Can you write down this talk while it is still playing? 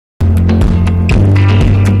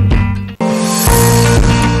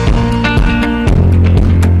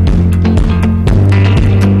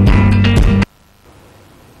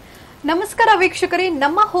ವೀಕ್ಷಕರೇ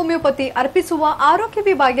ನಮ್ಮ ಹೋಮಿಯೋಪತಿ ಅರ್ಪಿಸುವ ಆರೋಗ್ಯ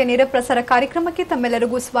ವಿಭಾಗ ನೇರ ಪ್ರಸಾರ ಕಾರ್ಯಕ್ರಮಕ್ಕೆ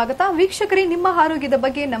ತಮ್ಮೆಲ್ಲರಿಗೂ ಸ್ವಾಗತ. ವೀಕ್ಷಕರೇ, ನಿಮ್ಮ ಆರೋಗ್ಯದ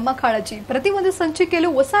ಬಗ್ಗೆ ನಮ್ಮ ಕಾಳಜಿ. ಪ್ರತಿಯೊಂದು ಸಂಚಿಕೆಯಲ್ಲೂ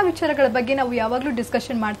ಹೊಸ ವಿಚಾರಗಳ ಬಗ್ಗೆ ನಾವು ಯಾವಾಗಲೂ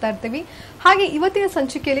ಡಿಸ್ಕಷನ್ ಮಾಡ್ತಾ ಇರ್ತೀವಿ. ಹಾಗೆ ಇವತ್ತಿನ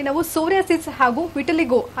ಸಂಚಿಕೆಯಲ್ಲಿ ನಾವು ಸೋರಿಯಾಸಿಸ್ ಹಾಗೂ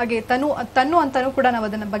ವಿಟಿಲಿಗೋ ಹಾಗೆ ತನ್ನು ಅಂತಾನೂ ಕೂಡ ನಾವು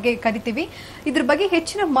ಅದನ್ನ ಬಗ್ಗೆ ಕರಿತೀವಿ. ಇದ್ರ ಬಗ್ಗೆ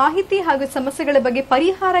ಹೆಚ್ಚಿನ ಮಾಹಿತಿ ಹಾಗೂ ಸಮಸ್ಯೆಗಳ ಬಗ್ಗೆ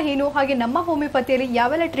ಪರಿಹಾರ ಏನು, ಹಾಗೆ ನಮ್ಮ ಹೋಮಿಯೋಪತಿಯಲ್ಲಿ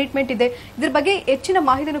ಯಾವೆಲ್ಲ ಟ್ರೀಟ್ಮೆಂಟ್ ಇದೆ, ಇದ್ರ ಬಗ್ಗೆ ಹೆಚ್ಚಿನ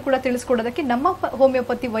ಮಾಹಿತಿಯನ್ನು ಕೂಡ ತಿಳಿಸ್ಕೊಡೋದಕ್ಕೆ ನಮ್ಮ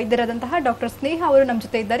ಹೋಮಿಯೋಪತಿ ವೈದ್ಯರಾದಂತಹ ಡಾಕ್ಟರ್ ಸ್ನೇಹ ಅವರು ನಮ್ಮ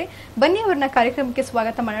ಜೊತೆ ಇದ್ದಾರೆ. ಬನ್ನಿ ಅವರನ್ನ ಕಾರ್ಯಕ್ರಮಕ್ಕೆ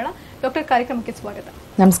ಸ್ವಾಗತ ಮಾಡೋಣ. ಡಾಕ್ಟರ್, ಕಾರ್ಯಕ್ರಮಕ್ಕೆ ಸ್ವಾಗತ.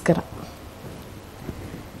 ನಮಸ್ಕಾರ.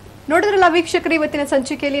 ನೋಡಿದ್ರಲ್ಲ ವೀಕ್ಷಕರು, ಇವತ್ತಿನ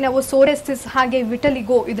ಸಂಚಿಕೆಯಲ್ಲಿ ನಾವು ಸೋರಿಯಾಸಿಸ್ ಹಾಗೆ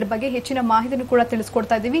ವಿಟಿಲಿಗೋ ಇದ್ರ ಬಗ್ಗೆ ಹೆಚ್ಚಿನ ಮಾಹಿತಿಯನ್ನು ಕೂಡ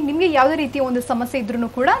ತಿಳಿಸ್ಕೊಡ್ತಾ ಇದ್ದೀವಿ. ನಿಮಗೆ ಯಾವುದೇ ರೀತಿಯ ಒಂದು ಸಮಸ್ಯೆ ಇದ್ರೂ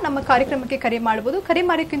ಕೂಡ ನಮ್ಮ ಕಾರ್ಯಕ್ರಮಕ್ಕೆ ಕರೆ ಮಾಡಬಹುದು. ಕರೆ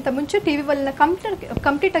ಮಾಡೋಕ್ಕಿಂತ ಮುಂಚೆ ಟಿವಿ ವಲ್ನ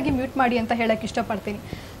ಕಂಪ್ಲೀಟ್ ಆಗಿ ಮ್ಯೂಟ್ ಮಾಡಿ ಅಂತ ಹೇಳಕ್ ಇಷ್ಟಪಡ್ತೀನಿ.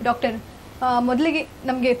 ಡಾಕ್ಟರ್, ಮೊದಲಿಗೆ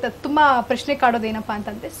ನಮಗೆ ತುಂಬಾ ಪ್ರಶ್ನೆ ಕಾಡೋದೇನಪ್ಪಾ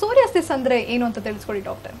ಅಂತಂದ್ರೆ ಸೋರಿಯಾಸಿಸ್ ಅಂದ್ರೆ ಏನು ಅಂತ ತಿಳಿಸ್ಕೊಡಿ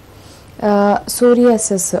ಡಾಕ್ಟರ್.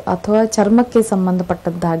 ಸೋರಿಯಾಸಿಸ್ ಅಥವಾ ಚರ್ಮಕ್ಕೆ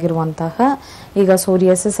ಸಂಬಂಧಪಟ್ಟದ್ದಾಗಿರುವಂತಹ, ಈಗ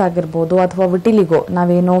ಸೋರಿಯಾಸಿಸ್ ಆಗಿರ್ಬೋದು ಅಥವಾ ವಿಟಿಲಿಗೋ,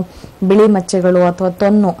 ನಾವೇನು ಬಿಳಿ ಮಚ್ಚೆಗಳು ಅಥವಾ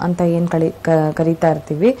ತೊನ್ನು ಅಂತ ಏನು ಕರೀತಾ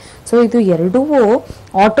ಇರ್ತೀವಿ. ಸೊ ಇದು ಎರಡೂ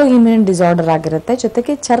ಆಟೋ ಇಮ್ಯೂನ್ ಡಿಸಾರ್ಡರ್ ಆಗಿರುತ್ತೆ,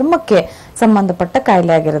 ಜೊತೆಗೆ ಚರ್ಮಕ್ಕೆ ಸಂಬಂಧಪಟ್ಟ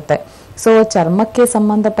ಕಾಯಿಲೆ ಆಗಿರುತ್ತೆ. ಸೊ ಚರ್ಮಕ್ಕೆ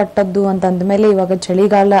ಸಂಬಂಧಪಟ್ಟದ್ದು ಅಂತಂದ್ಮೇಲೆ ಇವಾಗ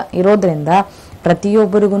ಚಳಿಗಾಲ ಇರೋದ್ರಿಂದ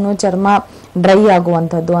ಪ್ರತಿಯೊಬ್ಬರಿಗೂ ಚರ್ಮ ಡ್ರೈ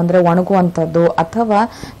ಆಗುವಂಥದ್ದು, ಅಂದ್ರೆ ಒಣಗುವಂಥದ್ದು, ಅಥವಾ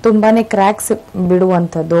ತುಂಬಾನೇ ಕ್ರ್ಯಾಕ್ಸ್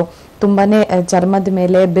ಬಿಡುವಂಥದ್ದು, ತುಂಬಾನೇ ಚರ್ಮದ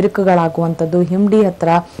ಮೇಲೆ ಬಿರುಕುಗಳಾಗುವಂಥದ್ದು, ಹಿಂಡಿ ಹತ್ರ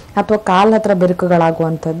ಅಥವಾ ಕಾಲ್ ಹತ್ರ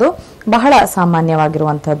ಬಿರುಕುಗಳಾಗುವಂಥದ್ದು ಬಹಳ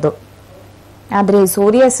ಸಾಮಾನ್ಯವಾಗಿರುವಂಥದ್ದು. ಆದ್ರೆ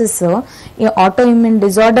ಸೋರಿಯಾಸಿಸ್ ಈ ಆಟೋ ಇಮ್ಯೂನ್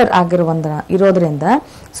ಡಿಸಾರ್ಡರ್ ಇರೋದ್ರಿಂದ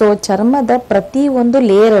ಸೊ ಚರ್ಮದ ಪ್ರತಿ ಒಂದು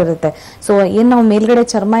ಲೇಯರ್ ಇರುತ್ತೆ. ಸೊ ಏನ್ ನಾವು ಮೇಲ್ಗಡೆ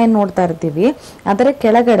ಚರ್ಮ ಏನ್ ನೋಡ್ತಾ ಇರ್ತೀವಿ, ಅದರ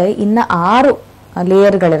ಕೆಳಗಡೆ ಇನ್ನ 6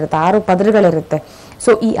 ಲೇಯರ್ಗಳಿರುತ್ತೆ, 6 ಪದರಗಳಿರುತ್ತೆ.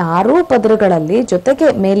 ಸೊ ಈ 6 ಪದರಗಳಲ್ಲಿ ಜೊತೆಗೆ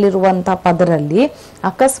ಮೇಲಿರುವಂತಹ ಪದರಲ್ಲಿ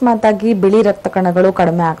ಅಕಸ್ಮಾತ್ ಆಗಿ ಬಿಳಿ ರಕ್ತ ಕಣಗಳು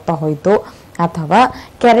ಕಡಿಮೆ ಆಗ್ತಾ ಹೋಯ್ತು, ಅಥವಾ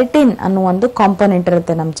ಕೆರಟಿನ್ ಅನ್ನೋ ಒಂದು ಕಾಂಪೊನೆಂಟ್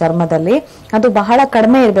ಇರುತ್ತೆ ನಮ್ಮ ಚರ್ಮದಲ್ಲಿ, ಅದು ಬಹಳ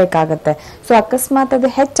ಕಡಿಮೆ ಇರ್ಬೇಕಾಗತ್ತೆ. ಸೊ ಅಕಸ್ಮಾತ್ ಅದು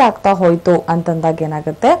ಹೆಚ್ಚಾಗ್ತಾ ಹೋಯ್ತು ಅಂತಂದಾಗ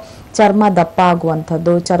ಏನಾಗುತ್ತೆ, ಚರ್ಮ ದಪ್ಪ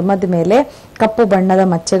ಆಗುವಂಥದ್ದು, ಚರ್ಮದ ಮೇಲೆ ಕಪ್ಪು ಬಣ್ಣದ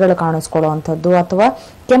ಮಚ್ಚೆಗಳು ಕಾಣಿಸ್ಕೊಳ್ಳುವಂಥದ್ದು, ಅಥವಾ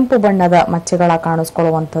ಕೆಂಪು ಬಣ್ಣದ ಮಚ್ಚೆಗಳ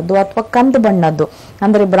ಕಾಣಿಸ್ಕೊಳ್ಳುವಂಥದ್ದು, ಅಥವಾ ಕಂದು ಬಣ್ಣದ್ದು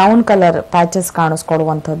ಅಂದ್ರೆ ಬ್ರೌನ್ ಕಲರ್ ಪ್ಯಾಚಸ್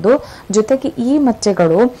ಕಾಣಿಸ್ಕೊಳ್ಳುವಂಥದ್ದು, ಜೊತೆಗೆ ಈ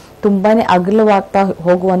ಮಚ್ಚೆಗಳು ತುಂಬಾನೇ ಅಗಲವಾಗ್ತಾ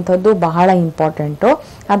ಹೋಗುವಂಥದ್ದು ಬಹಳ ಇಂಪಾರ್ಟೆಂಟು.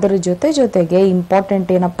 ಅದರ ಜೊತೆಗೆ ಇಂಪಾರ್ಟೆಂಟ್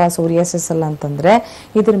ಏನಪ್ಪಾ ಸೋರಿಯಾಸಿಸ್ ಅಲ್ಲ ಅಂತಂದ್ರೆ,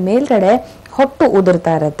 ಇದ್ರ ಮೇಲ್ಗಡೆ ಹೊಟ್ಟು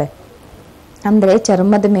ಉದುರ್ತಾ ಇರತ್ತೆ. ಅಂದ್ರೆ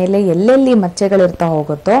ಚರ್ಮದ ಮೇಲೆ ಎಲ್ಲೆಲ್ಲಿ ಮಚ್ಚೆಗಳಿರ್ತಾ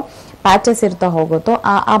ಹೋಗುತ್ತೋ, ಪ್ಯಾಚಸ್ ಇರ್ತಾ ಹೋಗುತ್ತೋ,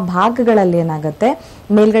 ಆ ಭಾಗಗಳಲ್ಲಿ ಏನಾಗುತ್ತೆ,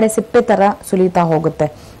 ಮೇಲ್ಗಡೆ ಸಿಪ್ಪೆ ತರ ಸುಲಿತಾ ಹೋಗುತ್ತೆ.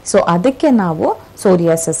 ಸೊ ಅದಕ್ಕೆ ನಾವು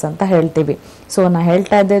ಸೋರಿಯಾಸಿಸ್ ಅಂತ ಹೇಳ್ತೀವಿ. ಸೊ ನಾ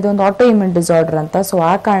ಹೇಳ್ತಾ ಇದ್ದೆ ಇದೊಂದು ಆಟೋ ಇಮ್ಯೂನ್ ಡಿಸಾರ್ಡರ್ ಅಂತ. ಸೊ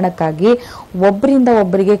ಆ ಕಾರಣಕ್ಕಾಗಿ ಒಬ್ಬರಿಂದ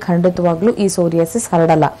ಒಬ್ಬರಿಗೆ ಖಂಡಿತವಾಗ್ಲೂ ಈ ಸೋರಿಯಾಸಿಸ್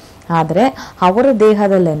ಹರಡಲ್ಲ. ಆದ್ರೆ ಅವರ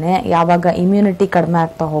ದೇಹದಲ್ಲೇನೆ ಯಾವಾಗ ಇಮ್ಯುನಿಟಿ ಕಡಿಮೆ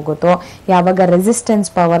ಆಗ್ತಾ ಹೋಗುತ್ತೋ, ಯಾವಾಗ ರೆಸಿಸ್ಟೆನ್ಸ್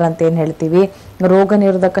ಪವರ್ ಅಂತ ಏನ್ ಹೇಳ್ತೀವಿ, ರೋಗ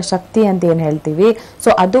ನಿರೋಧಕ ಶಕ್ತಿ ಅಂತ ಏನ್ ಹೇಳ್ತೀವಿ, ಸೊ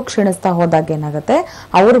ಅದು ಕ್ಷೀಣಿಸ್ತಾ ಹೋದಾಗ ಏನಾಗುತ್ತೆ,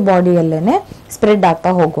 ಅವ್ರ ಬಾಡಿಯಲ್ಲೇನೆ ಸ್ಪ್ರೆಡ್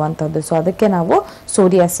ಆಗ್ತಾ ಹೋಗುವಂಥದ್ದು. ಸೊ ಅದಕ್ಕೆ ನಾವು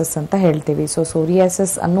ಸೋರಿಯಾಸಿಸ್ ಅಂತ ಹೇಳ್ತೀವಿ. ಸೊ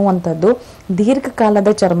ಸೋರಿಯಾಸಿಸ್ ಅನ್ನುವಂಥದ್ದು ದೀರ್ಘಕಾಲದ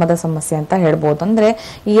ಚರ್ಮದ ಸಮಸ್ಯೆ ಅಂತ ಹೇಳ್ಬೋದು. ಅಂದ್ರೆ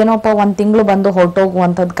ಏನೋಪ್ಪ 1 ತಿಂಗಳು ಬಂದು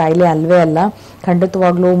ಹೊರಟೋಗುವಂಥದ್ದು ಕಾಯಿಲೆ ಅಲ್ವೇ ಅಲ್ಲ.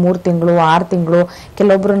 ಖಂಡಿತವಾಗ್ಲೂ 3 ತಿಂಗಳು 6 ತಿಂಗಳು,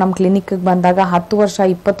 ಕೆಲವೊಬ್ರು ನಮ್ಮ ಕ್ಲಿನಿಕ್ ಬಂದಾಗ 10 ವರ್ಷ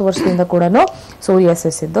 20 ವರ್ಷದಿಂದ ಕೂಡ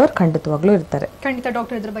ಸೋರಿಯಾಸಿಸ್ ಇದ್ದವ್ರು ಖಂಡಿತವಾಗ್ಲೂ ಇರ್ತಾರೆ. ಖಂಡಿತ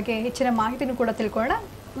ಡಾಕ್ಟರ್, ಇದ್ರ ಬಗ್ಗೆ ಹೆಚ್ಚಿನ ಮಾಹಿತಿನೂ ಕೂಡ ತಿಳ್ಕೊಳ್ಳೋಣ.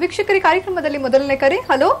 ವೀಕ್ಷಕರಿ, ಕಾರ್ಯಕ್ರಮದಲ್ಲಿ ಮೊದಲನೇ ಕರೆ.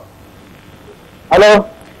 ಹಲೋ ಹಲೋ,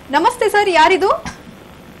 ನಮಸ್ತೆ ಸರ್, ಯಾರಿದು?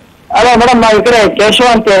 ಹಲೋ ಮೇಡಮ್, ನಾವು ಈ ಕಡೆ ಕೇಶವ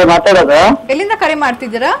ಅಂತ ಹೇಳಿ ಮಾತಾಡೋದು. ಎಲ್ಲಿಂದ ಕರೆ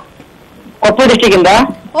ಮಾಡ್ತಿದ್ದೀರಾ? ಕೊಪ್ಪಳ ಡಿಸ್ಟಿಕ್ ಇಂದ.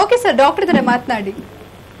 ಓಕೆ ಸರ್, ಡಾಕ್ಟರ್ ಇದ್ದಾರೆ, ಮಾತನಾಡಿ.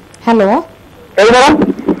 ಹಲೋ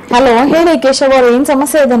ಹಲೋ, ಹೇಳಿ ಕೇಶವ್ ಅವ್ರು, ಏನ್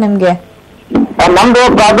ಸಮಸ್ಯೆ ಇದೆ ನಿಮ್ಗೆ? ನಮ್ದು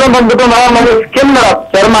ಪ್ರಾಬ್ಲಮ್ ಬಂದ್ಬಿಟ್ಟು ಮೇಡಮ್, ಸ್ಕಿನ್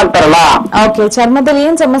ಚರ್ಮ ಅಂತಾರಲ್ಲ. ಓಕೆ, ಚರ್ಮದಲ್ಲಿ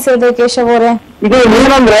ಏನ್ ಸಮಸ್ಯೆ ಇದೆ ಕೇಶವ್ ಅವರೇ? ಇದು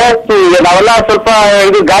ಏನಂದ್ರೆ, ನಾವೆಲ್ಲ ಸ್ವಲ್ಪ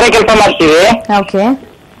ಇದು ಗಾರೆ ಕೆಲಸ ಮಾಡ್ತೀವಿ. ಓಕೆ,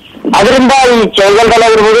 ಅದರಿಂದ ಈ ಚಳಿಗಾಲದಲ್ಲಿ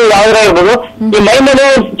ಆಗಿರ್ಬೋದು, ಯಾವ್ದಾರ ಇರ್ಬೋದು, ಈ ಮೈ ಮೇಲೆ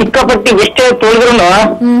ಚಿಕ್ಕಪಟ್ಟಿ ಎಷ್ಟೇ ತೊಳೆದ್ರು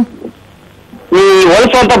ಈ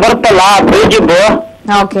ಹೊಲಸು ಅಂತ ಬರುತ್ತಲ್ಲ ಬೇಜಿಬ್ಬು,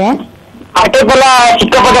 ಓಕೆ, ಆ ಟೈಪ್ ಎಲ್ಲ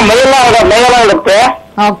ಚಿಕ್ಕಪಟ್ಟಿ ಮೈಯೆಲ್ಲ ಇರುತ್ತೆ.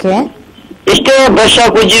 ಓಕೆ, ಎಷ್ಟೇ ಬ್ರಷ್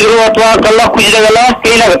ಕುಜ್ಜಿದ್ರು ಅಥವಾ ಕಲ್ಲ ಕುಜ್ಜಿದಾಗೆಲ್ಲ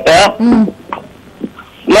ಕ್ಲೀನ್ ಆಗುತ್ತೆ.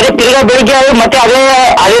 ಮತ್ತೆ ತಿರ್ಗಾ ಬೆಳಿಗ್ಗೆ ಮತ್ತೆ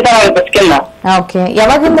ಅದೇ ತರ ಆಗುತ್ತೆ ಸ್ಕಿನ್. ಓಕೆ,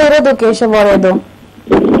 ಯಾವಾಗಿಂದ ಇರೋದು ಕೇಶವ್ ಅವರೇ ಇದು?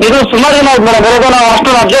 ಇದು ಸುಮಾರು ದಿನ ಆಯ್ತು ಮೇಡಮ್, ಬರೋದು ನಾವು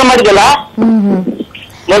ಅಷ್ಟೊಂದು ಅಬ್ಸರ್ವ್ ಮಾಡಿದ್ದಿಲ್ಲ.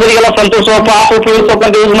 ಮೊದಲಿಗೆಲ್ಲ ಸಂತೂರ್ ಸೋಪ್, ಆ ಸೋಪ್ ಈ ಸೋಪ್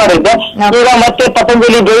ಅಂತ ಯೂಸ್ ಮಾಡಿದ್ದೆ. ಈಗ ಮತ್ತೆ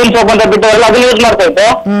ಪತಂಜಲಿ ಬೇವಿನ ಸೋಪ್ ಅಂತ ಬಿಟ್ಟವರೆಲ್ಲ ಅದನ್ನ ಯೂಸ್ ಮಾಡ್ತಾ ಇದ್ದೆ.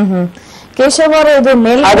 ಕೇಶವ್ ಅವರು, ಇದು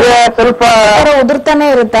ಮೇಲ್ಗಡೆ ಸ್ವಲ್ಪ ಉದುರ್ತಾನೆ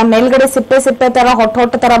ಇರುತ್ತಾ? ಮೇಲ್ಗಡೆ ಸಿಪ್ಪೆ ತರ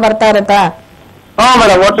ಹೊಟ್ಟು ತರ ಬರ್ತಾ ಇರುತ್ತಾ?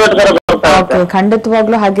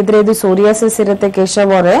 ಖಂಡಿತವಾಗ್ಲೂ ಹಾಗಿದ್ರೆ ಇದು ಸೋರಿಯಾಸಿಸ್ ಇರುತ್ತೆ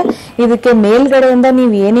ಕೇಶವ್ ಅವರೇ. ಇದಕ್ಕೆ ಮೇಲ್ಗಡೆಯಿಂದ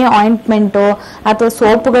ನೀವ್ ಏನೇ ಆಯಿಂಟ್ಮೆಂಟ್ ಅಥವಾ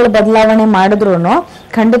ಸೋಪ್ಗಳ ಬದಲಾವಣೆ ಮಾಡಿದ್ರು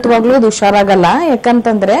ಖಂಡಿತವಾಗ್ಲೂ ಇದು ಹುಷಾರಾಗಲ್ಲ.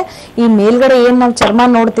 ಯಾಕಂತಂದ್ರೆ ಈ ಮೇಲ್ಗಡೆ ಏನ್ ನಾವ್ ಚರ್ಮ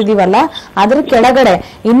ನೋಡ್ತಿದೀವಲ್ಲ, ಅದ್ರ ಕೆಳಗಡೆ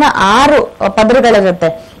ಇನ್ನ 6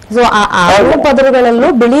 ಪದರಗಳಿರುತ್ತೆ. ಸೊ ಆ ಪದರಗಳಲ್ಲೂ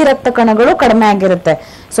ಬಿಳಿ ರಕ್ತ ಕಣಗಳು ಕಡಿಮೆ ಆಗಿರುತ್ತೆ.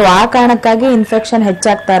 ಸೊ ಆ ಕಾರಣಕ್ಕಾಗಿ ಇನ್ಫೆಕ್ಷನ್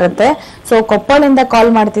ಹೆಚ್ಚಾಗ್ತಾ ಇರುತ್ತೆ. ಸೊ ಕೊಪ್ಪಳಿಂದ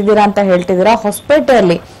ಕಾಲ್ ಮಾಡ್ತಿದ್ದೀರಾ ಅಂತ ಹೇಳ್ತಿದ್ದೀರಾ.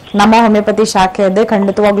 ಹೊಸಪೇಟೆಯಲ್ಲಿ ನಮ್ಮ ಹೋಮಿಯೋಪತಿ ಶಾಖೆ ಇದೆ,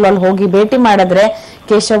 ಖಂಡಿತವಾಗ್ಲೂ ಅಲ್ಲಿ ಹೋಗಿ ಭೇಟಿ ಮಾಡಿದ್ರೆ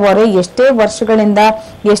ಕೇಶವ್ ಅವರೇ ಎಷ್ಟೇ ವರ್ಷಗಳಿಂದ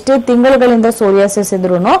ಎಷ್ಟೇ ತಿಂಗಳುಗಳಿಂದ ಸೋರಿಯಾಸಿಸ್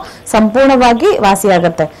ಇದ್ರೂ ಸಂಪೂರ್ಣವಾಗಿ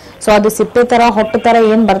ವಾಸಿಯಾಗತ್ತೆ. ಸೊ ಅದು ಸಿಪ್ಪೆ ತರ ಹೊಟ್ಟು ತರ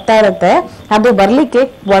ಏನ್ ಬರ್ತಾ ಇರುತ್ತೆ ಅದು ಬರ್ಲಿಕ್ಕೆ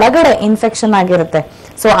ಒಳಗಡೆ ಇನ್ಫೆಕ್ಷನ್ ಆಗಿರುತ್ತೆ.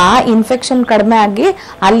 ಸೊ ಆ ಇನ್ಫೆಕ್ಷನ್ ಕಡಿಮೆ ಆಗಿ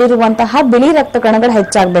ಅಲ್ಲಿರುವಂತಹ ಬಿಳಿ ರಕ್ತ ಕಣಗಳು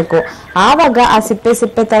ಹೆಚ್ಚಾಗ್ಬೇಕು. ಆವಾಗ ಆ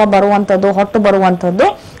ಸಿಪ್ಪೆ ತರ ಬರುವಂತದ್ದು ಹೊಟ್ಟು ಬರುವಂತದ್ದು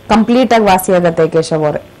ಕಂಪ್ಲೀಟ್ ಆಗಿ ವಾಸಿಯಾಗತ್ತೆ ಕೇಶವ್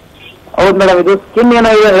ಅವರೇ. ಹೌದು ಮೇಡಮ್, ಇದು ಸ್ಕಿನ್ ಏನೋ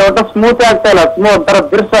ಸ್ಮೂತ್ ಆಗ್ತಾ ಇಲ್ಲ, ಸ್ಮೂತ್ ತರ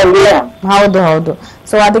ಬಿರ್ಸ ಇದೆ. ಹೌದು.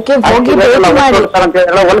 ಸೊ ಅದಕ್ಕೆ ಹೋಗಿ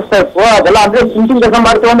ಹೊಲಿಸ್ತಾ ಇತ್ತು ಅದೆಲ್ಲ ಅಂದ್ರೆ ಸಿಂಚಿಂಗ್ ಕೆಲಸ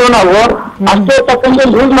ಮಾಡ್ತೀವಿ ನಾವು ಅಷ್ಟೇ ತಕ್ಕಂತೆ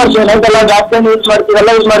ಯೂಸ್ ಮಾಡ್ತೀವಿ. ನೈಟೆಲ್ಲ ಜಾಸ್ತಿ ಯೂಸ್ ಮಾಡ್ತೀವಿ, ಎಲ್ಲ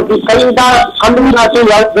ಯೂಸ್ ಮಾಡ್ತೀವಿ. ಕೈಯಿಂದ ಕಂಡು ಹಾಕಿ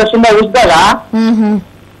ಬ್ರಷ್ ಇಂದ ಉಜ್ಜಿದಾಗ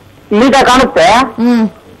ನೀಟಾಗಿ ಕಾಣುತ್ತೆ.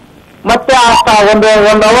 ಮತ್ತೆ ಒಂದು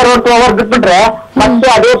ಅವರ್ 2 ಅವರ್ ಬಿಟ್ಬಿಟ್ರೆ ಮತ್ತೆ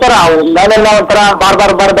ಅದೇ ತರ ಮೇಲೆಲ್ಲ ಒಂಥರ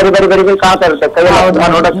ಬಾರ್ ಬರಿ ಕಾಣ್ತಾ ಇರುತ್ತೆ.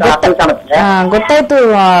 ಕಾಣುತ್ತೆ. ಗೊತ್ತಾಯ್ತು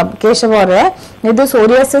ಕೇಶವ್ ಅವರೇ, ಇದು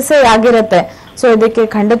ಸೋರಿಯಾಸಿಸ್ ಆಗಿರತ್ತೆ. ಸೊ ಇದಕ್ಕೆ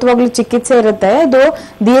ಖಂಡಿತವಾಗ್ಲೂ ಚಿಕಿತ್ಸೆ ಇರುತ್ತೆ. ಇದು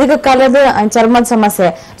ದೀರ್ಘಕಾಲದ ಚರ್ಮದ ಸಮಸ್ಯೆ.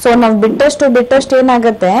 ಸೊ ನಾವು ಬಿಟ್ಟಷ್ಟು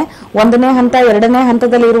ಏನಾಗತ್ತೆ, 1ನೇ ಹಂತ 2ನೇ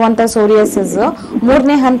ಹಂತದಲ್ಲಿ ಇರುವಂತ ಸೋರಿಯಾಸಿಸ್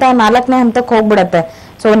 3ನೇ ಹಂತ 4ನೇ ಹಂತಕ್ಕೆ ಹೋಗ್ಬಿಡತ್ತೆ.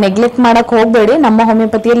 ಸೊ ನೆಗ್ಲೆಕ್ಟ್ ಮಾಡಕ್ ಹೋಗ್ಬೇಡಿ. ನಮ್ಮ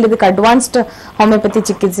ಹೋಮಿಯೋಪತಿಯಲ್ಲಿ ಇದಕ್ಕೆ ಅಡ್ವಾನ್ಸ್ಡ್ ಹೋಮಿಯೋಪತಿ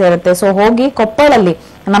ಚಿಕಿತ್ಸೆ ಇರುತ್ತೆ. ಸೊ ಹೋಗಿ ಕೊಪ್ಪಳಲ್ಲಿ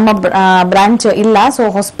ನಮ್ಮ ಬ್ರಾಂಚ್ ಇಲ್ಲ, ಸೊ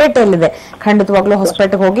ಹೊಸಪೇಟೆಯಲ್ಲಿದೆ. ಖಂಡಿತವಾಗ್ಲೂ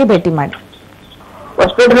ಹೊಸಪೇಟೆಗೆ ಹೋಗಿ ಭೇಟಿ ಮಾಡಿ.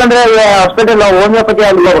 ಹೋಮಿಯೋಪತಿ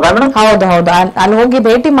ಹೌದು, ಅಲ್ಲಿ ಹೋಗಿ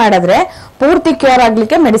ಭೇಟಿ ಮಾಡಿದ್ರೆ ಪೂರ್ತಿ ಕ್ಯೂರ್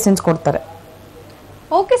ಆಗ್ಲಿಕ್ಕೆ ಮೆಡಿಸಿನ್ಸ್ ಕೊಡ್ತಾರೆ.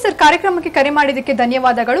 ಓಕೆ ಸರ್, ಕಾರ್ಯಕ್ರಮಕ್ಕೆ ಕರೆ ಮಾಡಿದಕ್ಕೆ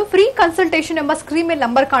ಧನ್ಯವಾದಗಳು. ಫ್ರೀ ಕನ್ಸಲ್ಟೇಷನ್ ಎಂಬ ಸ್ಕ್ರೀನ್ ಮೇಲೆ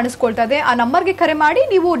ನಂಬರ್ ಕಾಣಿಸ್ಕೊಳ್ತಾ ಇದೆ. ಆ ನಂಬರ್ಗೆ ಕರೆ ಮಾಡಿ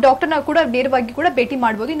ನೀವು ಡಾಕ್ಟರ್ನ ಕೂಡ ನೇರವಾಗಿ ಕೂಡ ಭೇಟಿ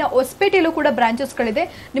ಮಾಡಬಹುದು. ಇನ್ನು ಹೊಸಪೇಟೆಯಲ್ಲೂ ಕೂಡ ಬ್ರಾಂಚಸ್ಗಳಿದೆ.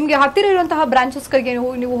 ನಿಮಗೆ ಹತ್ತಿರ ಇರುವಂತಹ ಬ್ರಾಂಚಸ್ಗಳಿಗೆ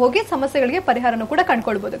ನೀವು ಹೋಗಿ ಸಮಸ್ಯೆಗಳಿಗೆ ಪರಿಹಾರನೂ ಕೂಡ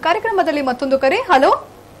ಕಂಡುಕೊಳ್ಬಹುದು. ಕಾರ್ಯಕ್ರಮದಲ್ಲಿ ಮತ್ತೊಂದು ಕರೆ. ಹಲೋ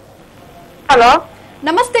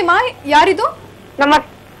ನಮಸ್ತೆ ಮಾ, ಯಾರಿದು?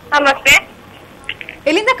 ನಮಸ್ತೆ.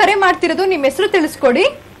 ಎಲ್ಲಿಂದ ಕರೆ ಮಾಡ್ತಿರೋದು? ನಿಮ್ ಹೆಸರು ತಿಳಿಸ್ಕೊಡಿ.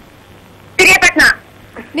 ಪಿರಿಯಾಪಟ್ನ.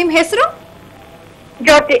 ನಿಮ್ ಹೆಸರು?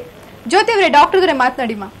 ಜ್ಯೋತಿ ಅವರೇ, ಡಾಕ್ಟರ್ ಅವರೇ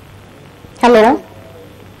ಮಾತನಾಡಿ ಮಾ. ಹಲೋ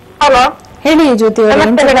ಹೇಳಿ ಜ್ಯೋತಿ ಅವರೇ.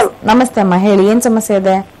 ನಮಸ್ತೆ ಅಮ್ಮ, ಹೇಳಿ ಏನ್ ಸಮಸ್ಯೆ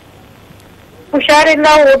ಇದೆ? ಹುಷಾರಿಲ್ಲ,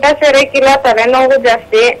 ಊಟ ಸೇರಕ್ಕಿಲ್ಲ, ತಲೆನೋವು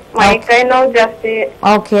ಜಾಸ್ತಿ, ಮೈಕೈ ನೋವು ಜಾಸ್ತಿ.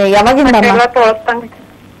 ಓಕೆ, ಯಾವಾಗಿಂದ?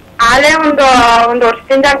 ಆಲೇ ಒಂದು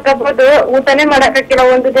ವರ್ಷದಿಂದ ಆಗ್ಬೋದು. ಊಟನೇ ಮಾಡಕ್ಕಿಲ್ಲ.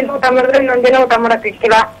 ಒಂದು ದಿನ ಊಟ ಮಾಡಿದ್ರೆ ಇನ್ನೊಂದ್ ದಿನ ಊಟ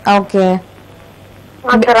ಮಾಡಕ್ಕಿಲ್ಲ. ಓಕೆ,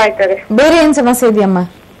 ಆತರ ಆಯ್ತದೆ. ಬೇರೆ ಏನ್ ಸಮಸ್ಯೆ ಇದೆಯಮ್ಮ?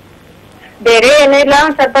 ಬೇರೆ ಏನೂ ಇಲ್ಲ,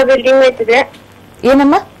 ಸ್ವಲ್ಪ ಬ್ಲೀಡಿಂಗ್ ಆಯ್ತದೆ.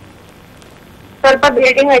 ಏನಮ್ಮ? ಸ್ವಲ್ಪ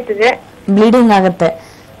ಬ್ಲೀಡಿಂಗ್ ಆಯ್ತದೆ. ಬ್ಲೀಡಿಂಗ್ ಆಗತ್ತೆ.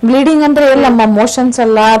 ಬ್ಲೀಡಿಂಗ್ ಅಂದ್ರೆ ಎಲ್ಲಮ್ಮ? ಮೋಷನ್ಸ್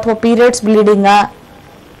ಅಲ್ಲ ಅಥವಾ ಪೀರಿಯಡ್ಸ್ ಬ್ಲೀಡಿಂಗಾ?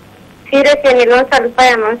 ಸೀರಿಯಸ್ ಏನಿಲ್ಲ, ಸ್ವಲ್ಪ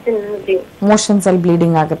ಮೋಷನ್ಸ್ ಅಲ್ಲಿ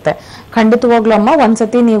ಬ್ಲೀಡಿಂಗ್ ಆಗುತ್ತೆ. ಖಂಡಿತವಾಗ್ಲೂ ಅಮ್ಮ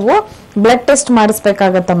ಒಂದ್ಸತಿ ನೀವು ಬ್ಲಡ್ ಟೆಸ್ಟ್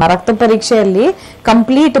ಮಾಡಿಸ್ಬೇಕಾಗತ್ತಮ್ಮ. ರಕ್ತ ಪರೀಕ್ಷೆಯಲ್ಲಿ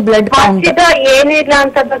ಕಂಪ್ಲೀಟ್ ಬ್ಲಡ್ ಕೌಂಟ್ ಏನಿಲ್ಲ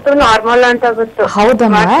ಅಂತ ಗೊತ್ತು, ನಾರ್ಮಲ್ ಅಂತ ಗೊತ್ತು.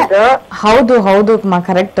 ಹೌದಮ್ಮ, ಹೌದು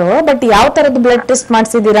ಕರೆಕ್ಟ್. ಬಟ್ ಯಾವ ತರದ ಬ್ಲಡ್ ಟೆಸ್ಟ್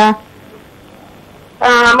ಮಾಡಿಸಿದೀರಾ?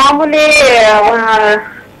 ಮಾಮೂಲಿ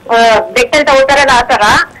ಬೆಟ್ಟಲ್ ತಗೋತಾರಲ್ಲ ಆತರ.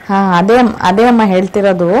 ಅದೇ ಅಮ್ಮ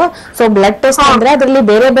ಹೇಳ್ತಿರೋದು. ಸೊ ಬ್ಲಡ್ ಟೆಸ್ಟ್ ಅಂದ್ರೆ ಅದ್ರಲ್ಲಿ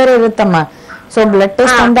ಬೇರೆ ಬೇರೆ ಇರುತ್ತಮ್ಮ. ಸೊ ಬ್ಲಡ್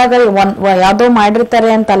ಟೆಸ್ಟ್ ಅಂದಾಗ ಯಾವ್ದೋ ಮಾಡಿರ್ತಾರೆ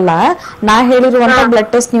ಅಂತಲ್ಲ, ನಾ ಹೇಳಿರುವಂತ ಬ್ಲಡ್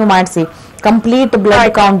ಟೆಸ್ಟ್ ನೀವು ಮಾಡಿಸಿ. ಕಂಪ್ಲೀಟ್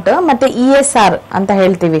ಬ್ಲಡ್ ಕೌಂಟ್ ಮತ್ತೆ ESR ಅಂತ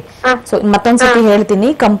ಹೇಳ್ತೀವಿ. ಸೊ ಮತ್ತೊಂದ್ಸತಿ ಹೇಳ್ತೀನಿ,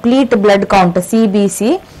 complete blood count CBC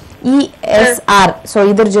ESR. So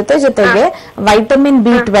ಇದ್ರ ಜೊತೆಗೆ ವೈಟಮಿನ್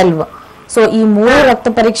B12. ಸೊ ಈ 3 ರಕ್ತ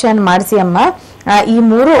ಪರೀಕ್ಷೆಯನ್ನು ಮಾಡಿಸಿ ಅಮ್ಮ. ಈ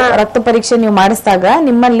 3 ರಕ್ತ ಪರೀಕ್ಷೆ ನೀವು ಮಾಡಿಸಿದಾಗ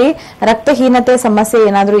ನಿಮ್ಮಲ್ಲಿ ರಕ್ತಹೀನತೆ ಸಮಸ್ಯೆ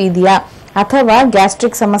ಏನಾದ್ರೂ ಇದೆಯಾ, ಅಥವಾ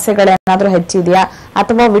ಗ್ಯಾಸ್ಟ್ರಿಕ್ ಸಮಸ್ಯೆಗಳೇನಾದ್ರೂ ಹೆಚ್ಚಿದೆಯಾ,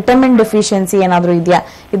 ಅಥವಾ ವಿಟಮಿನ್ ಡೆಫಿಷಿಯನ್ಸಿ ಏನಾದ್ರೂ ಇದೆಯಾ,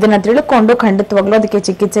 ಇದನ್ನ ತಿಳ್ಕೊಂಡು ಖಂಡಿತವಾಗ್ಲೂ ಅದಕ್ಕೆ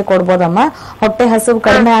ಚಿಕಿತ್ಸೆ ಕೊಡ್ಬೋದಮ್ಮ. ಹೊಟ್ಟೆ ಹಸಿವು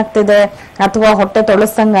ಕಡಿಮೆ ಆಗ್ತಿದೆ, ಅಥವಾ ಹೊಟ್ಟೆ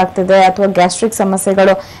ತೊಳಸ್ದಂಗ ಆಗ್ತಿದೆ, ಅಥವಾ ಗ್ಯಾಸ್ಟ್ರಿಕ್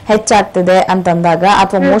ಸಮಸ್ಯೆಗಳು ಹೆಚ್ಚಾಗ್ತಿದೆ ಅಂತಂದಾಗ,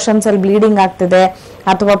 ಅಥವಾ ಮೋಷನ್ಸ್ ಅಲ್ಲಿ ಬ್ಲೀಡಿಂಗ್ ಆಗ್ತಿದೆ,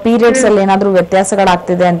 ಅಥವಾ ಪೀರಿಯಡ್ಸ್ ಅಲ್ಲಿ ಏನಾದ್ರೂ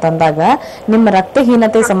ವ್ಯತ್ಯಾಸಗಳಾಗ್ತಿದೆ ಅಂತಂದಾಗ, ನಿಮ್ಮ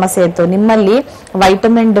ರಕ್ತಹೀನತೆ ಸಮಸ್ಯೆ ಇತ್ತು, ನಿಮ್ಮಲ್ಲಿ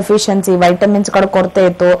ವೈಟಮಿನ್ ಡೆಫಿಷಿಯನ್ಸಿ ವೈಟಮಿನ್ಸ್ ಗಳ ಕೊರತೆ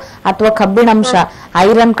ಇತ್ತು, ಅಥವಾ ಕಬ್ಬಿಣಾಂಶ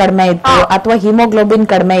ಐರನ್ ಕಡಿಮೆ ಇತ್ತು, ಅಥವಾ ಹಿಮೋಗ್ಲೋಬಿನ್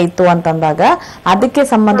ಕಡಿಮೆ ಇತ್ತು ಅಂತಂದಾಗ ಅದಕ್ಕೆ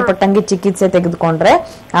ಸಂಬಂಧಪಟ್ಟಂಗೆ ಚಿಕಿತ್ಸೆ ತೆಗೆದುಕೊಂಡ್ರೆ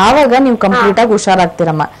ಆವಾಗ ನೀವು ಕಂಪ್ಲೀಟ್ ಆಗಿ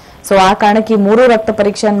ಹುಷಾರಾಗ್ತಿರಮ್ಮ. ಸೊ ಆ ಕಾರಣಕ್ಕೆ ಈ 3 ರಕ್ತ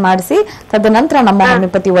ಪರೀಕ್ಷೆಯನ್ನು ಮಾಡಿಸಿ ತದನಂತರ ನಮ್ಮ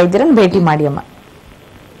ಹೋಮಿಯೋಪತಿ ವೈದ್ಯರನ್ನು ಭೇಟಿ ಮಾಡಿ ಅಮ್ಮ.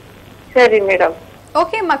 ಸರಿ ಮೇಡಮ್.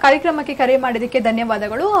 ಓಕೆ ಅಮ್ಮ, ಕಾರ್ಯಕ್ರಮಕ್ಕೆ ಕರೆ ಮಾಡಿದಕ್ಕೆ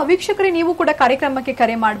ಧನ್ಯವಾದಗಳು. ವೀಕ್ಷಕರೇ, ನೀವು ಕೂಡ ಕಾರ್ಯಕ್ರಮಕ್ಕೆ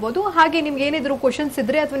ಕರೆ ಮಾಡಬಹುದು. ಹಾಗೆ ನಿಮ್ಗೆ ಏನಿದ್ರು ಕ್ವಶನ್ಸ್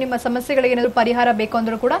ಇದ್ರೆ ಅಥವಾ ನಿಮ್ಮ ಸಮಸ್ಯೆಗಳಿಗೆ ಏನಾದ್ರು ಪರಿಹಾರ ಬೇಕು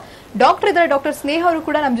ಅಂದ್ರೂ ಕೂಡ ಡಾಕ್ಟರ್ ಇದ್ದಾರೆ, ಡಾಕ್ಟರ್ ಸ್ನೇಹ ಅವರು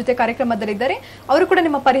ಕೂಡ ನಮ್ಮ ಜೊತೆ ಕಾರ್ಯಕ್ರಮದಲ್ಲಿದ್ದಾರೆ. ಅವರು ಕೂಡ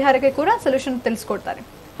ನಿಮ್ಮ ಪರಿಹಾರಕ್ಕೆ ಕೂಡ ಸೊಲ್ಯೂಷನ್ ತಿಳಿಸ್ಕೊಡ್ತಾರೆ.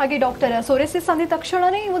 ಹಾಗೆ ಡಾಕ್ಟರ್, ಸೋರಿಯಾಸಿಸ್ ಅಂದ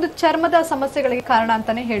ತಕ್ಷಣನೇ ಒಂದು ಚರ್ಮದ ಸಮಸ್ಯೆಗಳಿಗೆ ಕಾರಣ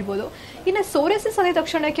ಅಂತಾನೆ ಹೇಳ್ಬೋದು. ಇನ್ನು ಸೋರಿಯಾಸಿಸ್ ಅಂದ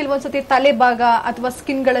ತಕ್ಷಣ ಕೆಲವೊಂದ್ಸತಿ ತಲೆ ಭಾಗ ಅಥವಾ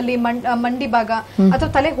ಸ್ಕಿನ್ ಗಳಲ್ಲಿ ಮಂಡಿ ಭಾಗ ಅಥವಾ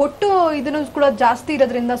ತಲೆ ಹೊಟ್ಟು ಇದನ್ನು ಕೂಡ ಜಾಸ್ತಿ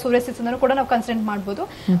ಇರೋದ್ರಿಂದ ಸೋರಿಯಾಸಿಸ್ ಅನ್ನು ಕೂಡ ನಾವು ಕನ್ಸಿಡರ್ ಮಾಡಬಹುದು.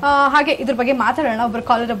 ಹಾಗೆ ಇದ್ರ ಬಗ್ಗೆ ಮಾತಾಡೋಣ. ಒಬ್ರು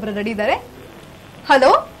ಕಾಲರ್ ರೆಡಿ ಇದ್ದಾರೆ.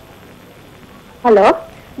 ಹಲೋ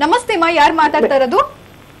ನಮಸ್ತೆ ಅಮ್ಮ, ಯಾರು ಮಾತಾಡ್ತಾ ಇರೋದು?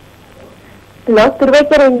 ಹಲೋ,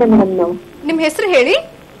 ತುರುವೇಕೆರೆಯಿಂದ ಮೇಡಮ್ ನಾವು. ನಿಮ್ ಹೆಸರು ಹೇಳಿ.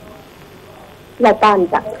 ಲತಾ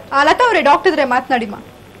ಅಂತ. ಲತಾ ಅವರೇ, ಡಾಕ್ಟರ್ ಇದ್ರೆ ಮಾತನಾಡಿಮ್ಮ.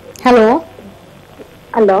 ಹಲೋ,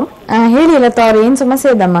 ಹಲೋ ಹೇಳಿ ಲತಾ ಅವ್ರ, ಏನ್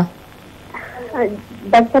ಸಮಸ್ಯೆ ಇದಮ್ಮ?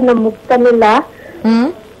 ಡಾಕ್ಟರ್, ನಮ್ಮ ಮುಖದಲ್ಲೆಲ್ಲ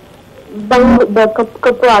ಕಪ್ಪು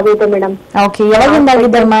ಕಪ್ಪು ಆಗೈತೆ ಮೇಡಮ್. ಓಕೆ, ಯಾವಾಗಿಂದ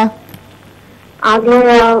ಆಗಿದ್ದಮ್ಮ? ಆಗ್ಲೇ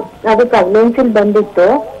ಅದು ಪ್ರೆಗ್ನೆನ್ಸಿಲ್ ಬಂದಿತ್ತು.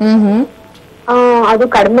 ಅದು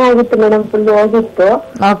ಕಡಿಮೆ ಆಗಿತ್ತು ಮೇಡಮ್, ಫುಲ್ ಹೋಗಿತ್ತು.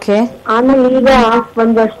 ಓಕೆ. ಆಮೇಲೆ ಈಗ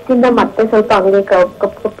ಒಂದ್ ವರ್ಷದಿಂದ ಮತ್ತೆ ಸ್ವಲ್ಪ ಹಂಗೆ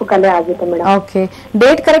ಕಪ್ಪು ಕಪ್ಪು ಕಲೆ ಆಗಿತ್ತು ಮೇಡಮ್. ಓಕೆ,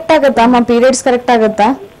 ಡೇಟ್ ಕರೆಕ್ಟ್ ಆಗತ್ತಾ ಅಮ್ಮ? ಪೀರಿಯಡ್ಸ್ ಕರೆಕ್ಟ್ ಆಗತ್ತಾ?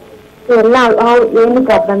 ಎಲ್ಲ ಏನು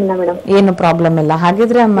ಪ್ರಾಬ್ಲಮ್ ಇಲ್ಲ ಮೇಡಮ್. ಏನು ಪ್ರಾಬ್ಲಮ್ ಇಲ್ಲ.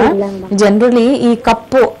 ಹಾಗಿದ್ರೆ ಅಮ್ಮ, ಜನರಲಿ ಈ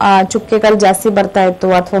ಕಪ್ಪು ಚುಕ್ಕೆಗಳು ಜಾಸ್ತಿ ಬರ್ತಾ ಇತ್ತು,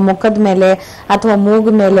 ಅಥವಾ ಮುಖದ ಮೇಲೆ ಅಥವಾ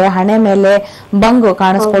ಮೂಗು ಮೇಲೆ ಹಣೆ ಮೇಲೆ ಬಂಗು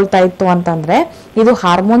ಕಾಣಿಸ್ಕೊಳ್ತಾ ಇತ್ತು ಅಂತಂದ್ರೆ ಇದು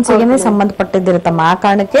ಹಾರ್ಮೋನ್ಸ್ ಗೆ ಸಂಬಂಧಪಟ್ಟಿದ್ದಿರುತ್ತಮ್ಮ. ಆ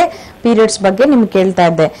ಕಾರಣಕ್ಕೆ ಪೀರಿಯಡ್ಸ್ ಬಗ್ಗೆ ನಿಮ್ಗೆ ಕೇಳ್ತಾ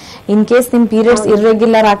ಇದ್ದೆ. ಇನ್ ಕೇಸ್ ನಿಮ್ ಪೀರಿಯಡ್ಸ್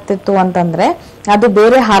ಇರ್ರೆಗ್ಯುಲರ್ ಆಗ್ತಿತ್ತು ಅಂತಂದ್ರೆ ಅದು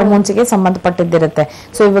ಬೇರೆ ಹಾರ್ಮೋನ್ಸ್ ಗೆ ಸಂಬಂಧಪಟ್ಟಿದ್ದಿರುತ್ತೆ.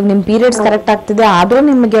 ಸೊ ಇವಾಗ ನಿಮ್ ಪೀರಿಯಡ್ಸ್ ಕರೆಕ್ಟ್ ಆಗ್ತಿದೆ ಆದ್ರೂ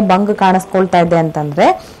ನಿಮಗೆ ಬಂಗ್ ಕಾಣಿಸ್ಕೊಳ್ತಾ ಇದೆ ಅಂತಂದ್ರೆ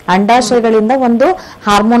ಅಂಡಾಶಯಗಳಿಂದ ಒಂದು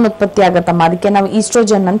ಹಾರ್ಮೋನ್ ಉತ್ಪತ್ತಿ ಆಗತ್ತಮ್ಮ. ಅದಕ್ಕೆ ನಾವು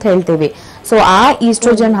ಈಸ್ಟ್ರೋಜನ್ ಅಂತ ಹೇಳ್ತೀವಿ. ಸೊ ಆ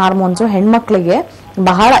ಈಸ್ಟ್ರೋಜನ್ ಹಾರ್ಮೋನ್ಸ್ ಹೆಣ್ಮಕ್ಳಿಗೆ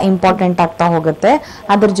ಬಹಳ ಇಂಪಾರ್ಟೆಂಟ್ ಆಗ್ತಾ ಹೋಗುತ್ತೆ.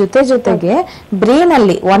 ಅದ್ರ ಜೊತೆಗೆ ಬ್ರೈನ್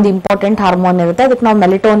ಅಲ್ಲಿ ಒಂದು ಇಂಪಾರ್ಟೆಂಟ್ ಹಾರ್ಮೋನ್ ಇರುತ್ತೆ, ಅದಕ್ಕೆ ನಾವು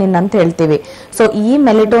ಮೆಲಿಟೋನಿನ್ ಅಂತ ಹೇಳ್ತೀವಿ. ಸೊ ಈ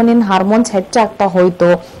ಮೆಲಿಟೋನಿನ್ ಹಾರ್ಮೋನ್ಸ್ ಹೆಚ್ಚಾಗ್ತಾ ಹೋಯ್ತು,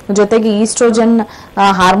 ಜೊತೆಗೆ ಈಸ್ಟ್ರೋಜನ್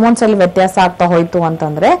ಹಾರ್ಮೋನ್ಸ್ ಅಲ್ಲಿ ವ್ಯತ್ಯಾಸ ಆಗ್ತಾ ಹೋಯ್ತು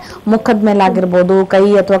ಅಂತಂದ್ರೆ ಮುಖದ ಮೇಲೆ ಆಗಿರ್ಬೋದು, ಕೈ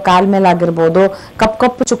ಅಥವಾ ಕಾಲ್ ಮೇಲೆ ಆಗಿರ್ಬೋದು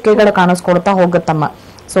ಕಪ್ಪು ಚುಕ್ಕೆಗಳು ಕಾಣಿಸ್ಕೊಡ್ತಾ ಹೋಗುತ್ತಮ್ಮ.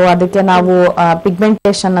 ಸೊ ಅದಕ್ಕೆ ನಾವು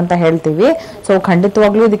ಪಿಗ್ಮೆಂಟೇಶನ್ ಅಂತ ಹೇಳ್ತೀವಿ. ಸೊ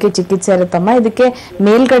ಖಂಡಿತವಾಗ್ಲೂ ಇದಕ್ಕೆ ಚಿಕಿತ್ಸೆ ಇರುತ್ತಮ್ಮ. ಇದಕ್ಕೆ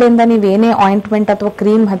ಮೇಲ್ಗಡೆಯಿಂದ ನೀವ್ ಏನೇ ಆಯಿಂಟ್ಮೆಂಟ್ ಅಥವಾ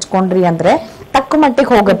ಕ್ರೀಮ್ ಹಚ್ಕೊಂಡ್ರಿ ಅಂದ್ರೆ ತಕ್ಕ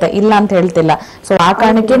ಮಟ್ಟಿಗೆ ಹೋಗುತ್ತೆ, ಇಲ್ಲ ಅಂತ ಹೇಳ್ತಿಲ್ಲ. ಸೊ ಆ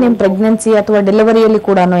ಕಾರಣಕ್ಕೆ ನಿಮ್ ಪ್ರೆಗ್ನೆನ್ಸಿ ಅಥವಾ ಡೆಲಿವರಿಯಲ್ಲಿ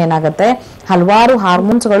ಕೂಡ ಏನಾಗುತ್ತೆ, ಹಲವಾರು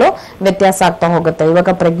ಹಾರ್ಮೋನ್ಸ್ ಗಳು ವ್ಯತ್ಯಾಸ ಆಗ್ತಾ ಹೋಗುತ್ತೆ.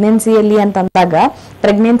 ಇವಾಗ ಪ್ರೆಗ್ನೆನ್ಸಿಯಲ್ಲಿ ಅಂತಂದಾಗ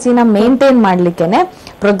ಪ್ರೆಗ್ನೆನ್ಸಿನ ಮೇಂಟೈನ್ ಮಾಡ್ಲಿಕ್ಕೆನೆ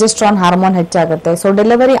ಪ್ರೊಜೆಸ್ಟ್ರಾನ್ ಹಾರ್ಮೋನ್ ಹೆಚ್ಚಾಗುತ್ತೆ. ಸೊ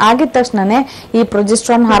ಡೆಲಿವರಿ ಆಗಿದ ತಕ್ಷಣನೇ ಈ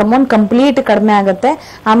ಪ್ರೊಜೆಸ್ಟ್ರಾನ್ ಹಾರ್ಮೋನ್ ಕಂಪ್ಲೀಟ್ ಕಡಿಮೆ ಆಗುತ್ತೆ.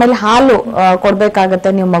 ಆಮೇಲೆ ಹಾಲು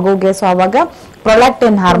ಕೊಡ್ಬೇಕಾಗತ್ತೆ ನೀವು ಮಗುಗೆ. ಸೊ ಅವಾಗ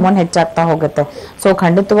ಪ್ರೊಲ್ಯಾಕ್ಟಿನ್ ಹಾರ್ಮೋನ್ ಹೆಚ್ಚಾಗ್ತಾ ಹೋಗುತ್ತೆ. ಸೊ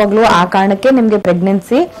ಖಂಡಿತವಾಗ್ಲೂ ಆ ಕಾರಣಕ್ಕೆ ನಿಮ್ಗೆ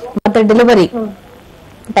ಪ್ರೆಗ್ನೆನ್ಸಿ ಮತ್ತೆ ಡೆಲಿವರಿ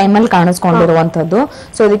ಟೈಮಲ್ಲಿ ಕಾಣಿಸ್ಕೊಂಡಿರುವಂತದ್ದು.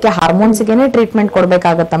 ಸೊ ಇದಕ್ಕೆ ಹಾರ್ಮೋನ್ಸ್ಗೆನೆ ಟ್ರೀಟ್ಮೆಂಟ್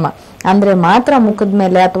ಕೊಡ್ಬೇಕಾಗತ್ತಮ್ಮ. ಅಂದ್ರೆ ಮಾತ್ರ ಮುಖದ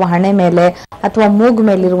ಮೇಲೆ ಅಥವಾ ಹಣೆ ಮೇಲೆ ಅಥವಾ ಮೂಗು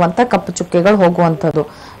ಮೇಲೆ ಇರುವಂತ ಕಪ್ಪು ಚುಕ್ಕೆಗಳು ಹೋಗುವಂತದ್ದು.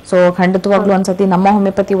 ಸೊ ಖಂಡಿತವಾಗ್ಲೂ ಒಂದ್ಸತಿ ನಮ್ಮ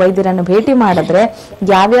ಹೋಮಿಯೋಪತಿ ವೈದ್ಯರನ್ನು ಭೇಟಿ ಮಾಡಿದ್ರೆ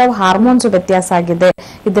ಯಾವ್ಯಾವ ಹಾರ್ಮೋನ್ಸ್ ವ್ಯತ್ಯಾಸ ಆಗಿದೆ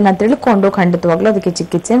ಇದನ್ನ ತಿಳ್ಕೊಂಡು ಖಂಡಿತವಾಗ್ಲೂ ಅದಕ್ಕೆ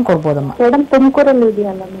ಚಿಕಿತ್ಸೆಯನ್ನು ಕೊಡ್ಬೋದಮ್ಮ. ಮೇಡಮ್, ತುಮಕೂರಲ್ಲಿ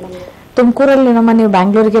ಇದೆಯಲ್ಲ ಮೇಡಮ್? ತುಮಕೂರಲ್ಲಿ ನಮ್ಮ ನೀವು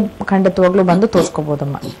ಬ್ಯಾಂಗ್ಳೂರಿಗೆ ಖಂಡಿತವಾಗ್ಲೂ ಬಂದು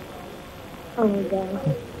ತೋರ್ಸ್ಕೋಬಹುದಮ್ಮ.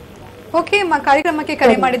 ಓಕೆ ಅಮ್ಮ, ಕಾರ್ಯಕ್ರಮಕ್ಕೆ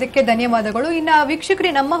ಕರೆ ಮಾಡಿದ್ದಕ್ಕೆ ಧನ್ಯವಾದಗಳು. ಇನ್ನ ವೀಕ್ಷಕರೇ,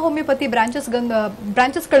 ನಮ್ಮ ಹೋಮಿಯೋಪತಿ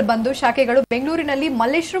ಬ್ರಾಂಚಸ್ಗಳು ಬಂದು ಶಾಖೆಗಳು ಬೆಂಗಳೂರಿನಲ್ಲಿ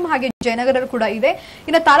ಮಲ್ಲೇಶ್ವರಂ ಹಾಗೆ ಜಯನಗರ ಕೂಡ ಇದೆ.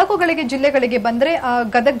 ಇನ್ನು ತಾಲೂಕುಗಳಿಗೆ ಜಿಲ್ಲೆಗಳಿಗೆ ಬಂದ್ರೆ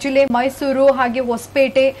ಗದಗ ಜಿಲ್ಲೆ, ಮೈಸೂರು ಹಾಗೆ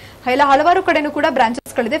ಹೊಸಪೇಟೆ ಎಲ್ಲ ಹಲವಾರು ಕಡೆನೂ ಕೂಡ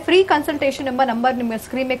ಬ್ರಾಂಚಸ್ಗಳಿದೆ. ಫ್ರೀ ಕನ್ಸಲ್ಟೇಷನ್ ಎಂಬ ನಂಬರ್ ನಿಮ್ಮ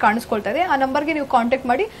ಸ್ಕ್ರೀನ್ ಮೇಲೆ ಕಾಣಿಸ್ಕೊಳ್ತಾ ಇದೆ. ಆ ನಂಬರ್ಗೆ ನೀವು ಕಾಂಟ್ಯಾಕ್ಟ್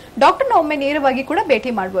ಮಾಡಿ ಡಾಕ್ಟರ್ನ ಒಮ್ಮೆ ನೇರವಾಗಿ ಕೂಡ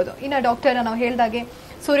ಭೇಟಿ ಮಾಡಬಹುದು. ಇನ್ನು ಡಾಕ್ಟರ್ ನಾವು ಹೇಳಿದಾಗೆ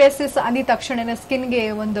ಸೋರಿಯಾಸಿಸ್ ಅಂದಿದ ತಕ್ಷಣ ಸ್ಕಿನ್ಗೆ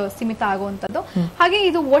ಒಂದು ಸೀಮಿತ ಆಗುವಂತದ್ದು. ಹಾಗೆ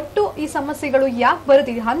ಇದು ಒಟ್ಟು ಈ ಸಮಸ್ಯೆಗಳು ಯಾಕೆ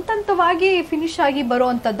ಬರುತ್ತೆ, ಹಂತ ಹಂತವಾಗಿ ಫಿನಿಶ್ ಆಗಿ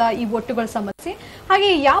ಬರುವಂತದ್ದ ಈ ಒಟ್ಟುಗಳ ಸಮಸ್ಯೆ, ಹಾಗೆ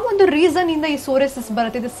ಯಾವ ಒಂದು ರೀಸನ್ ಇಂದ ಈ ಸೋರಿಯಾಸಿಸ್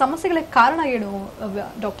ಬರುತ್ತೆ, ಇದು ಸಮಸ್ಯೆಗಳ ಕಾರಣ ಏನು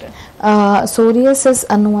ಡಾಕ್ಟರ್? ಸೋರಿಯಾಸಿಸ್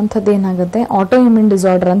ಅನ್ನುವಂಥದ್ದು ಏನಾಗುತ್ತೆ, ಆಟೋ ಇಮ್ಯೂನ್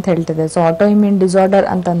ಡಿಸಾರ್ಡರ್ ಅಂತ ಹೇಳ್ತಿದೆ. ಸೊ ಆಟೋ ಇಮ್ಯೂನ್ ಡಿಸಾರ್ಡರ್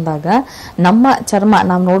ಅಂತಂದಾಗ ನಮ್ಮ ಚರ್ಮ,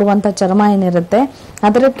 ನಾವು ನೋಡುವಂತ ಚರ್ಮ ಏನಿರುತ್ತೆ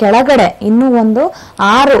ಅದರ ಕೆಳಗಡೆ ಇನ್ನೂ ಒಂದು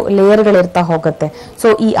 6 ಲೇಯರ್ಗಳಿರ್ತಾ ಹೋಗುತ್ತೆ. ಸೊ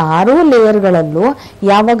ಈ 6 ಲೇಯರ್ಗಳಲ್ಲೂ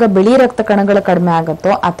ಯಾವಾಗ ಬಿಳಿ ರಕ್ತ ಕಣಗಳು ಕಡಿಮೆ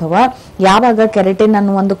ಆಗುತ್ತೋ ಅಥವಾ ಯಾವಾಗ ಕೆರಟಿನ್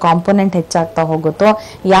ಅನ್ನೋ ಒಂದು ಕಾಂಪೋನೆಂಟ್ ಹೆಚ್ಚಾಗ್ತಾ ಹೋಗುತ್ತೋ,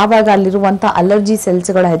 ಯಾವಾಗ ಅಲ್ಲಿರುವಂತ ಅಲರ್ಜಿ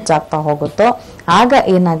ಸೆಲ್ಸ್ಗಳು ಹೆಚ್ಚಾಗ್ತಾ ಹೋಗುತ್ತೋ ಆಗ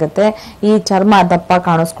ಏನಾಗುತ್ತೆ, ಈ ಚರ್ಮ ದಪ್ಪ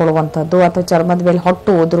ಕಾಣಿಸ್ಕೊಳ್ಳುವಂಥದ್ದು ಅಥವಾ ಚರ್ಮದ ಮೇಲೆ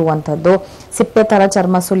ಹೊಟ್ಟು ಉದುರುವಂಥದ್ದು, ಸಿಪ್ಪೆ ತರ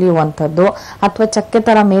ಚರ್ಮ ಸುಲಿಯುವಂಥದ್ದು ಅಥವಾ ಚಕ್ಕೆ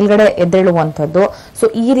ತರ ಮೇಲ್ಗಡೆ ಎದ್ದೇಳುವಂಥದ್ದು. ಸೊ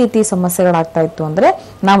ಈ ರೀತಿ ಸಮಸ್ಯೆಗಳಾಗ್ತಾ ಇತ್ತು ಅಂದ್ರೆ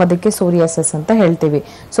ನಾವು ಅದಕ್ಕೆ ಸೋರಿಯಾಸಿಸ್ ಅಂತ ಹೇಳ್ತೀವಿ.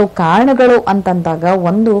 ಸೊ ಕಾರಣಗಳು ಅಂತಂದಾಗ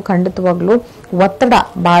ಒಂದು ಖಂಡಿತವಾಗ್ಲೂ ಒತ್ತಡ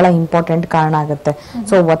ಬಹಳ ಇಂಪಾರ್ಟೆಂಟ್ ಕಾರಣ ಆಗುತ್ತೆ.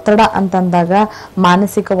 ಸೊ ಒತ್ತಡ ಅಂತಂದಾಗ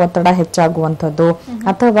ಮಾನಸಿಕ ಒತ್ತಡ ಹೆಚ್ಚಾಗುವಂಥದ್ದು,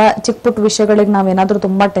 ಅಥವಾ ಚಿಕ್ಕ ಪುಟ್ಟ ವಿಷಯಗಳಿಗೆ ನಾವೇನಾದ್ರೂ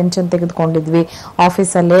ತುಂಬಾ ಟೆನ್ಷನ್ ತೆಗೆದುಕೊಂಡಿದ್ವಿ,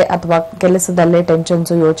 ಆಫೀಸಲ್ಲೇ ಅಥವಾ ಕೆಲಸದಲ್ಲೇ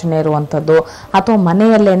ಟೆನ್ಷನ್ಸ್ ಯೋಚನೆ ಇರುವಂತದ್ದು, ಅಥವಾ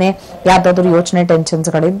ಮನೆಯಲ್ಲೇನೆ ಯಾವ್ದಾದ್ರು ಯೋಚನೆ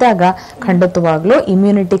ಟೆನ್ಷನ್ಸ್ ಗಳಿದ್ದಾಗ ಖಂಡಿತವಾಗ್ಲೂ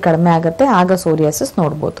ಇಮ್ಯುನಿಟಿ ಕಡಿಮೆ ಆಗುತ್ತೆ, ಆಗ ಸೋರಿಯಾಸಿಸ್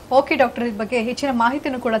ನೋಡಬಹುದು. ಓಕೆ ಡಾಕ್ಟರ್, ಇದ್ರ ಬಗ್ಗೆ ಹೆಚ್ಚಿನ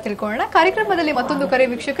ಮಾಹಿತಿಯನ್ನು ಕೂಡ ತಿಳ್ಕೊಳ್ಳೋಣ. ಕಾರ್ಯಕ್ರಮದಲ್ಲಿ ಮತ್ತೊಂದು ಕರೆ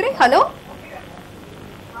ವೀಕ್ಷಕರೇ. ಹಲೋ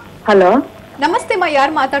ಹಲೋ, ನಮಸ್ತೆ ಅಮ್ಮ,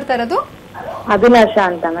 ಯಾರು ಮಾತಾಡ್ತಾ ಇರೋದು? ಅಭಿಲಾಷಾ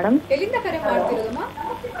ಅಂತ ಮೇಡಮ್. ಎಲ್ಲಿಂದ ಕರೆ ಮಾಡ್ತಿರೋದಮ್ಮ?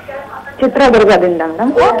 ಚಿತ್ರದುರ್ಗದಿಂದ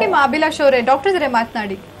ಮೇಡಮ್. ಓಕೆ ಮಾ ಅಭಿಲಾಷ್ ಅವರೇ, ಡಾಕ್ಟರ್ ಇದ್ರೆ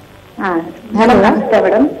ಮಾತನಾಡಿ. ನಮಸ್ತೆ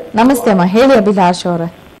ಮೇಡಮ್. ನಮಸ್ತೆ ಅಮ್ಮ, ಹೇಳಿ ಅಭಿಲಾಷ್ ಅವರೇ.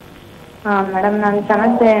 ಮೇಡಮ್, ನನ್ನ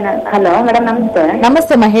ಸಮಸ್ಯೆ ಹಲೋ ಮೇಡಮ್, ನಮಸ್ತೆ.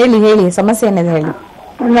 ನಮಸ್ತೆ ಅಮ್ಮ, ಹೇಳಿ ಹೇಳಿ, ಸಮಸ್ಯೆ ಏನಿದೆ ಹೇಳಿ.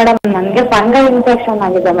 ಮೇಡಮ್, ನನಗೆ ಫಂಗಲ್ ಇನ್ಫೆಕ್ಷನ್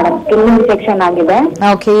ಆಗಿದೆ ಮೇಡಮ್, ಸ್ಕಿನ್ ಇನ್ಫೆಕ್ಷನ್ ಆಗಿದೆ.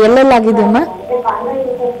 ಓಕೆ, ಎಲ್ಲೆಲ್ಲಾಗಿದೆ ಅಮ್ಮ?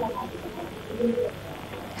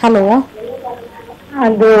 ಹಲೋ,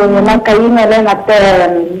 ಅದು ಎಲ್ಲ ಕೈ ಮೇಲೆ ಮತ್ತೆ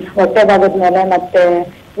ಹೊಟ್ಟೆ ಭಾಗದ ಮೇಲೆ ಮತ್ತೆ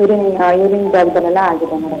ಯೂರಿನ್ ಜಾಗದಲ್ಲೆಲ್ಲ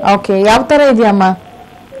ಆಗಿದೆ ಮೇಡಮ್. ಓಕೆ, ಯಾವ ತರ ಇದೆಯಮ್ಮ?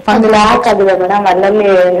 ಬ್ಲಾಕ್ ಆಗಿದೆ ಮೇಡಮ್. ಅಲ್ಲಲ್ಲಿ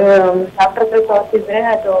ಡಾಕ್ಟರ್ ಹತ್ರ ತೋರಿಸಿದ್ರೆ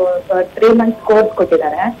ಅದು 3 months ಕೋರ್ಸ್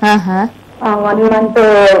ಕೊಟ್ಟಿದ್ದಾರೆ. 1 month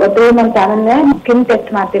 3 months ಆದ್ಮೇಲೆ ಸ್ಕಿನ್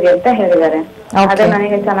ಟೆಸ್ಟ್ ಮಾಡ್ತೀವಿ ಅಂತ ಹೇಳಿದ್ದಾರೆ. ಅದೇ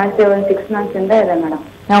ನನಗೆ ಚೆನ್ನಾಗಿ 6 months ಇಂದ ಇದೆ ಮೇಡಮ್.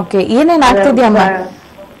 ಓಕೆ, ಏನೇನ್ ಆಗ್ತಿದ್ಯಮ್ಮ?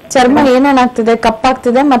 ಚರ್ಮ ಏನೇನಾಗ್ತಿದೆ?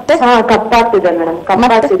 ಕಪ್ಪಾಗ್ತಿದೆ ಮತ್ತೆ? ಕಪ್ಪಾಗ್ತಿದೆ ಮೇಡಮ್,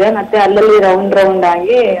 ಕಪ್ಪಾಗ್ತಿದೆ. ಮತ್ತೆ ಅಲ್ಲಲ್ಲಿ ರೌಂಡ್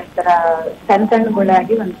ಆಗಿ ಒಂಥರ ಸಣ್ಣ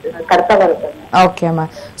ಗುಳಾಗಿ ಕಡ್ತ ಬರುತ್ತೆ. ಓಕೆ ಅಮ್ಮ.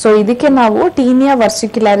 ಸೊ ಇದಕ್ಕೆ ನಾವು ಟೀನಿಯಾ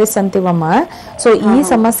ವರ್ಸಿಕ್ಯುಲಾರಿಸ್ ಅಂತೀವಮ್ಮ. ಸೊ ಈ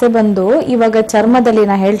ಸಮಸ್ಯೆ ಬಂದು ಇವಾಗ ಚರ್ಮದಲ್ಲಿ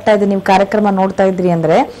ನಾ ಹೇಳ್ತಾ ಇದ್ದೀನಿ, ನೀವು ಕಾರ್ಯಕ್ರಮ ನೋಡ್ತಾ ಇದ್ರಿ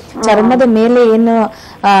ಅಂದ್ರೆ ಚರ್ಮದ ಮೇಲೆ ಏನು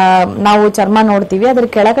ನಾವು ಚರ್ಮ ನೋಡ್ತೀವಿ ಅದ್ರ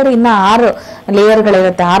ಕೆಳಗಡೆ ಇನ್ನ 6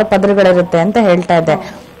 ಲೇಯರ್ಗಳಿರುತ್ತೆ, 6 ಪದರಗಳಿರುತ್ತೆ ಅಂತ ಹೇಳ್ತಾ ಇದ್ದೆ.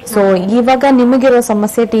 ಸೊ ಇವಾಗ ನಿಮಗಿರೋ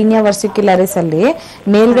ಸಮಸ್ಯೆ ಟೀನಿಯಾ ವರ್ಸಿಕ್ಯುಲಾರಿಸ್ ಅಲ್ಲಿ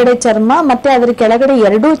ಮೇಲ್ಗಡೆ ಚರ್ಮ ಮತ್ತೆ ಅದ್ರ ಕೆಳಗಡೆ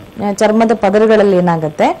 2 ಚರ್ಮದ ಪದರಗಳಲ್ಲಿ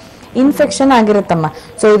ಏನಾಗುತ್ತೆ, ಇನ್ಫೆಕ್ಷನ್ ಆಗಿರುತ್ತಮ್ಮ.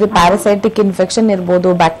 ಸೊ ಇದು ಪ್ಯಾರಾಸೈಟಿಕ್ ಇನ್ಫೆಕ್ಷನ್ ಇರ್ಬೋದು,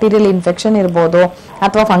 ಬ್ಯಾಕ್ಟೀರಿಯಲ್ ಇನ್ಫೆಕ್ಷನ್ ಇರ್ಬೋದು,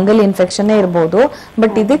 ಅಥವಾ ಫಂಗಲ್ ಇನ್ಫೆಕ್ಷನ್ ಇರ್ಬೋದು.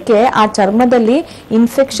 ಬಟ್ ಇದಕ್ಕೆ ಆ ಚರ್ಮದಲ್ಲಿ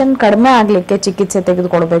ಇನ್ಫೆಕ್ಷನ್ ಕಡಿಮೆ ಆಗ್ಲಿಕ್ಕೆ ಚಿಕಿತ್ಸೆ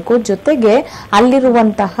ತೆಗೆದುಕೊಳ್ಬೇಕು. ಜೊತೆಗೆ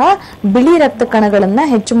ಅಲ್ಲಿರುವಂತಹ ಬಿಳಿ ರಕ್ತ ಕಣಗಳನ್ನ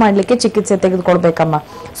ಹೆಚ್ಚು ಮಾಡ್ಲಿಕ್ಕೆ ಚಿಕಿತ್ಸೆ ತೆಗೆದುಕೊಳ್ಬೇಕಮ್ಮ.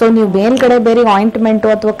 ಸೊ ನೀವು ಮೇಲ್ಗಡೆ ಬೇರೆ ಆಯಿಂಟ್ಮೆಂಟ್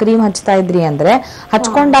ಅಥವಾ ಕ್ರೀಮ್ ಹಚ್ತಾ ಇದ್ರಿ ಅಂದ್ರೆ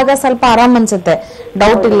ಹಚ್ಕೊಂಡಾಗ ಸ್ವಲ್ಪ ಆರಾಮ್ ಅನ್ಸುತ್ತೆ,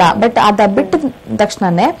 ಡೌಟ್ ಇಲ್ಲ. ಬಟ್ ಅದ ಬಿಟ್ಟ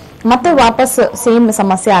ತಕ್ಷಣನೇ ಮತ್ತೆ ವಾಪಸ್ ಸೇಮ್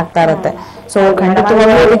ಸಮಸ್ಯೆ ಆಗ್ತಾ ಇರುತ್ತೆ. ಸೊ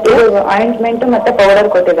ಖಂಡಿತವಾಗಿ ಆಯಿಂಟ್ಮೆಂಟ್ ಮತ್ತೆ ಪೌಡರ್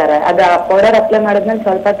ಕೊಟ್ಟಿದ್ದಾರೆ. ಅದ ಪೌಡರ್ ಅಪ್ಲೈ ಮಾಡಿದ್ಮೇಲೆ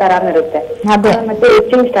ಸ್ವಲ್ಪ ಆರಾಮ್ ಇರುತ್ತೆ. ಅದೇ ಮತ್ತೆ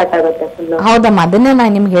ಇಚಿಂಗ್ ಸ್ಟಾರ್ಟ್ ಆಗುತ್ತೆ ಫುಲ್. ಹೌದಮ್ಮ, ಅದನ್ನೇ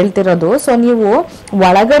ನಾನು ನಿಮ್ಗೆ ಹೇಳ್ತಿರೋದು. ಸೊ ನೀವು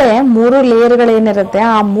ಒಳಗಡೆ 3 ಲೇಯರ್ಗಳು ಏನಿರುತ್ತೆ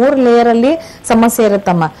ಆ 3 ಲೇಯರ್ ಅಲ್ಲಿ ಸಮಸ್ಯೆ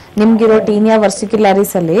ಇರುತ್ತಮ್ಮ. ನಿಮ್ಗಿರೋ ಟೀನಿಯಾ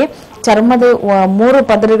ವರ್ಸಿಕ್ಯುಲಾರಿಸ್ ಅಲ್ಲಿ ಚರ್ಮದ 3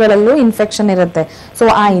 ಪದರಗಳಲ್ಲೂ ಇನ್ಫೆಕ್ಷನ್ ಇರುತ್ತೆ. ಸೊ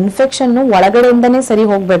ಆ ಇನ್ಫೆಕ್ಷನ್ ಒಳಗಡೆಯಿಂದನೇ ಸರಿ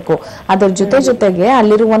ಹೋಗ್ಬೇಕು. ಅದ್ರ ಜೊತೆಗೆ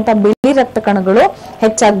ಅಲ್ಲಿರುವಂತ ಬಿಳಿ ರಕ್ತ ಕಣಗಳು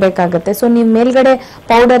ಹೆಚ್ಚಾಗ್ಬೇಕಾಗತ್ತೆ. ಸೊ ನೀವ್ ಮೇಲ್ಗಡೆ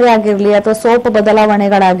ಪೌಡರ್ ಆಗಿರ್ಲಿ ಅಥವಾ ಸೋಪ್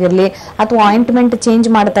ಬದಲಾವಣೆಗಳಾಗಿರ್ಲಿ ಅಥವಾ ಆಯಿಂಟ್ಮೆಂಟ್ ಚೇಂಜ್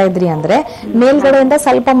ಮಾಡ್ತಾ ಇದ್ರಿ ಅಂದ್ರೆ ಮೇಲ್ಗಡೆಯಿಂದ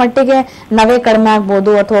ಸ್ವಲ್ಪ ಮಟ್ಟಿಗೆ ನವೆ ಕಡಿಮೆ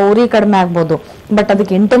ಆಗ್ಬೋದು ಅಥವಾ ಉರಿ ಕಡಿಮೆ ಆಗ್ಬೋದು. ಬಟ್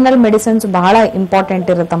ಅದಕ್ಕೆ ಇಂಟರ್ನಲ್ ಮೆಡಿಸಿನ್ಸ್ ಬಹಳ ಇಂಪಾರ್ಟೆಂಟ್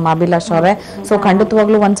ಇರುತ್ತಮ್ಮ ಅಭಿಲಾಷ್ ಅವರೇ. ಸೊ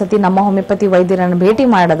ಖಂಡಿತವಾಗ್ಲೂ ಒಂದ್ಸತಿ ನಮ್ಮ ಹೋಮಿಯೋಪತಿ ವೈದ್ಯರನ್ನು ಭೇಟಿ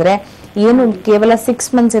ಮಾಡಿದ್ರೆ ಏನು ಕೇವಲ 6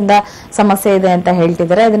 months ಇಂದ ಸಮಸ್ಯೆ ಇದೆ ಅಂತ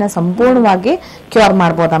ಹೇಳ್ತಿದ್ದಾರೆ, ಅದನ್ನ ಸಂಪೂರ್ಣವಾಗಿ ಕ್ಯೂರ್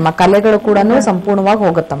ಮಾಡ್ಬೋದಮ್ಮ. ಕಲೆಗಳು ಕೂಡ ಸಂಪೂರ್ಣವಾಗಿ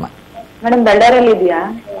ಹೋಗುತ್ತಮ್ಮ. ಮೇಡಮ್ ಬಳ್ಳಾರಿಯಲ್ಲಿ ಇದೆಯಾ?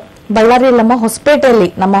 ಬಳ್ಳಾರಿ ಇಲ್ಲಮ್ಮ, ಹೊಸಪೇಟೆಯಲ್ಲಿ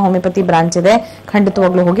ನಮ್ಮ ಹೋಮಿಯೋಪತಿ ಬ್ರಾಂಚ್ ಇದೆ.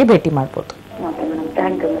 ಖಂಡಿತವಾಗ್ಲೂ ಹೋಗಿ ಭೇಟಿ ಮಾಡ್ಬೋದು.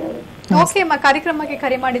 ಓಕೆ ಅಮ್ಮ, ಕಾರ್ಯಕ್ರಮಕ್ಕೆ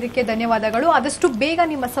ಕರೆ ಮಾಡಿದಕ್ಕೆ ಧನ್ಯವಾದಗಳು. ಆದಷ್ಟು ಬೇಗ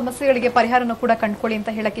ನಿಮ್ಮ ಸಮಸ್ಯೆಗಳಿಗೆ ಪರಿಹಾರನ ಕೂಡ ಕಂಡುಕೊಳ್ಳಿ ಅಂತ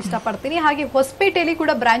ಹೇಳಕ್ ಇಷ್ಟಪಡ್ತೀನಿ. ಹಾಗೆ ಹೊಸಪೇಟೆಯಲ್ಲಿ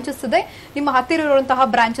ಕೂಡ ಬ್ರಾಂಚಸ್ ಇದೆ. ನಿಮ್ಮ ಹತ್ತಿರ ಇರುವಂತಹ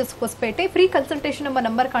ಬ್ರಾಂಚಸ್ ಹೊಸಪೇಟೆ. ಫ್ರೀ ಕನ್ಸಲ್ಟೇಷನ್ ನಮ್ಮ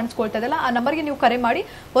ನಂಬರ್ ಕಾಣಿಸ್ಕೊಳ್ತಾ ಇದಲ್ಲ, ಆ ನಂಬರ್ಗೆ ನೀವು ಕರೆ ಮಾಡಿ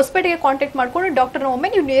ಹೊಸಪೇಟೆಗೆ ಕಾಂಟ್ಯಾಕ್ಟ್ ಮಾಡ್ಕೊಂಡು ಡಾಕ್ಟರ್ನ ಒಮ್ಮೆ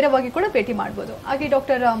ನೀವು ನೇರವಾಗಿ ಕೂಡ ಭೇಟಿ ಮಾಡಬಹುದು. ಹಾಗೆ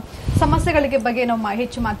ಡಾಕ್ಟರ್ ಸಮಸ್ಯೆಗಳಿಗೆ ಬಗ್ಗೆ ನಾವು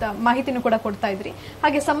ಹೆಚ್ಚು ಮಾಹಿತಿನೂ ಕೂಡ ಕೊಡ್ತಾ ಇದ್ರಿ.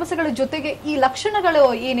 ಹಾಗೆ ಸಮಸ್ಯೆಗಳ ಜೊತೆಗೆ ಈ ಲಕ್ಷಣಗಳು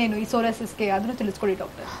ಏನೇನು ಈ ಸೋರಿಯಾಸಿಸ್ಗೆ ಅದನ್ನು ತಿಳಿಸ್ಕೊಡಿ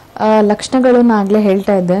ಡಾಕ್ಟರ್. ಲಕ್ಷಣಗಳು ಆಗ್ಲೇ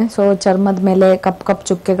ಹೇಳ್ತಾ ಇದ್ದೆ. ಸೊ ಚರ್ಮದ ಮೇಲೆ ಕಪ್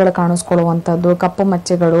ಚುಕ್ಕೆಗಳು ಕಾಣಿಸ್ಕೊಳ್ಳುವಂತದ್ದು, ಕಪ್ಪು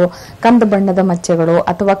ಮಚ್ಚೆಗಳು, ಕಂದು ಬಣ್ಣದ ಮಚ್ಚೆಗಳು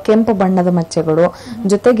ಅಥವಾ ಕೆಂಪು ಬಣ್ಣದ ಮಚ್ಚೆಗಳು,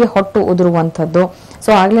 ಜೊತೆಗೆ ಹೊಟ್ಟು ಉದುರುವಂತದ್ದು.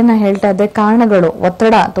 ಸೊ ಆಗ್ಲೇ ನಾ ಹೇಳ್ತಾ ಇದ್ದೆ ಕಾರಣಗಳು,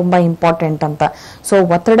 ಒತ್ತಡ ತುಂಬಾ ಇಂಪಾರ್ಟೆಂಟ್ ಅಂತ. ಸೊ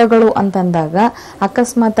ಒತ್ತಡಗಳು ಅಂತಂದಾಗ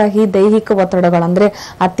ಅಕಸ್ಮಾತ್ ಆಗಿ ದೈಹಿಕ ಒತ್ತಡಗಳು ಅಂದ್ರೆ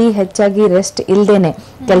ಅತಿ ಹೆಚ್ಚಾಗಿ ರೆಸ್ಟ್ ಇಲ್ದೇನೆ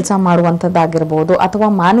ಕೆಲಸ ಮಾಡುವಂತದ್ದಾಗಿರ್ಬೋದು, ಅಥವಾ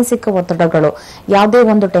ಮಾನಸಿಕ ಒತ್ತಡಗಳು, ಯಾವುದೇ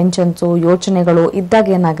ಒಂದು ಟೆನ್ಷನ್ಸು ಯೋಚನೆಗಳು ಇದ್ದಾಗ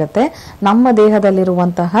ಏನಾಗುತ್ತೆ, ನಮ್ಮ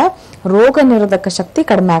ದೇಹದಲ್ಲಿರುವಂತಹ ರೋಗ ನಿರೋಧಕ ಶಕ್ತಿ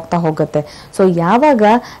ಕಡಿಮೆ ಆಗ್ತಾ ಹೋಗುತ್ತೆ. ಸೊ ಯಾವಾಗ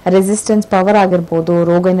ರೆಸಿಸ್ಟೆನ್ಸ್ ಪವರ್ ಆಗಿರ್ಬೋದು,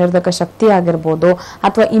 ರೋಗ ನಿರೋಧಕ ಶಕ್ತಿ ಆಗಿರ್ಬೋದು,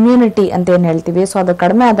 ಅಥವಾ ಇಮ್ಯುನಿಟಿ ಅಂತ ಏನ್ ಹೇಳ್ತೀವಿ, ಸೊ ಅದು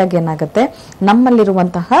ಕಡಿಮೆ ಆದಾಗ ಏನಾಗುತ್ತೆ,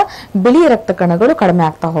 ನಮ್ಮಲ್ಲಿರುವಂತಹ ಬಿಳಿ ರಕ್ತ ಕಣಗಳು ಕಡಿಮೆ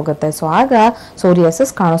ಆಗ್ತಾ ಹೋಗುತ್ತೆ. ಸೊ ಆಗ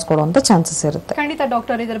ಸೋರಿಯಾಸಿಸ್ ಕಾಣಿಸ್ಕೊಳ್ಳುವಂತ ಚಾನ್ಸಸ್ ಇರುತ್ತೆ. ಖಂಡಿತ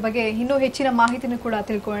ಡಾಕ್ಟರ್, ಇದರ ಬಗ್ಗೆ ಇನ್ನೂ ಹೆಚ್ಚಿನ ಮಾಹಿತಿನೂ ಕೂಡ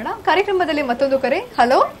ತಿಳ್ಕೊಳ್ಳೋಣ. ಕಾರ್ಯಕ್ರಮದಲ್ಲಿ ಮತ್ತೊಂದು ಕರೆ.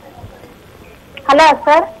 Hello hello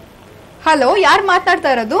sir. ಹಲೋ, ಯಾರು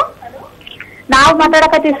ಮಾತಾಡ್ತಾ ಇರೋದು? ನಾವ್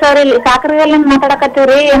ಮಾತಾಡಕತ್ತೀವಿ ಸರ್, ಇಲ್ಲಿ ಸಾಕರದಲ್ಲಿ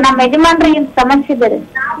ಮಾತಾಡಕತ್ತೀವ್ರಿ. ನಮ್ಮ ಯಜಮಾನ್ರಿಗೆ ಸಮಸ್ಯೆ ಇದೆ.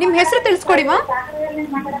 ನಿಮ್ ಹೆಸರು ತಿಳಿಸ್ಕೊಡಿ ಮಾ.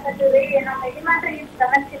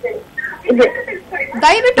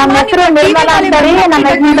 ದಯವಿಟ್ಟು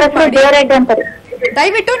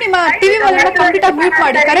ದಯವಿಟ್ಟು ನಿಮ್ಮ ಟಿವಿ ವಾಲ್ಯೂಮ್ ಕಂಪ್ಲೀಟ್ ಆಗಿ ಮ್ಯೂಟ್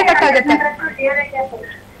ಮಾಡಿ, ಕರೆ ಕಟ್ ಆಗುತ್ತೆ.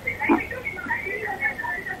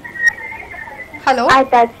 ಹಲೋ.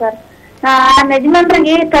 ಆಯ್ತಾಯ್ತು ಸರ್. ನಮ್ಮ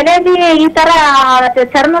ಯಜಮಾನ್ರಿಗೆ ತಲೆಯಲ್ಲಿ ಈ ತರ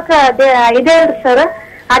ಚರ್ಮಕ್ಕ ಇದೆ ಸರ್.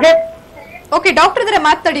 ಅದೇ ಓಕೆ, ಡಾಕ್ಟರ್ ಇದ್ರೆ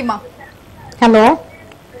ಮಾತಾಡಿಮ್ಮ. ಹಲೋ.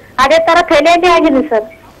 ಅದೇ ತರ ತಲೆಯಲ್ಲಿ ಆಗಿದೆ ಸರ್.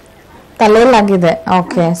 ತಲೆಯಲ್ಲಿ ಆಗಿದೆ.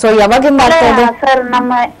 ಓಕೆ. ಸೊ ಯಾವಾಗಿಂದ ಆಗ್ತಾ ಇದೆ ಸರ್?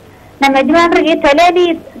 ನಮ್ಮ ಯಜಮಾನ್ರಿಗೆ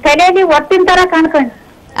ತಲೆಯಲ್ಲಿ ಒಟ್ಟಿನ ತರ ಕಾಣ್ಕೊಂಡು.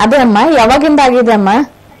 ಅದೇ ಅಮ್ಮ, ಯಾವಾಗಿಂದ ಆಗಿದೆ ಅಮ್ಮ?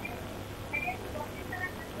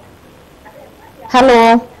 ಹಲೋ.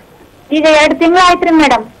 ಈಗ 2 ತಿಂಗಳು ಆಯ್ತ್ರಿ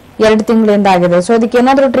ಮೇಡಮ್. 2 ತಿಂಗಳಿಂದ ಆಗಿದೆ. ಸೊ ಇದಕ್ಕೆ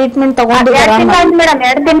ಏನಾದ್ರು ಟ್ರೀಟ್ಮೆಂಟ್ ತಗೊಂಡಿದ್ದಾರಾ? ಮೇಡಮ್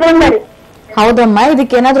 2 ತಿಂಗಳಿಂದ. ಹೌದಮ್ಮ,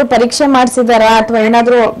 ಇದಕ್ಕೆ ಏನಾದ್ರು ಪರೀಕ್ಷೆ ಮಾಡಿಸಿದಾರಾ ಅಥವಾ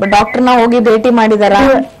ಏನಾದ್ರು ಡಾಕ್ಟರ್ನ ಹೋಗಿ ಭೇಟಿ ಮಾಡಿದಾರಾ?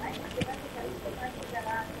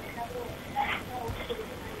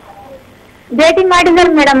 ಭೇಟಿ ಮಾಡಿದಾರ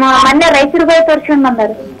ಮೇಡಮ್, ಮೊನ್ನೆ ರಾಯಚೂರಿಗೆ ತೋರ್ಸ್ಕೊಂಡ್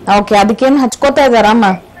ಬಂದಾರ. ಓಕೆ, ಅದಕ್ಕೇನ್ ಹಚ್ಕೋತಾ ಇದಾರಮ್ಮ?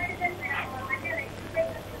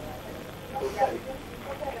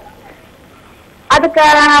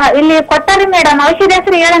 ಇಲ್ಲಿ ಕೊಟ್ಟಾರಿ ಮೇಡಮ್, ಔಷಧಿ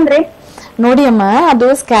ಹೆಸರು ಹೇಳನ್ರಿ. ನೋಡಿ ಅಮ್ಮ, ಅದು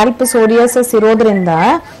ಸ್ಕ್ಯಾಲ್ಪ್ ಸೋರಿಯಾಸಿಸ್ ಇರೋದ್ರಿಂದ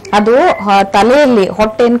ಅದು ತಲೆಯಲ್ಲಿ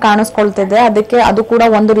ಹೊಟ್ಟೆ ಏನ್ ಕಾಣಿಸ್ಕೊಳ್ತಿದೆ ಅದಕ್ಕೆ ಅದು ಕೂಡ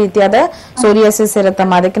ಒಂದು ರೀತಿಯಾದ ಸೋರಿಯಾಸಿಸ್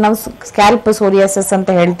ಇರುತ್ತಮ್ಮ. ಅದಕ್ಕೆ ನಾವು ಸ್ಕ್ಯಾಲ್ಪ್ ಸೋರಿಯಾಸಿಸ್ ಅಂತ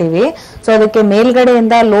ಹೇಳ್ತೀವಿ. ಸೊ ಅದಕ್ಕೆ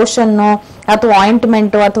ಮೇಲ್ಗಡೆಯಿಂದ ಲೋಷನ್ ಅಥವಾ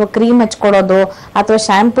ಆಯಿಂಟ್ಮೆಂಟ್ ಅಥವಾ ಕ್ರೀಮ್ ಹಚ್ಕೊಳ್ಳೋದು ಅಥವಾ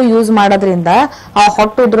ಶಾಂಪೂ ಯೂಸ್ ಮಾಡೋದ್ರಿಂದ ಆ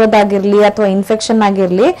ಹೊಟ್ಟು ಉದ್ರೋದಾಗಿರ್ಲಿ ಅಥವಾ ಇನ್ಫೆಕ್ಷನ್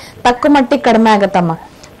ಆಗಿರ್ಲಿ ತಕ್ಕ ಮಟ್ಟಿಗೆ ಕಡಿಮೆ ಆಗತ್ತಮ್ಮ.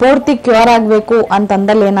 ಪೂರ್ತಿ ಕ್ಯೂರ್ ಆಗ್ಬೇಕು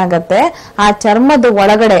ಅಂತಂದಲ್ಲಿ ಏನಾಗತ್ತೆ, ಆ ಚರ್ಮದ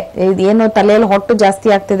ಒಳಗಡೆ ಏನು ತಲೆಯಲ್ಲಿ ಹೊಟ್ಟು ಜಾಸ್ತಿ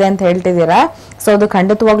ಆಗ್ತಿದೆ ಅಂತ ಹೇಳ್ತಿದ್ದೀರಾ, ಸೊ ಅದು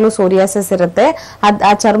ಖಂಡಿತವಾಗ್ಲೂ ಸೋರಿಯಾಸಿಸ್ ಇರುತ್ತೆ.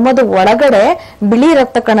 ಆ ಚರ್ಮದ ಒಳಗಡೆ ಬಿಳಿ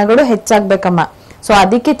ರಕ್ತ ಕಣಗಳು ಹೆಚ್ಚಾಗ್ಬೇಕಮ್ಮ. ಸೊ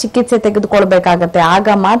ಅದಕ್ಕೆ ಚಿಕಿತ್ಸೆ ತೆಗೆದುಕೊಳ್ಬೇಕಾಗತ್ತೆ. ಆಗ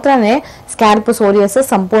ಮಾತ್ರನೇ ಸ್ಕ್ಯಾಲ್ಪ್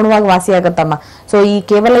ಸೋರಿಯಾಸಿಸ್ ಸಂಪೂರ್ಣವಾಗಿ ವಾಸಿ ಆಗತ್ತಮ್ಮ. ಸೊ ಈ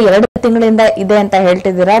ಕೇವಲ 2 ತಿಂಗಳಿಂದ ಇದೆ ಅಂತ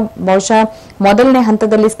ಹೇಳ್ತಿದ್ದೀರಾ, ಬಹುಶಃ ಮೊದಲನೇ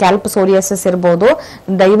ಹಂತದಲ್ಲಿ ಸ್ಕ್ಯಾಲ್ಪ್ ಸೋರಿಯಾಸಿಸ್ ಇರಬಹುದು.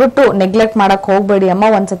 ದಯವಿಟ್ಟು ನೆಗ್ಲೆಕ್ಟ್ ಮಾಡಕ್ ಹೋಗ್ಬೇಡಿ ಅಮ್ಮ.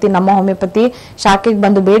 ಒಂದ್ಸತಿ ನಮ್ಮ ಹೋಮಿಯೋಪತಿ ಶಾಖೆಗೆ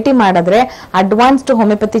ಬಂದು ಭೇಟಿ ಮಾಡಿದ್ರೆ ಅಡ್ವಾನ್ಸ್ಡ್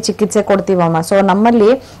ಹೋಮಿಯೋಪತಿ ಚಿಕಿತ್ಸೆ ಕೊಡ್ತೀವಮ್ಮ. ಸೊ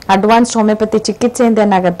ನಮ್ಮಲ್ಲಿ ಅಡ್ವಾನ್ಸ್ಡ್ ಹೋಮಿಯೋಪತಿ ಚಿಕಿತ್ಸೆಯಿಂದ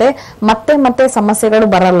ಏನಾಗುತ್ತೆ, ಮತ್ತೆ ಮತ್ತೆ ಸಮಸ್ಯೆಗಳು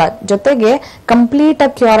ಬರಲ್ಲ, ಜೊತೆಗೆ ಕಂಪ್ಲೀಟ್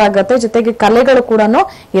ಆಗಿ ಕ್ಯೂರ್ ಆಗತ್ತೆ, ಜೊತೆಗೆ ಕಲೆಗಳು ಕೂಡ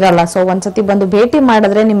ಇರಲ್ಲ. ಸೊ ಒಂದ್ಸತಿ ಬಂದು ಭೇಟಿ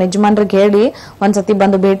ಮಾಡಿದ್ರೆ ನಿಮ್ಮ ಯಜಮಾನ್ರಿಗೆ ಹೇಳಿ ಒಂದ್ಸತಿ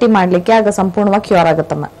ಬಂದು ಭೇಟಿ ಮಾಡ್ಲಿಕ್ಕೆ, ಆಗ ಸಂಪೂರ್ಣವಾಗಿ ಕ್ಯೂರ್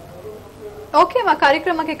ಆಗತ್ತಮ್ಮ. ಓಕೆ ಅಮ್ಮ,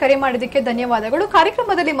 ಕಾರ್ಯಕ್ರಮಕ್ಕೆ ಕರೆ ಮಾಡಿದ್ದಕ್ಕೆ ಧನ್ಯವಾದಗಳು.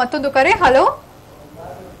 ಕಾರ್ಯಕ್ರಮದಲ್ಲಿ ಮತ್ತೊಂದು ಕರೆ. Hello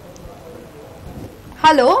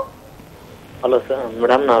hello hello sir,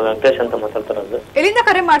 madam ನಾವು ವೆಂಕಟೇಶ್ ಅಂತ ಮಾತಾಡ್ತಿರೋದು. ಎಲ್ಲಿಂದ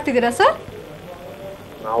ಕರೆ ಮಾಡ್ತಿದ್ದೀರಾ ಸರ್?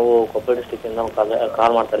 ನಾವು ಕೊಪ್ಪಳ ಡಿಸ್ಟಿಕ್ ಇಂದ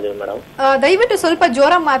ಕಾಲ್ ಮಾಡ್ತಾ ಇದೀವಿ ಮೇಡಮ್. ದಯವಿಟ್ಟು ಸ್ವಲ್ಪ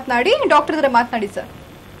ಜೋರ ಮಾತನಾಡಿ, ಡಾಕ್ಟರ್ ಹತ್ರ ಮಾತನಾಡಿ sir.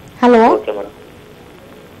 Hello. Okay madam.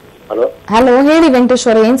 Hello hello, ಹೇಳಿ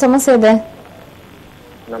ವೆಂಕಟೇಶ್ವರ, ಏನ್ ಸಮಸ್ಯೆ ಇದೆ?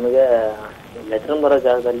 ನಮಗೆ ಲೆಟ್ರಿನ್ ಬರೋ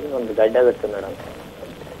ಜಾಗದಲ್ಲಿ ಒಂದು ಗಡ್ಡೆ ಆಗುತ್ತೆ ಮೇಡಮ್.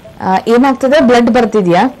 ಏನಾಗ್ತದೆ? ಬ್ಲಡ್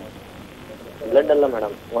ಬರ್ತಿದ್ಯಾ? ಬ್ಲಡ್ ಅಲ್ಲ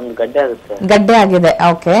ಮೇಡಮ್, ಒಂದು ಗಡ್ಡೆ ಆಗುತ್ತೆ. ಗಡ್ಡೆ ಆಗಿದೆ.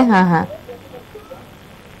 ಓಕೆ. ಹಾ ಹಾ.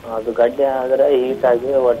 ಅದು ಗಡ್ಡೆ ಆದ್ರೆ ಹೀಟ್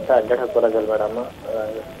ಆಗಿ ಒಟ್ಟು ಅಡ್ಡಾಡಕ್ ಬರೋದಿಲ್ಲ ಮೇಡಮ್,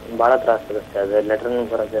 ಬಹಳ ತ್ರಾಸ ಆಗುತ್ತೆ ಅದು ಲೆಟ್ರಿನ್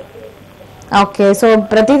ಬರೋದೇ. ಓಕೆ. ಸೊ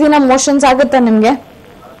ಪ್ರತಿದಿನ ಮೋಷನ್ಸ್ ಆಗುತ್ತಾ ನಿಮ್ಗೆ?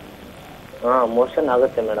 ಹಾ, ಮೋಷನ್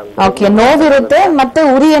ಆಗುತ್ತೆ ಮೇಡಮ್. ಓಕೆ. ನೋವಿರುತ್ತೆ, ಮತ್ತೆ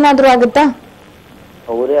ಉರಿ ಏನಾದ್ರೂ ಆಗುತ್ತಾ?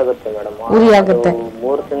 ಉರಿ ಆಗುತ್ತೆ ಮೇಡಮ್. ಉರಿ ಆಗುತ್ತೆ.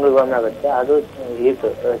 3 ತಿಂಗಳಿಗೊಮ್ಮೆ ಆಗುತ್ತೆ. ಅದು ಹೀಟ್,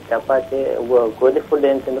 ಚಪಾತಿ ಗೋಧಿ ಫುಡ್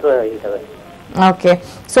ಏನ್ ತಿಂದ್ರು ಹೀಟ್ ಆಗುತ್ತೆ. ಓಕೆ.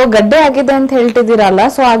 ಸೊ ಗಡ್ಡೆ ಆಗಿದೆ ಅಂತ ಹೇಳ್ತಿದ್ದೀರಲ್ಲ,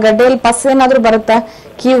 ಸೊ ಆ ಗಡ್ಡೆಯಲ್ಲಿ ಪಸ್ ಏನಾದ್ರೂ ಬರುತ್ತಾ?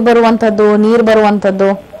 ಕೀವು ಬರುವಂತದ್ದು, ನೀರ್ ಬರುವಂತದ್ದು?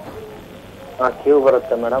 ಕೀವು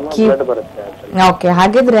ಬರುತ್ತೆ ಮೇಡಮ್, ಬ್ಲಡ್ ಬರುತ್ತೆ. ಓಕೆ.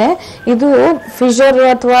 ಹಾಗಿದ್ರೆ ಇದು ಫಿಶರ್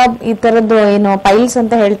ಅಥವಾ ಈ ತರದ್ದು ಏನು ಪೈಲ್ಸ್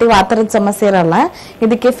ಅಂತ ಹೇಳ್ತೀವಿ, ಆ ತರದ ಸಮಸ್ಯೆ ಇರಲ್ಲ.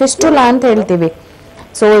 ಇದಕ್ಕೆ ಫಿಸ್ಟುಲಾ ಅಂತ ಹೇಳ್ತೀವಿ.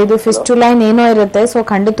 ಸೊ ಇದು ಫಿಸ್ಟುಲೈನ್ ಏನೋ ಇರುತ್ತೆ. ಸೊ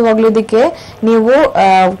ಖಂಡಿತವಾಗ್ಲೂ ಇದಕ್ಕೆ ನೀವು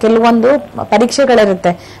ಕೆಲವೊಂದು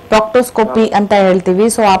ಪರೀಕ್ಷೆಗಳಿರುತ್ತೆ, ಪ್ರಾಕ್ಟೋಸ್ಕೋಪಿ ಅಂತ ಹೇಳ್ತೀವಿ.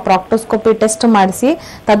 ಸೊ ಆ ಪ್ರಾಕ್ಟೋಸ್ಕೋಪಿ ಟೆಸ್ಟ್ ಮಾಡಿಸಿ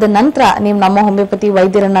ತದನಂತರ ನೀವು ನಮ್ಮ ಹೋಮಿಯೋಪತಿ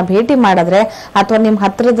ವೈದ್ಯರನ್ನ ಭೇಟಿ ಮಾಡಿದ್ರೆ ಅಥವಾ ನಿಮ್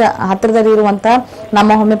ಹತ್ರದಲ್ಲಿ ಇರುವಂತ ನಮ್ಮ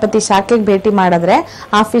ಹೋಮಿಯೋಪತಿ ಶಾಖೆಗೆ ಭೇಟಿ ಮಾಡಿದ್ರೆ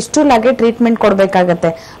ಆ ಫಿಸ್ಟುಲಾಗೆ ಟ್ರೀಟ್ಮೆಂಟ್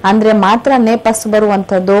ಕೊಡ್ಬೇಕಾಗತ್ತೆ. ಅಂದ್ರೆ ಮಾತ್ರನೇ ಪಸ್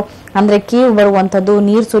ಬರುವಂತದ್ದು, ಅಂದ್ರೆ ಕೀವು ಬರುವಂತದ್ದು,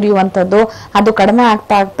 ನೀರ್ ಸುರಿಯುವಂತದ್ದು ಅದು ಕಡಿಮೆ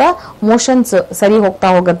ಆಗ್ತಾ ಆಗ್ತಾ ಮೋಷನ್ಸ್ ಸರಿ ಹೋಗ್ತಾ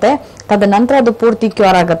ಹೋಗುತ್ತೆ. ತದನಂತರ ಅದು ಪೂರ್ತಿ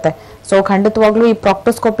ಕ್ಯೂರ್ ಆಗುತ್ತೆ. ಸೊ ಖಂಡಿತವಾಗ್ಲೂ ಈ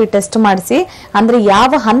ಪ್ರಾಕ್ಟೋಸ್ಕೋಪಿ ಟೆಸ್ಟ್ ಮಾಡಿಸಿ, ಅಂದ್ರೆ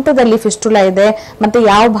ಯಾವ ಹಂತದಲ್ಲಿ ಫಿಸ್ಟುಲಾ ಇದೆ ಮತ್ತೆ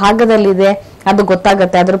ಯಾವ ಭಾಗದಲ್ಲಿದೆ ಅದು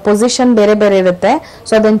ಗೊತ್ತಾಗುತ್ತೆ. ಅದ್ರ ಪೊಸಿಷನ್ ಬೇರೆ ಬೇರೆ ಇರುತ್ತೆ.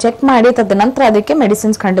 ಸೊ ಅದನ್ನ ಚೆಕ್ ಮಾಡಿ ತದನಂತರ ಅದಕ್ಕೆ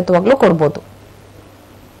ಮೆಡಿಸಿನ್ಸ್ ಖಂಡಿತವಾಗ್ಲೂ ಕೊಡ್ಬೋದು.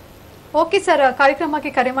 ಓಕೆ ಸರ್,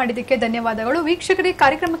 ಕಾರ್ಯಕ್ರಮಕ್ಕೆ ಕರೆ ಮಾಡಿದ್ದಕ್ಕೆ ಧನ್ಯವಾದಗಳು. ವೀಕ್ಷಕರಿಗೆ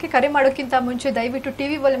ಕಾರ್ಯಕ್ರಮಕ್ಕೆ ಕರೆ ಮಾಡೋಕ್ಕಿಂತ ಮುಂಚೆ ದಯವಿಟ್ಟು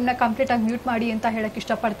ಟಿವಿ ವಾಲ್ಯೂಮ್ನ ಕಂಪ್ಲೀಟ್ ಆಗಿ ಮ್ಯೂಟ್ ಮಾಡಿ ಅಂತ ಹೇಳಕ್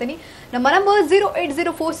ಇಷ್ಟಪಡ್ತೀನಿ. ನಮ್ಮ ನಂಬರ್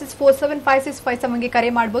 08046475657ಗೆ ಕರೆ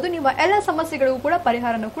ಮಾಡಬಹುದು. ನಿಮ್ಮ ಎಲ್ಲ ಸಮಸ್ಯೆಗಳಿಗೂ ಕೂಡ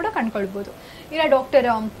ಪರಿಹಾರನೂ ಕೂಡ ಕಂಡುಕೊಳ್ಬಹುದು. ಇನ್ನು ಡಾಕ್ಟರ್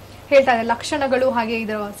ಹೇಳ್ತಾ ಇದ್ದಾರೆ ಲಕ್ಷಣಗಳು ಹಾಗೆ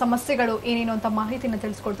ಇದರ ಸಮಸ್ಯೆಗಳು ಏನೇನು ಅಂತ ಮಾಹಿತಿನ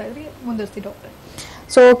ತಿಳಿಸ್ಕೊಡ್ತಾ ಇದ್ರಿ, ಮುಂದುವರಿಸಿ ಡಾಕ್ಟರ್.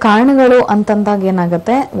 ಸೊ ಕಾರಣಗಳು ಅಂತಂದಾಗ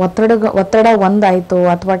ಏನಾಗುತ್ತೆ, ಒತ್ತಡ ಒಂದಾಯ್ತು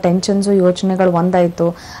ಅಥವಾ ಟೆನ್ಷನ್ಸ್ ಯೋಚನೆಗಳು ಒಂದಾಯ್ತು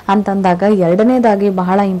ಅಂತಂದಾಗ ಎರಡನೇದಾಗಿ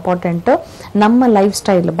ಬಹಳ ಇಂಪಾರ್ಟೆಂಟ್ ನಮ್ಮ ಲೈಫ್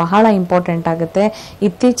ಸ್ಟೈಲ್ ಬಹಳ ಇಂಪಾರ್ಟೆಂಟ್ ಆಗುತ್ತೆ.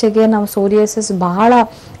 ಇತ್ತೀಚೆಗೆ ನಾವು ಸೋರಿಯಾಸಿಸ್ ಬಹಳ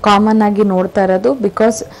ಕಾಮನ್ ಆಗಿ ನೋಡ್ತಾ ಇರೋದು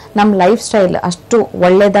ಬಿಕಾಸ್ ನಮ್ಮ ಲೈಫ್ ಸ್ಟೈಲ್ ಅಷ್ಟು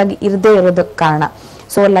ಒಳ್ಳೇದಾಗಿ ಇರದೇ ಇರೋದಕ್ಕೆ ಕಾರಣ.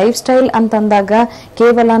 ಸೊ ಲೈಫ್ ಸ್ಟೈಲ್ ಅಂತಂದಾಗ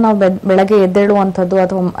ಕೇವಲ ನಾವು ಬೆಳಗ್ಗೆ ಎದ್ದೇಳುವಂಥದ್ದು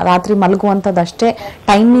ಅಥವಾ ರಾತ್ರಿ ಮಲಗುವಂಥದ್ದು ಅಷ್ಟೇ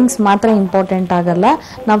ಟೈಮಿಂಗ್ಸ್ ಮಾತ್ರ ಇಂಪಾರ್ಟೆಂಟ್ ಆಗಲ್ಲ,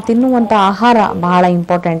 ನಾವು ತಿನ್ನುವಂಥ ಆಹಾರ ಬಹಳ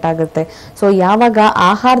ಇಂಪಾರ್ಟೆಂಟ್ ಆಗುತ್ತೆ. ಸೊ ಯಾವಾಗ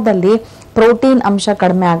ಆಹಾರದಲ್ಲಿ ಪ್ರೋಟೀನ್ ಅಂಶ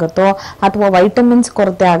ಕಡಿಮೆ ಆಗುತ್ತೋ ಅಥವಾ ವೈಟಮಿನ್ಸ್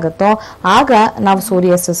ಕೊರತೆ ಆಗುತ್ತೋ ಆಗ ನಾವು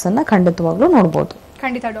ಸೋರಿಯಾಸಿಸ್ ಅನ್ನ ಖಂಡಿತವಾಗ್ಲೂ ನೋಡ್ಬೋದು.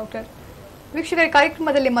 ಖಂಡಿತ ಡಾಕ್ಟರ್. ವೀಕ್ಷಕರ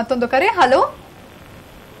ಕಾರ್ಯಕ್ರಮದಲ್ಲಿ ಮತ್ತೊಂದು ಕರೆ. ಹಲೋ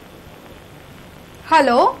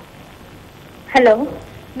ಹಲೋ ಹಲೋ,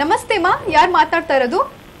 ನಮಸ್ತೆ ಮಾ, ಯಾರು ಮಾತಾಡ್ತಾ ಇರೋದು?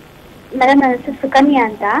 ಮೇಡಮ್ ನನ್ನ ಹೆಸರು ಸುಕನ್ಯಾ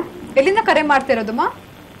ಅಂತ. ಎಲ್ಲಿಂದ ಕರೆ ಮಾಡ್ತಾ ಇರೋದು ಮಾ?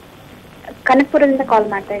 ಕನಕಪುರದಿಂದ ಕಾಲ್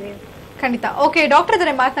ಮಾಡ್ತಾ ಇದೀವಿ. ಖಂಡಿತ. ಓಕೆ, ಡಾಕ್ಟರ್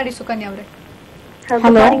ಇದ್ದಾರೆ, ಮಾತನಾಡಿ ಸುಕನ್ಯಾ ಅವರೇ.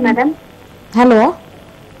 Hello madam. ಹಲೋ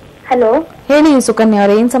ಹಲೋ, ಹೇಳಿ ಸುಕನ್ಯಾ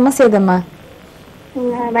ಅವರೇ, ಏನ್ ಸಮಸ್ಯೆ ಇದೆಮ್ಮ?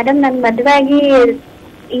 ಮೇಡಮ್ ನನ್ ಮದುವೆ ಆಗಿ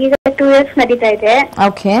ಈಗ 2 years ನಡೀತಾ ಇದೆ.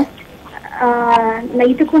 ಓಕೆ.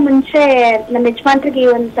 ಇದಕ್ಕೂ ಮುಂಚೆ ನಮ್ಮ ಯಜಮಾನ್ರಿಗೆ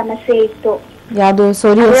ಒಂದು ಸಮಸ್ಯೆ ಇತ್ತು. ಯಾವುದು?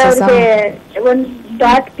 ಸೋರಿಯಾಸಿಸ್? ಒಂದ್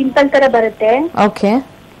ಡಾಟ್ ಪಿಂಪಲ್ ತರ ಬರುತ್ತೆ. ಓಕೆ.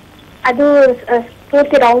 ಅದು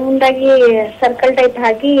ಪೂರ್ತಿ ರೌಂಡ್ ಆಗಿ ಸರ್ಕಲ್ ಟೈಪ್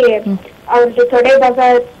ಆಗಿ ಅವ್ರಿಗೆ ತೊಡೆ ಭಾಗ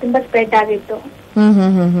ತುಂಬಾ ಸ್ಪ್ರೆಡ್ ಆಗಿತ್ತು.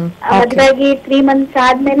 ಮದುವಾಗಿ 3 months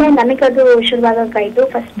ಆದ್ಮೇಲೆ ನನಗದು ಶುರುವಾಗಕ್ಕಾಯ್ತು.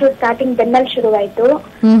 ಫಸ್ಟ್ ಸ್ಟಾರ್ಟಿಂಗ್ ಬೆನ್ನಲ್ಲಿ ಶುರುವಾಯ್ತು.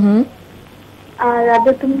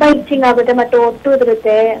 ಅದು ತುಂಬಾ ಇಚ್ಚಿಂಗ್ ಆಗುತ್ತೆ ಮತ್ತೆ ಒಟ್ಟು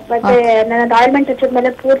ಉದುರುತ್ತೆ. ಮತ್ತೆ ನನ್ನ ಆಯಿಲ್ಮೆಂಟ್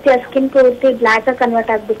ಹಚ್ಚಿದ್ಮೇಲೆ ಪೂರ್ತಿ ಆ ಸ್ಕಿನ್ ಪೂರ್ತಿ ಬ್ಲಾಕ್ ಆಗಿ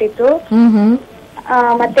ಕನ್ವರ್ಟ್ ಆಗ್ಬಿಟ್ಟಿತ್ತು.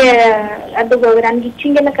 ಮತ್ತೆ ಅದು ನನ್ಗೆ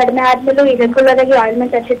ಇಚ್ಚಿಂಗ್ ಎಲ್ಲ ಕಡಿಮೆ ಆದ್ಮೇಲೆ ಈ ರೆಗ್ಯುಲರ್ ಆಗಿ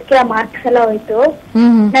ಆಯಿಲ್ಮೆಂಟ್ ಹಚ್ಚಿದ್ಕೆ ಆ ಮಾರ್ಕ್ಸ್ ಎಲ್ಲ ಹೋಯ್ತು.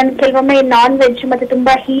 ನನ್ ಕೆಲವೊಮ್ಮೆ ನಾನ್ ವೆಜ್ ಮತ್ತೆ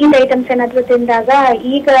ತುಂಬಾ ಹೀಟ್ ಐಟಮ್ಸ್ ಏನಾದ್ರು ತಿಂದಾಗ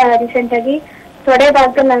ಈಗ ರೀಸೆಂಟ್ ಆಗಿ ತೊಡೆ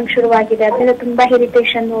ಭಾಗದಲ್ಲಿ ನನ್ಗೆ ಶುರುವಾಗಿದೆ. ಅದರಿಂದ ತುಂಬಾ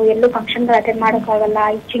ಇರಿಟೇಷನ್, ಎಲ್ಲೂ ಫಂಕ್ಷನ್ ಅಟೆಂಡ್ ಮಾಡಕ್ ಆಗಲ್ಲ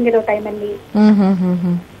ಇಚ್ಚಿಂಗ್ ಇರೋ ಟೈಮಲ್ಲಿ.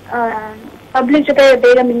 ಪಬ್ಲಿಕ್ ಜೊತೆ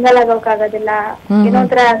ಬೇಗ ಮಿಂಗಲ್ ಆಗೋಕ್ಕಾಗೋದಿಲ್ಲ. ಏನೋ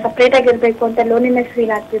ಒಂಥರ ಸಪರೇಟ್ ಆಗಿರ್ಬೇಕು ಅಂತ ಲೋನ್ಲಿನೆಸ್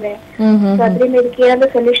ಫೀಲ್ ಆಗ್ತಿದೆ. ಅದ್ರಿಂದ ಇದಕ್ಕೆ ಏನಾದ್ರು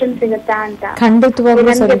ಸೊಲ್ಯೂಷನ್ ಸಿಗುತ್ತಾ ಅಂತ.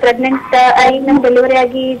 ನನಗೆ ಪ್ರೆಗ್ನೆಂಟ್ ನನ್ ಡೆಲಿವರಿ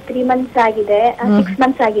ಆಗಿ 3 months ಆಗಿದೆ, 6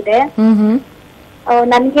 months ಆಗಿದೆ.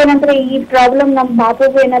 ನನ್ಗೇನಂದ್ರೆ ಈ ಪ್ರಾಬ್ಲಮ್ ನಮ್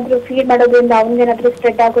ಪಾಪಗೂ ಏನಾದ್ರು ಫೀಡ್ ಮಾಡೋದ್ರಿಂದ ಅವ್ನಿಗೇನಾದ್ರು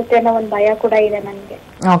ಸ್ಪ್ರೆಡ್ ಆಗುತ್ತೆ ಅನ್ನೋ ಒಂದ್ ಭಯ ಕೂಡ ಇದೆ ನನ್ಗೆ.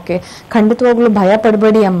 ಓಕೆ, ಖಂಡಿತವಾಗ್ಲೂ ಭಯ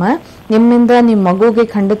ಪಡಬೇಡಿ ಅಮ್ಮ. ನಿಮ್ಮಿಂದ ನಿಮ್ ಮಗುಗೆ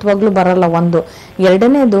ಖಂಡಿತವಾಗ್ಲೂ ಬರಲ್ಲ. ಒಂದು.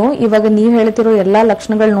 ಎರಡನೇದು, ಇವಾಗ ನೀವ್ ಹೇಳ್ತಿರೋ ಎಲ್ಲಾ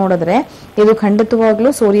ಲಕ್ಷಣಗಳು ನೋಡಿದ್ರೆ ಇದು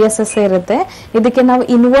ಖಂಡಿತವಾಗ್ಲೂ ಸೋರಿಯಾಸಿಸ್ ಇರುತ್ತೆ. ಇದಕ್ಕೆ ನಾವು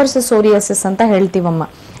ಇನ್ವರ್ಸ್ ಸೋರಿಯಾಸಿಸ್ ಅಂತ ಹೇಳ್ತೀವಮ್ಮ.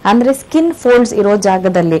 ಅಂದ್ರೆ ಸ್ಕಿನ್ ಫೋಲ್ಡ್ಸ್ ಇರೋ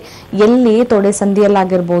ಜಾಗದಲ್ಲಿ, ಎಲ್ಲಿ ತೊಡೆ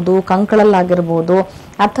ಸಂದಿಯಲ್ಲಾಗಿರ್ಬೋದು, ಕಂಕಳಲ್ಲಾಗಿರ್ಬೋದು,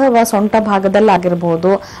 ಅಥವಾ ಸೊಂಟ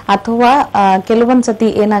ಭಾಗದಲ್ಲಾಗಿರ್ಬೋದು, ಅಥವಾ ಕೆಲವೊಂದ್ಸತಿ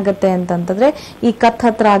ಏನಾಗುತ್ತೆ ಅಂತಂದ್ರೆ ಈ ಕತ್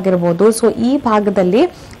ಹತ್ರ ಆಗಿರ್ಬೋದು. ಸೊ ಈ ಭಾಗದಲ್ಲಿ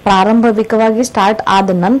ಪ್ರಾರಂಭಿಕವಾಗಿ ಸ್ಟಾರ್ಟ್ ಆದ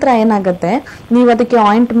ನಂತರ ಏನಾಗುತ್ತೆ, ನೀವು ಅದಕ್ಕೆ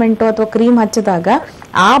ಆಯಿಂಟ್ಮೆಂಟ್ ಅಥವಾ ಕ್ರೀಮ್ ಹಚ್ಚಿದಾಗ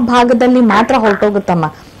ಆ ಭಾಗದಲ್ಲಿ ಮಾತ್ರ ಹೊರಟೋಗುತ್ತಮ್ಮ.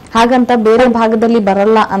 ಹಾಗಂತ ಬೇರೆ ಭಾಗದಲ್ಲಿ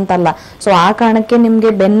ಬರಲ್ಲ ಅಂತಲ್ಲ. ಸೊ ಆ ಕಾರಣಕ್ಕೆ ನಿಮ್ಗೆ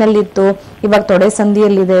ಬೆನ್ನಲ್ಲಿತ್ತು, ಇವಾಗ ತೊಡೆ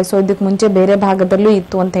ಸಂದಿಯಲ್ಲಿದೆ, ಸೊ ಇದಕ್ ಮುಂಚೆ ಬೇರೆ ಭಾಗದಲ್ಲೂ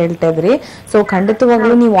ಇತ್ತು ಅಂತ ಹೇಳ್ತಾ ಇದ್ರಿ. ಸೊ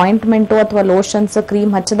ಖಂಡಿತವಾಗ್ಲೂ ನೀವು ಆಯಿಂಟ್ಮೆಂಟ್ ಅಥವಾ ಲೋಷನ್ಸ್